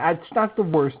 Yeah, it's not the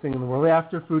worst thing in the world.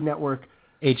 After Food Network...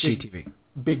 HGTV.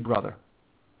 Big Brother.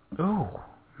 Oh,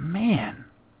 man.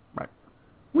 Right.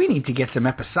 We need to get some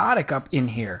episodic up in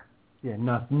here. Yeah,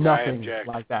 nothing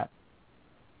like that.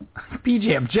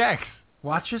 PJ objects.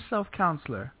 Watch yourself,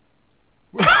 counselor.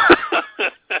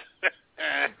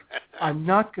 I'm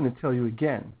not going to tell you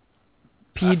again.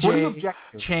 PJ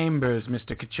Chambers,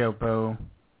 Mr. Cachopo.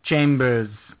 Chambers.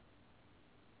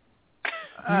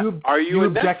 Are you a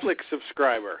Netflix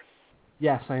subscriber?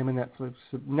 Yes, I am a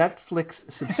Netflix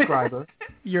subscriber.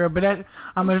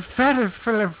 I'm a fat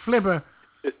flipper.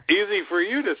 It's easy for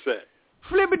you to say.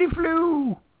 Flippity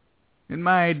flu. In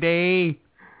my day.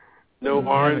 No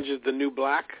Orange is the New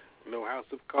Black. No House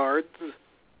of Cards.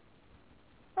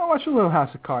 I watched a little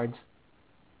House of Cards.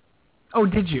 Oh,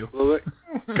 did you?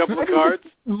 A couple of cards?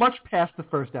 Much past the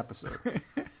first episode.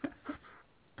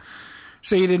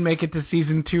 So you didn't make it to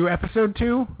season 2, episode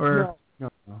 2? Or No.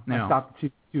 I stopped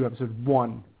at 2 episode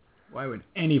 1. Why would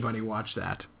anybody watch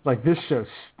that? Like, this show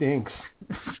stinks.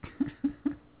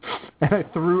 And I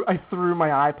threw my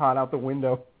iPod out the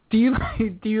window. Do you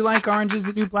like Orange is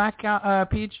the New Black,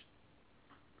 Peach?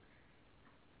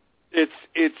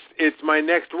 It's my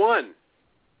next one.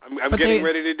 I'm getting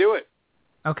ready to do it.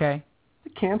 Okay.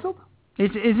 Is it canceled?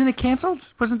 Isn't it canceled?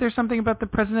 Wasn't there something about the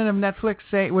president of Netflix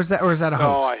say? Or is that a hoax?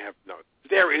 No, I have no.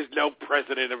 There is no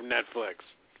president of Netflix.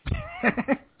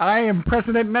 I am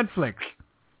President Netflix.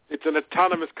 It's an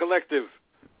autonomous collective.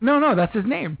 No, that's his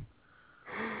name.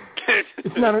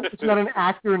 It's not an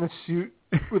actor in a suit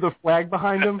with a flag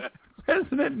behind him.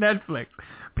 President Netflix.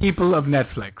 People of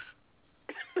Netflix.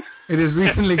 It has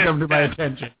recently come to my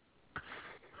attention.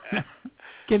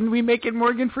 Can we make it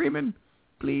Morgan Freeman,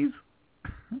 please?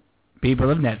 People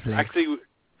of Netflix.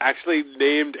 Actually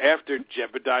named after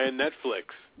Jebediah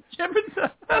Netflix.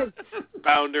 Jebediah.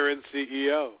 Founder and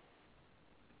CEO.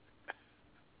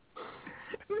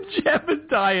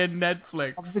 Jebediah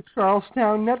Netflix. Of the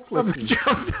Charlestown Netflix. Of the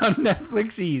Charlestown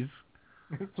Netflixies.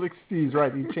 Netflixies,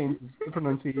 right. He changed the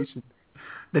pronunciation.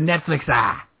 The Netflix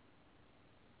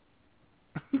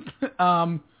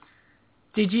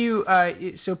Did you,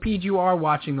 so Pete, you are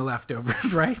watching The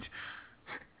Leftovers, right?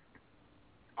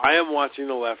 I am watching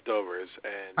The Leftovers.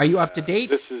 And are you up to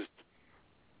date?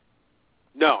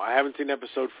 No, I haven't seen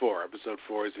episode 4. Episode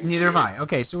 4 is in Neither have I.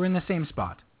 Okay, so we're in the same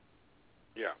spot.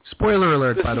 Yeah. Spoiler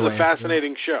alert, by the way. This is a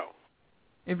fascinating show.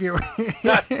 If you're...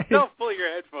 Don't pull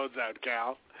your headphones out,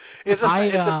 Cal. It's a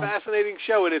fascinating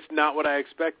show, and it's not what I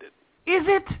expected. Is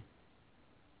it?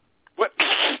 What?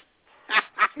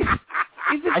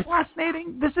 Is it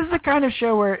fascinating? This is the kind of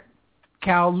show where,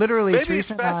 Cal, literally, maybe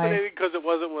Teresa it's fascinating because it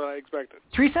wasn't what I expected.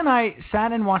 Teresa and I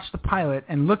sat and watched the pilot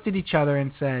and looked at each other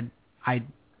and said, why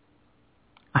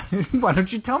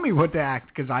don't you tell me what to act?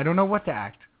 Because I don't know what to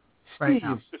act right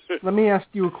now. Let me ask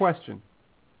you a question.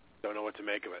 Don't know what to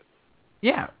make of it.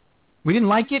 Yeah. We didn't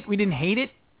like it. We didn't hate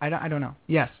it. I don't know.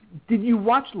 Yes. Did you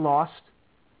watch Lost?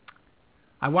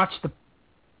 I watched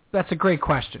That's a great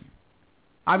question.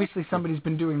 Obviously, somebody's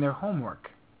been doing their homework.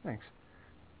 Thanks.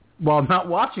 While not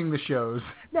watching the shows.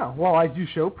 No, well, I do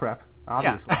show prep,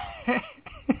 obviously. Yeah.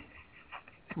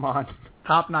 Come on.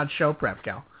 Top-notch show prep,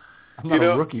 Cal. I'm not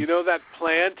a rookie. You know that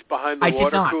plant behind the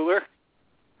water cooler?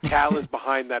 Cal is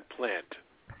behind that plant,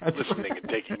 listening and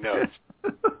taking notes.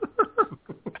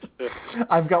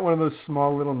 I've got one of those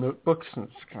small little notebooks, and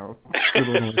it's kind of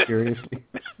scribbling seriously.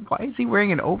 Why is he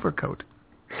wearing an overcoat?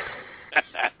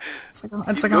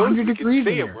 It's like 100 degrees you can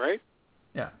see in him, here. right?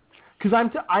 Yeah.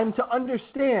 Because I'm to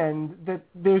understand that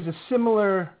there's a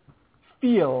similar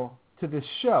feel to this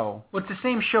show. Well, it's the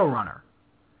same showrunner.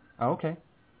 Oh, okay.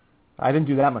 I didn't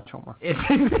do that much homework.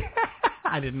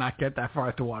 I did not get that far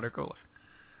at the water cooler.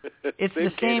 It's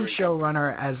the same catering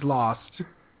showrunner as Lost.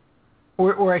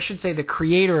 Or I should say the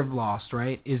creator of Lost,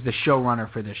 right, is the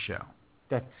showrunner for this show.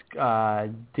 That's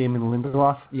Damon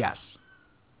Lindelof? Yes.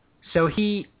 So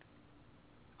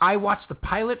I watched the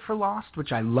pilot for Lost,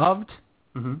 which I loved.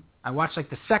 Mm-hmm. I watched like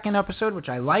the second episode, which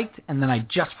I liked, and then I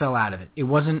just fell out of it. It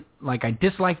wasn't like I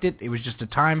disliked it. It was just a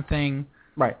time thing.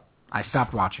 Right. I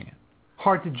stopped watching it.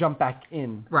 Hard to jump back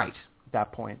in. Right. At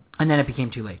that point. And then it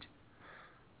became too late.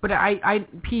 But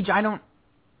Peach,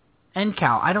 and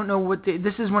Cal, I don't know what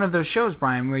this is one of those shows,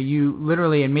 Brian, where you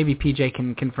literally, and maybe PJ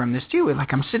can confirm this too,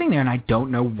 like I'm sitting there and I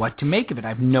don't know what to make of it. I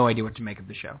have no idea what to make of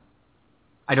the show.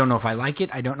 I don't know if I like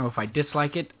it. I don't know if I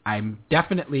dislike it. I'm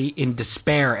definitely in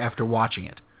despair after watching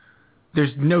it.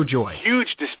 There's no joy.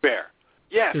 Huge despair.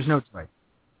 Yes. There's no joy.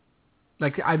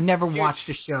 Like, I've never watched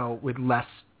a show with less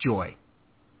joy.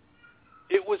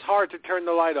 It was hard to turn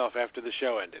the light off after the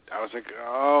show ended. I was like,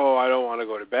 oh, I don't want to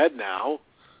go to bed now.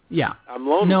 Yeah. I'm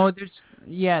lonely. No, there's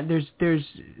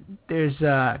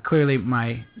clearly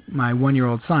my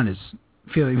 1-year-old son is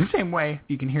feeling the same way.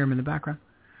 You can hear him in the background.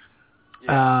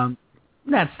 Yeah.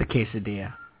 That's the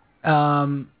quesadilla.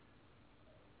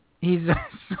 He's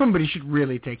somebody should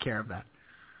really take care of that.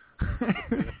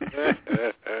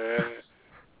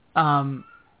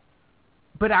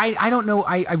 But I don't know.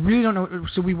 I really don't know.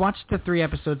 So we watched the 3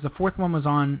 episodes. The 4th one was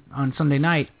on Sunday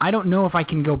night. I don't know if I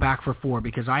can go back for 4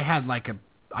 because I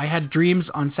had dreams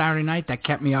on Saturday night that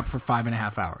kept me up for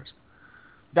 5.5 hours.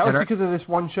 That was because of this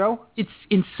one show? It's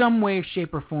in some way,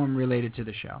 shape, or form related to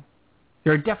the show.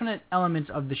 There are definite elements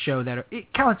of the show that are...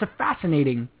 Cal, it's a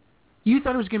fascinating... You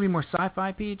thought it was going to be more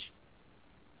sci-fi, Peach?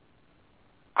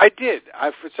 I did.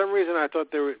 For some reason, I thought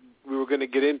we were going to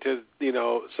get into,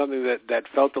 something that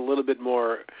felt a little bit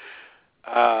more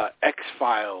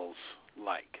X-Files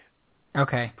like.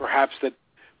 Okay. Perhaps that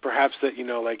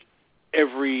like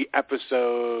every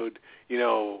episode,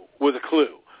 was a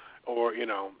clue, or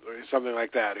or something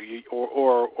like that,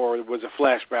 or it was a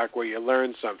flashback where you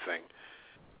learned something.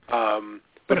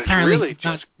 But it's really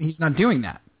he's not doing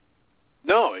that.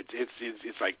 No,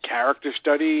 it's like character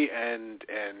study and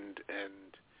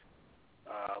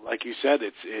like you said,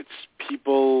 it's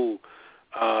people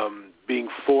being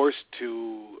forced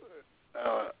to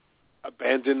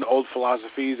abandon old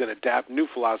philosophies and adapt new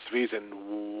philosophies,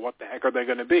 and what the heck are they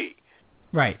going to be?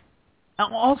 Right.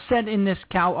 All set in this,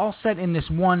 Cal. All set in this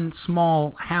one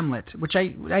small hamlet, which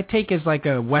I take as like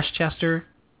a Westchester,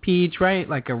 Peach, right?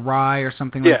 Like a Rye or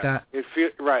something like that. It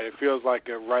feels like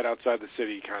a right outside the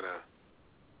city kind of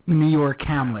New York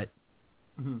hamlet.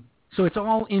 Mm-hmm. So it's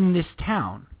all in this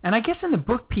town. And I guess in the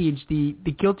book, Peach, the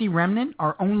guilty remnant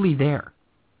are only there.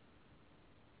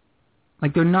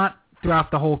 Like they're not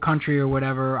throughout the whole country or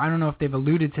whatever. I don't know if they've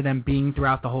alluded to them being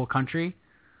throughout the whole country.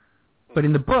 But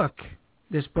in the book,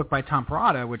 this book by Tom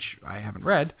Perrotta, which I haven't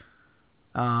read,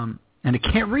 and I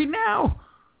can't read now,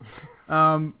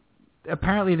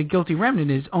 apparently the guilty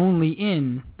remnant is only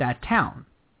in that town.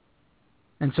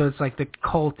 And so it's like the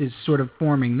cult is sort of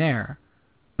forming there.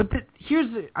 But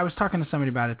I was talking to somebody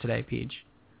about it today, Peach.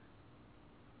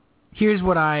 Here's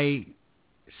what I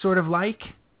sort of like.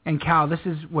 And Cal, this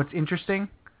is what's interesting.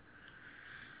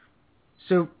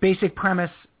 So basic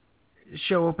premise,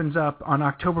 show opens up on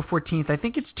October 14th. I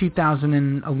think it's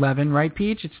 2011, right,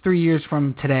 Peach? It's 3 years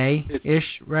from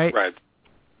today-ish, right? Right.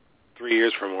 3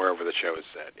 years from wherever the show is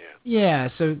set, yeah. Yeah,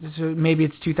 so maybe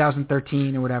it's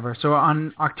 2013 or whatever. So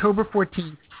on October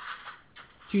 14th,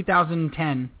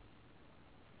 2010,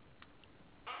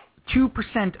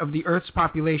 2% of the Earth's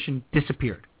population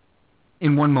disappeared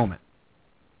in one moment.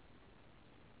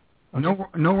 Okay.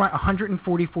 No,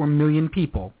 144 million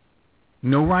people,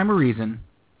 no rhyme or reason,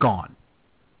 gone.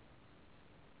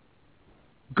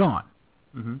 Gone.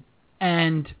 Mm-hmm.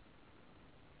 And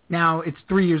now it's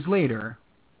 3 years later,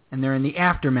 and they're in the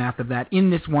aftermath of that in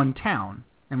this one town,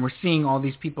 and we're seeing all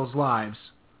these people's lives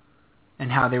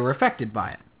and how they were affected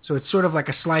by it. So it's sort of like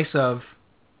a slice of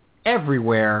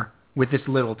everywhere with this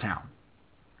little town.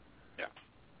 Yeah.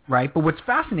 Right? But what's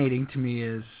fascinating to me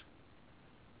is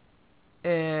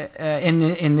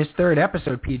in this third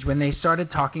episode, Peach, when they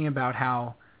started talking about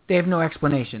how they have no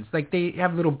explanations. Like they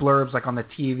have little blurbs like on the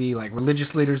TV, like religious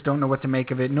leaders don't know what to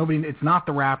make of it. It's not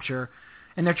the rapture.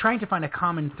 And they're trying to find a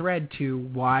common thread to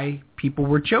why people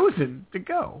were chosen to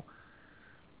go.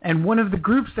 And one of the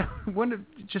groups, it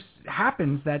just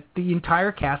happens that the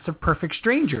entire cast of Perfect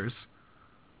Strangers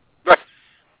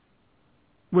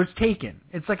was taken.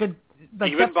 It's like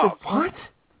even Bob. What?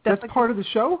 That's like, part of the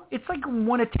show? It's like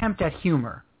one attempt at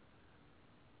humor.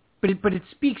 But it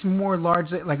speaks more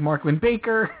largely like Mark Lynn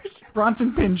Baker,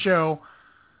 Bronson Pinchot.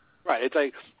 Right. It's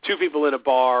like two people in a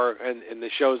bar and the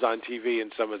show's on TV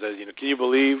and someone says, can you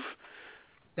believe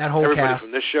that whole everybody cast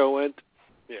from this show went?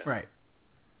 Yeah. Right.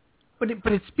 But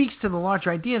it speaks to the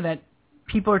larger idea that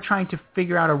people are trying to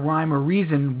figure out a rhyme or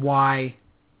reason why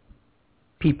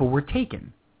people were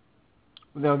taken.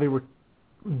 No, they were.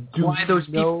 Why those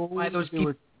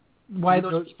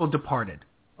people departed.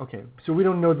 Okay, so we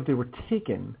don't know that they were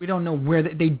taken. We don't know where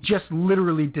they just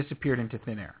literally disappeared into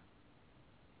thin air.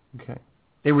 Okay.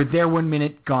 They were there 1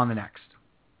 minute, gone the next.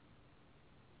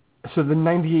 So the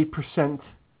 98%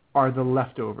 are the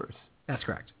leftovers. That's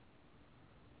correct.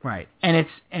 Right, and it's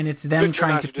them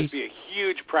trying to just be a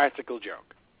huge practical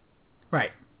joke.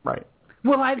 Right. Right.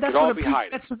 Well,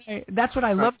 that's what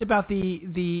I loved about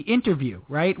the interview,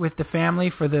 right, with the family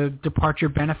for the departure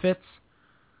benefits.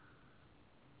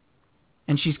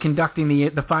 And she's conducting the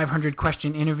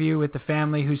 500-question interview with the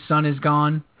family whose son is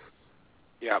gone.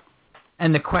 Yep.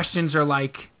 And the questions are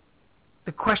like,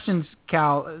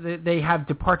 Cal, they have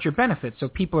departure benefits. So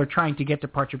people are trying to get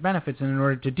departure benefits. And in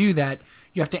order to do that,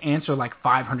 you have to answer like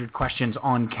 500 questions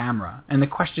on camera. And the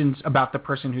questions about the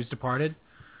person who's departed.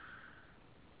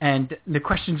 And the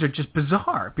questions are just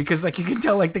bizarre because, like, you can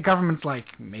tell, like, the government's like,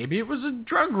 maybe it was a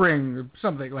drug ring or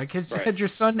something. Like, had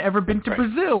your son ever been to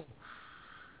Brazil?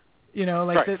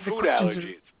 Like the food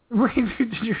allergies.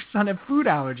 Did your son have food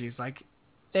allergies? Like,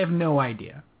 they have no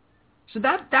idea. So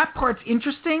that part's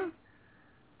interesting,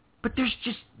 but there's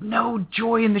just no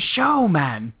joy in the show,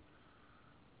 man.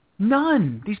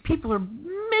 None. These people are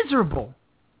miserable.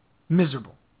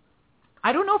 Miserable.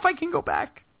 I don't know if I can go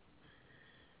back.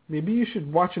 Maybe you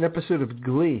should watch an episode of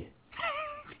Glee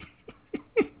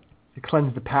to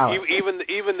cleanse the palate. Even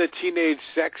the teenage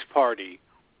sex party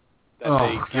that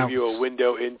they give you a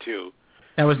window into.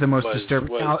 That was the most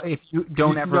disturbing. Now, if you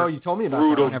don't ever, you told me about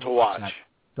brutal that. to watch.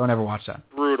 Don't ever watch that.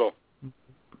 Brutal.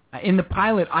 In the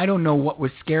pilot, I don't know what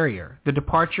was scarier: the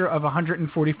departure of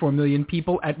 144 million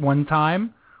people at one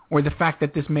time, or the fact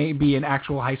that this may be an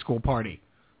actual high school party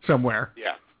somewhere.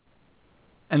 Yeah.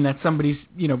 And that somebody's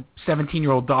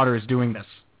 17-year-old daughter is doing this.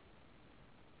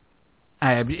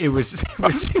 It was.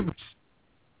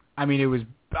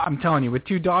 I'm telling you, with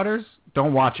 2 daughters,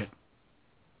 don't watch it.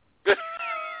 Do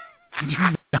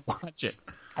not watch it.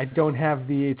 I don't have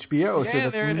the HBO, so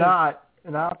that's not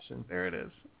an option. There it is.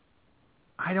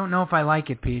 I don't know if I like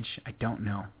it, Peach. I don't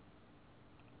know.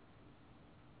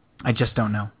 I just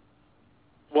don't know.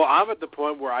 Well, I'm at the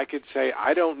point where I could say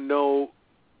I don't know.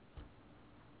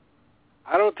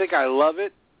 I don't think I love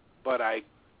it, but I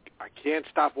can't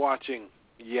stop watching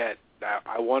yet.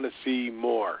 I want to see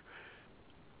more.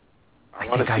 I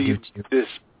want to see this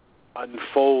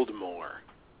unfold more.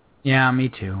 Yeah, me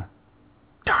too.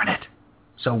 Darn it.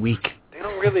 So weak. They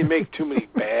don't really make too many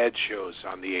bad shows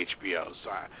on the HBO, so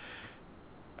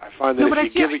I find that if you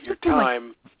give it your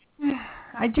time...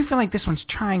 I do feel like this one's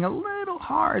trying a little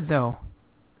hard, though.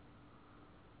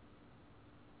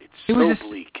 It's so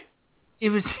bleak. It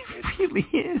really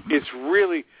is.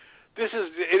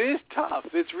 It is tough.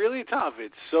 It's really tough.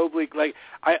 It's so bleak. Like,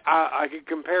 I could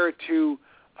compare it to,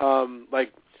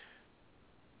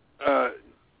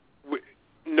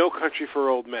 No Country for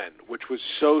Old Men, which was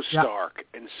so stark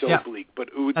and so bleak, but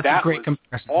that was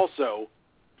comparison. Also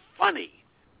funny.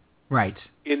 Right.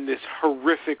 In this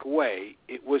horrific way,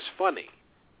 it was funny.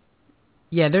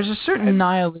 Yeah, there's a certain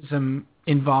nihilism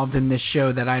involved in this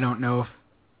show that I don't know if...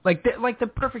 Like the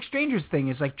Perfect Strangers thing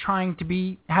is like trying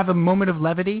to have a moment of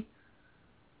levity.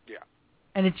 Yeah.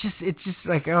 And it's just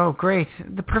like, oh, great.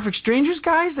 The Perfect Strangers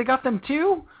guys, they got them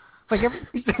too? Like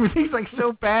everything's like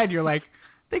so bad, you're like...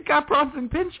 They got Bronson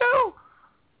Pinchot? What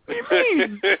do you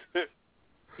mean?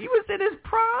 He was in his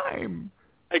prime.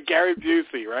 And Gary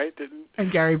Busey, right?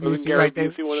 Gary Busey, right?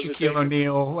 Shaquille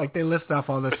O'Neal. Like, they list off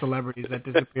all the celebrities that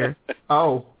disappeared.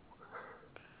 Oh.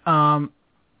 I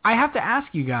have to ask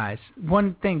you guys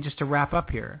one thing just to wrap up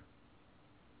here.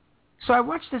 So I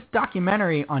watched this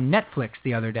documentary on Netflix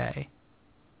the other day.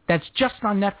 That's just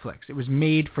on Netflix. It was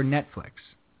made for Netflix.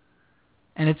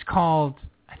 And I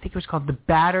think it was called The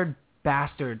Battered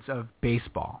Bastards of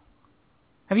Baseball.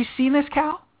 Have you seen this,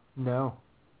 Cal? No.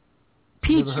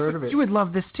 Pete, never heard of it. You would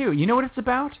love this too. You know what it's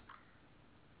about?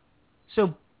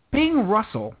 So Bing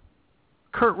Russell,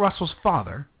 Kurt Russell's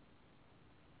father,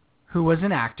 who was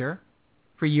an actor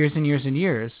for years and years and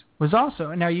years, was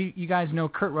also... Now, you guys know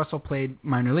Kurt Russell played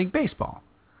minor league baseball.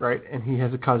 Right, and he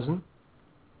has a cousin.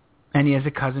 And he has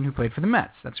a cousin who played for the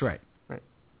Mets. That's right. Right.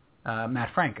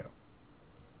 Matt Franco.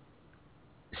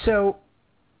 So...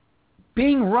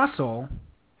 Bing Russell,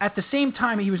 at the same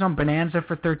time he was on Bonanza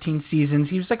for 13 seasons,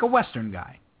 he was like a Western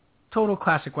guy. Total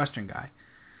classic Western guy.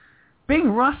 Bing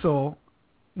Russell,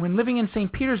 when living in St.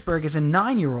 Petersburg as a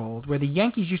 9-year-old, where the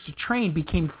Yankees used to train,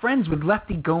 became friends with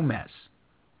Lefty Gomez.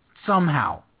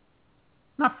 Somehow.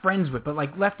 Not friends with, but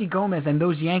like Lefty Gomez and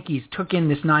those Yankees took in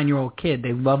this 9-year-old kid.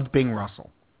 They loved Bing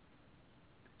Russell.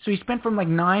 So he spent from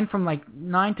 9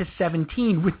 to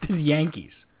 17 with the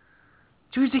Yankees.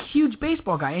 So he's a huge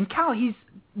baseball guy. And Cal,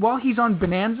 while he's on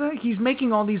Bonanza, he's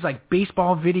making all these like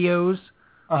baseball videos,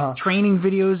 training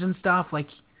videos and stuff. Like,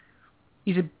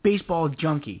 he's a baseball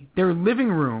junkie. Their living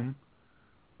room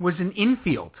was an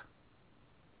infield.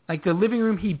 Like, the living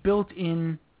room he built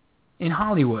in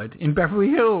Hollywood, in Beverly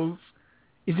Hills,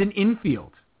 is an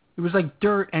infield. It was like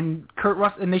dirt, and Kurt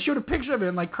Russell, and they showed a picture of it,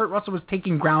 and like Kurt Russell was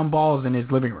taking ground balls in his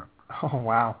living room. Oh,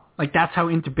 wow. Like, that's how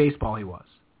into baseball he was.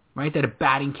 Right? They had a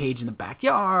batting cage in the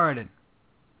backyard. And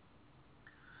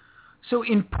so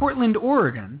in Portland,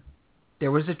 Oregon, there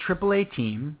was a AAA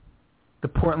team, the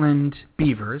Portland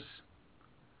Beavers,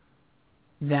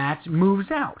 that moves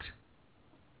out.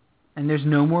 And there's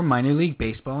no more minor league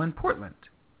baseball in Portland.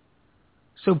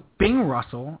 So Bing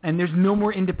Russell, and there's no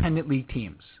more independent league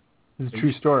teams. It's a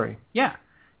true story. Yeah.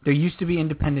 There used to be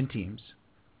independent teams.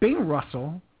 Bing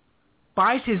Russell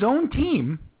buys his own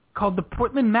team called the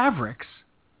Portland Mavericks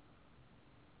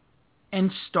and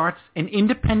starts an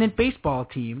independent baseball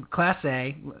team, Class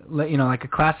A, like a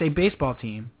Class A baseball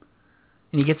team,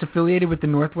 and he gets affiliated with the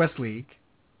Northwest League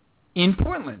in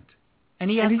Portland. And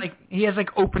he has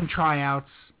open tryouts.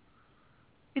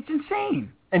 It's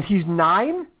insane. And he's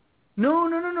 9?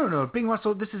 No. Bing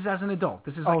Russell, this is as an adult.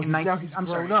 This is now he's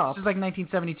grown up. This is like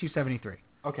 1972, 73.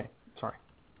 Okay, sorry.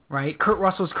 right? Kurt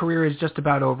Russell's career is just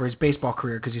about over, his baseball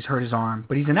career, because he's hurt his arm,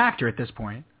 but he's an actor at this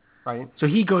point. Right. So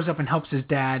he goes up and helps his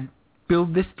dad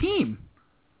build this team.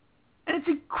 And it's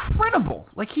incredible.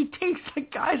 Like, he takes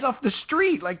like guys off the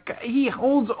street. Like, he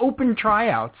holds open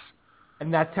tryouts.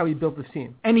 And that's how he built this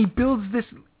team. And he builds this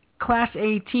Class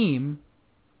A team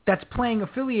that's playing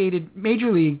affiliated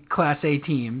Major League Class A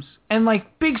teams and,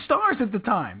 like, big stars at the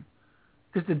time.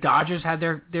 Because the Dodgers had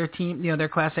their team, their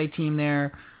Class A team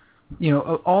there.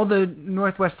 All the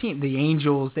Northwest team, the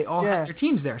Angels, they all had their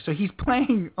teams there. So he's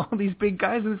playing all these big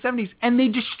guys in the 70s, and they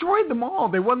destroyed them all.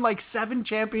 They won, like, 7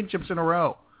 championships in a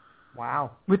row.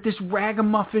 Wow. With this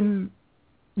ragamuffin,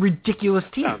 ridiculous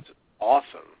team. Sounds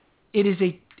awesome.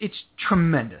 It's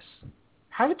tremendous.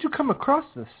 How did you come across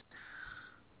this?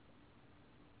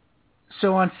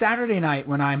 So on Saturday night,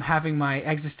 when I'm having my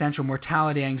existential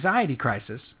mortality anxiety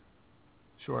crisis,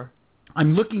 sure,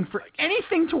 I'm looking for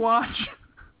anything to watch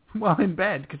while in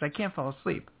bed because I can't fall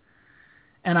asleep.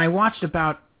 And I watched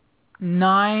about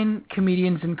 9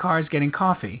 comedians in cars getting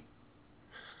coffee.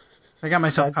 I got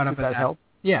myself caught up in that. Help?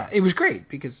 Yeah, it was great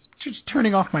because it's just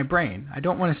turning off my brain. I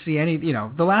don't want to see any,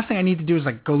 the last thing I need to do is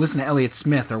like go listen to Elliott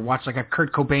Smith or watch like a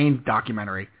Kurt Cobain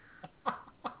documentary.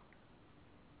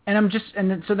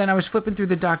 And so then I was flipping through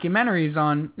the documentaries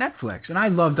on Netflix, and I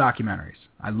love documentaries.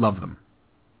 I love them.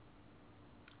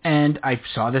 And I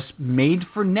saw this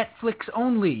made-for-Netflix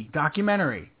only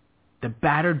documentary, The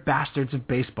Battered Bastards of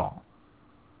Baseball.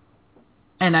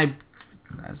 And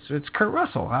it's Kurt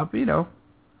Russell.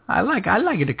 I like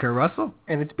it to Kurt Russell.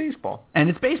 And it's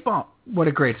baseball. What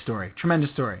a great story.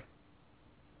 Tremendous story.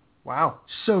 Wow.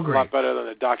 So great. A lot better than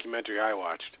the documentary I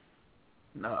watched.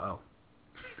 Uh-oh.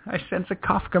 I sense a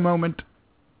Kafka moment.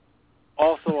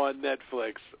 Also on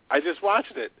Netflix. I just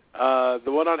watched it.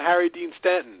 The one on Harry Dean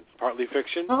Stanton, partly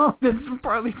fiction. Oh, that's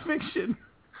partly fiction.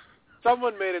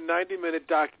 Someone made a 90-minute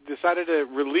decided to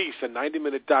release a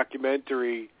 90-minute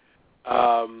documentary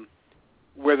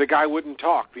where the guy wouldn't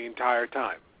talk the entire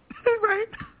time. Right.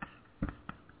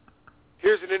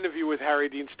 Here's an interview with Harry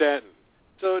Dean Stanton.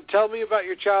 So tell me about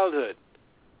your childhood.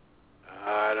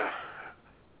 I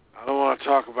don't want to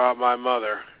talk about my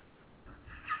mother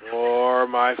or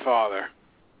my father.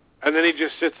 And then he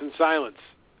just sits in silence.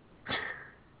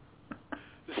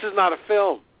 This is not a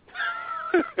film.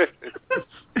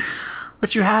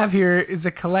 What you have here is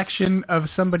a collection of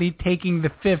somebody taking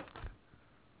the fifth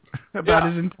about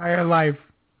his entire life.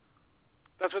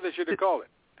 That's what they should have called it.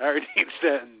 Harry Dean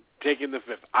Stanton taking the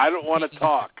fifth. I don't want to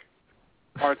talk.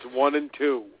 Parts 1 and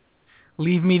 2.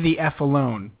 Leave me the F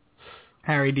alone.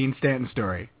 Harry Dean Stanton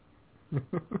story.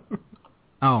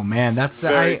 Oh man, that's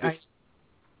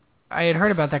I had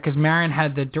heard about that because Marin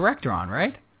had the director on,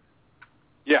 right?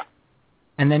 Yeah.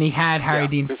 And then he had Harry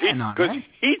Dean Stanton on, right? Because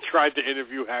he tried to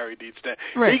interview Harry Dean Stanton.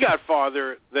 Right. He got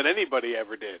farther than anybody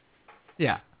ever did.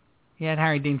 Yeah. He had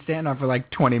Harry Dean Stanton on for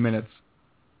like 20 minutes.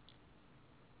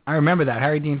 I remember that.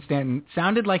 Harry Dean Stanton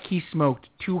sounded like he smoked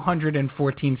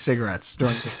 214 cigarettes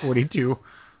during the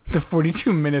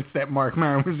 42 minutes that Mark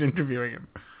Maron was interviewing him.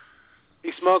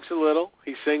 He smokes a little.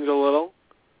 He sings a little.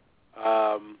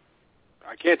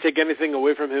 I can't take anything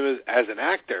away from him as an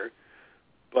actor,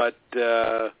 but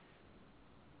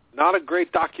not a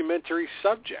great documentary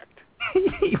subject.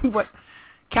 What,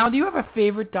 Cal, do you have a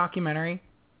favorite documentary?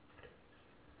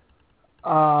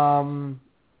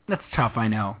 That's tough, I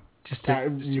know. Just to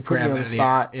put me on the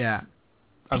spot. Yeah.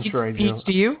 I'm sure I do. Peach,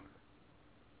 do you?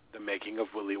 The Making of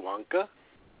Willy Wonka?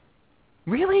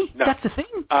 Really? No. That's the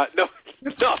thing? No,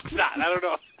 it's not. I don't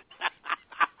know.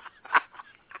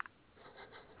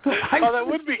 That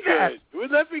would be good.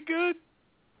 Wouldn't that be good?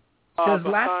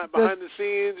 Behind the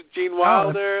scenes, Gene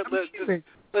Wilder.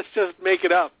 Let's just make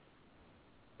it up.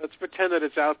 Let's pretend that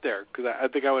it's out there because I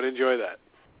think I would enjoy that.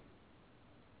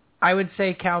 I would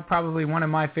say, Cal, probably one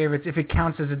of my favorites, if it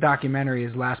counts as a documentary,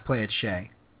 is Last Play at Shea.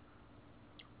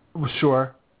 Well,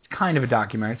 sure. It's kind of a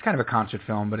documentary. It's kind of a concert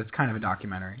film, but it's kind of a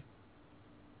documentary.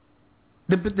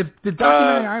 The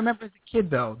documentary I remember as a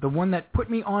kid, though, the one that put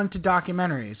me on to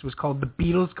documentaries was called The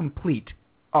Beatles Complete.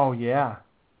 Oh, yeah.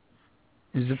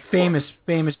 It was a famous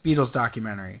Beatles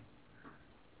documentary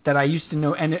that I used to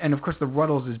know, and of course the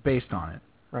Ruddles is based on it.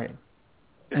 Right.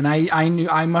 And I knew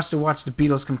I must have watched The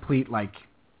Beatles Complete, like,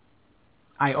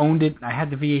 I owned it, I had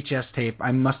the VHS tape,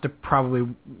 I must have probably,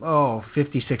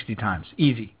 50, 60 times.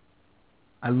 Easy.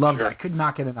 I loved it. I could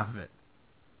not get enough of it.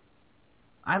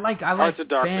 I like Hearts of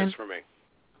Darkness bands, for me.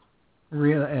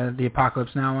 Real, the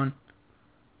Apocalypse Now one?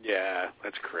 Yeah,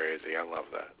 that's crazy. I love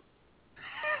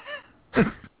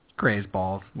that. Crazy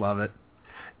balls. Love it.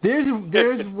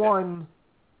 There's one.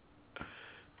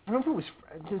 I don't know if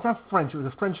it's not French. It was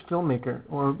a French filmmaker.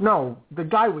 Or no, the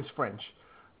guy was French.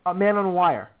 Man on a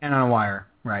Wire. Man on a Wire,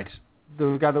 right.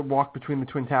 The guy that walked between the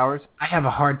Twin Towers. I have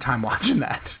a hard time watching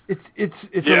that. It's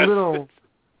a little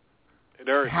it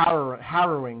hurts.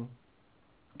 harrowing.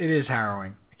 It is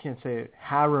harrowing. I can't say it.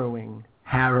 Harrowing.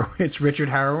 It's Richard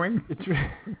Harrowing? It's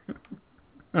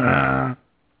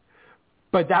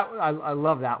But I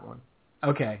love that one.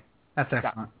 Okay. That's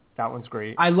excellent. That one's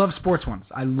great. I love sports ones.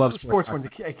 I love sports ones.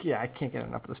 Yeah, I can't get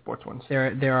enough of the sports ones.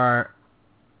 There are...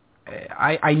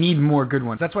 I need more good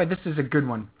ones. That's why this is a good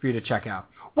one for you to check out.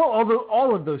 Well,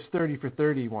 all of those 30 for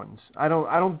 30 ones. I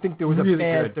don't think there was really a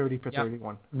bad good. 30 for 30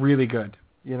 one. Really good.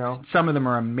 You know? Some of them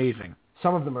are amazing.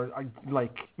 Some of them are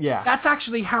like, yeah. That's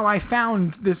actually how I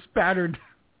found this battered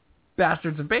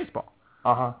Bastards of Baseball.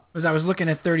 Uh-huh. Was I was looking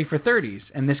at 30 for 30s,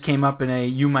 and this came up in a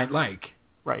You Might Like.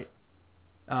 Right.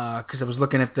 Because I was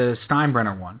looking at the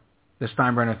Steinbrenner one. The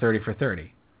Steinbrenner 30 for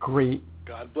 30. Great.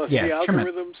 God bless the algorithms.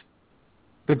 Tremendous.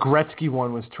 The Gretzky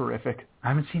one was terrific. I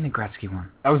haven't seen the Gretzky one.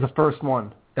 That was the first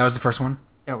one. That was the first one?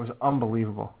 It was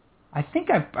unbelievable. I think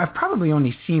I've probably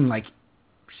only seen like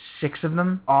 6 of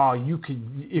them. Oh, you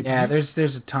could...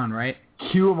 there's a ton, right?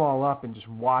 Queue them all up and just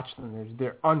watch them.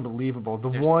 They're unbelievable. The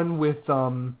one with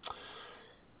the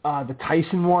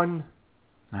Tyson one.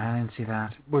 I didn't see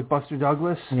that. With Buster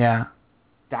Douglas. Yeah.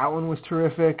 That one was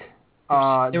terrific.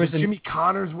 There was Jimmy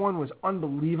Connors one was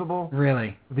unbelievable.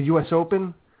 Really? The U.S.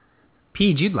 Open.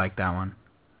 Pete, you'd like that one.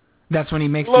 That's when he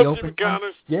makes Love the Open. Jimmy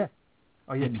Connors. Yeah.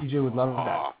 Oh yeah, PJ would love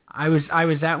that. I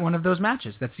was at one of those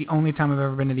matches. That's the only time I've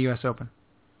ever been to the U.S. Open.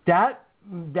 That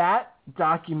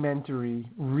documentary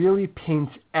really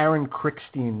paints Aaron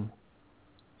Crickstein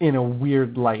in a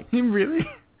weird light. Really?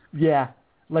 Yeah,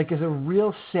 like as a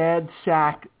real sad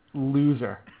sack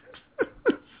loser.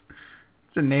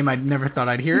 It's a name I never thought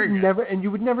I'd hear again. And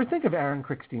you would never think of Aaron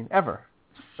Crickstein ever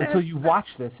until you watch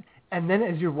this. And then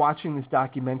as you're watching this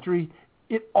documentary,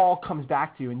 it all comes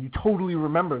back to you, and you totally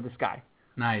remember this guy.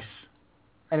 Nice.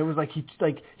 And it was like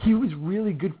he was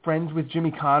really good friends with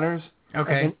Jimmy Connors.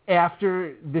 Okay. And then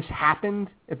after this happened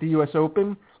at the U.S.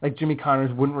 Open, like Jimmy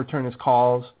Connors wouldn't return his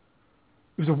calls.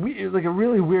 It was like a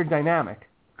really weird dynamic.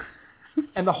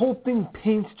 And the whole thing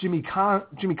paints Jimmy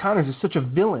Connors as such a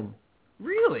villain.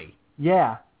 Really?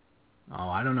 Yeah. Oh,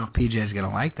 I don't know if PJ's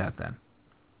gonna like that then.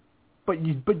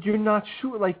 But you're not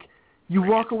sure. Like you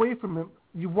walk away from it.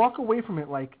 You walk away from it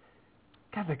like,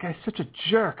 God, that guy's such a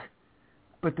jerk.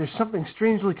 But there's something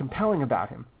strangely compelling about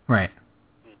him. Right.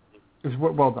 It's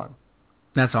well done.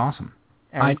 That's awesome.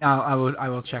 I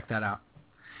will check that out.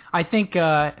 I think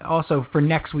also for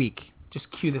next week, just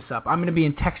cue this up. I'm going to be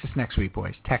in Texas next week,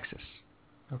 boys. Texas.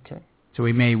 Okay. So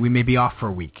we may be off for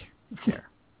a week there.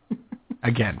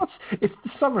 Again. It's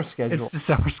the summer schedule. It's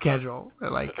the summer schedule. We're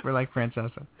like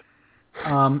Francesca. You're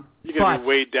going to be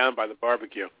weighed down by the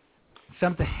barbecue.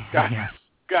 Something. Yes.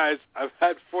 Guys, I've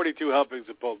had 42 helpings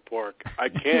of pulled pork. I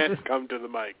can't come to the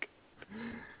mic.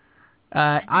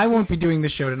 I won't be doing the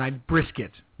show tonight.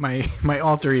 Brisket, my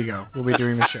alter ego, will be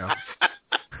doing the show.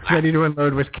 Ready to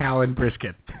unload with Cal and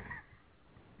Brisket.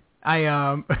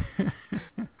 There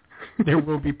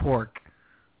will be pork.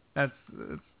 That's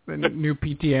the new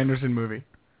P.T. Anderson movie.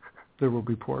 There will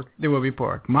be pork. There will be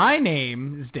pork. My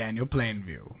name is Daniel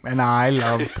Plainview, and I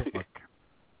love pork.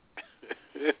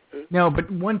 No,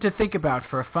 but one to think about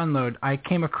for a fun load, I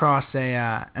came across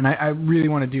and I really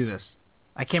want to do this.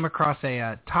 I came across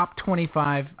a top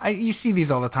 25, you see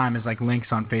these all the time as like links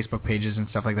on Facebook pages and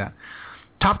stuff like that.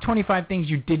 Top 25 things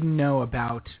you didn't know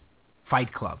about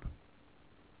Fight Club.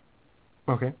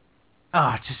 Okay.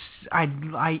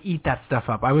 I eat that stuff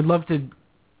up. I would love to.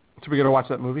 So we got to watch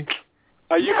that movie?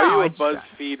 Are you a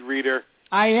BuzzFeed reader?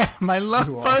 I am. I love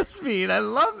BuzzFeed. I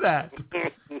love that.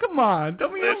 Come on. Tell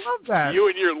me you don't love that. You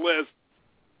and your list.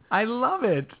 I love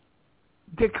it.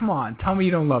 Come on. Tell me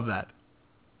you don't love that.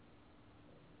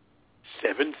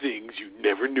 7 things you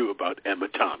never knew about Emma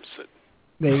Thompson.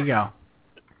 There you go.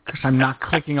 Because I'm not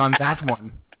clicking on that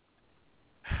one.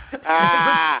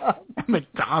 Emma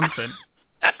Thompson.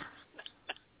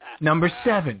 Number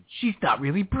 7. She's not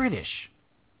really British.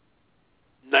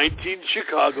 19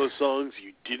 Chicago songs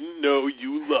you didn't know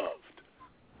you loved.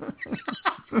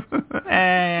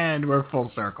 And we're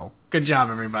full circle. Good job,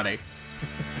 everybody.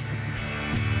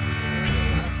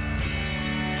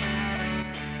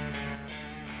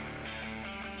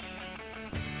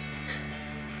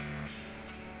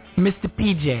 Mr.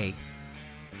 PJ,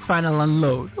 final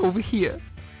unload over here.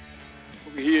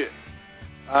 Over here.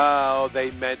 Oh,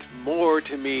 they meant more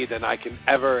to me than I can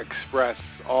ever express.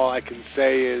 All I can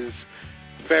say is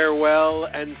farewell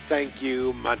and thank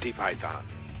you, Monty Python.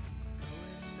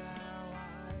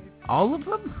 All of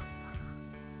them?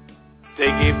 They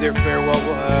gave their farewell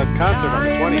concert on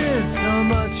the 20th.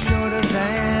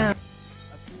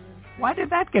 Why did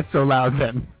that get so loud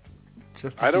then?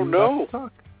 I don't know.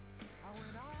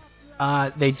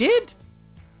 They did?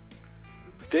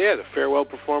 They had a farewell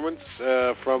performance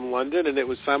from London, and it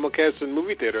was simulcast in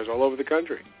movie theaters all over the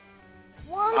country.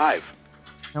 What? Live.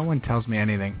 No one tells me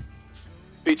anything.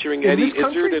 Featuring Eddie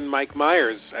Izzard and Mike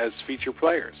Myers as feature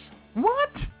players.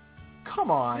 What? Come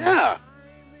on. Yeah.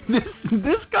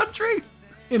 This country?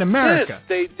 In America?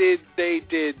 Yes, they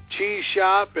did Cheese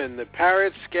Shop and the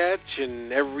Parrot Sketch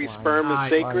and Every Sperm is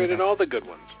Sacred and all the good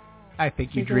ones. I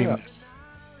think you dreamed this.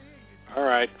 All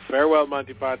right. Farewell,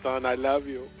 Monty Python. I love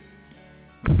you.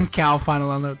 Cal,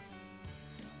 final unload.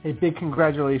 Hey, big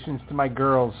congratulations to my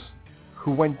girls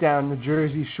who went down the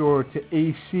Jersey Shore to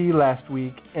AC last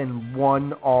week and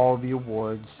won all the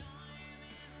awards.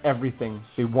 Everything.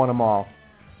 They won them all.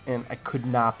 And I could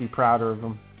not be prouder of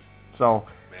them. So,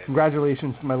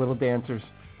 congratulations to my little dancers.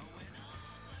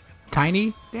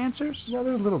 Tiny dancers? No,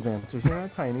 they're little dancers. They're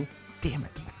not tiny. Damn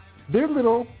it. They're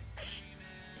little,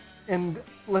 and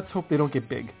let's hope they don't get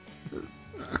big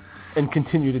and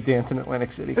continue to dance in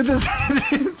Atlantic City.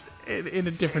 In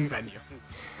a different venue.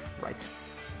 Right.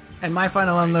 And my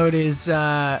final unload is,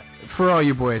 for all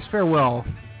you boys, farewell,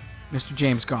 Mr.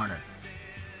 James Garner.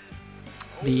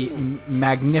 The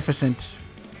magnificent,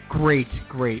 great,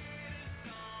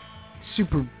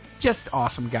 super, just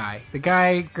awesome guy. The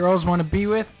guy girls want to be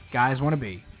with, guys want to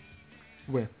be.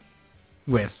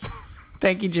 With.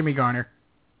 Thank you, Jimmy Garner.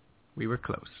 We were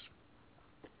close.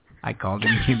 I called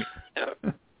him Jimmy.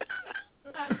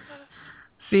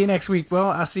 See you next week. Well,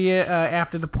 I'll see you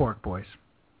after the pork, boys.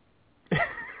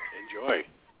 Enjoy.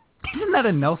 Isn't that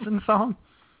a Nelson song?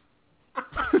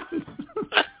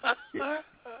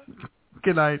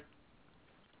 Good night.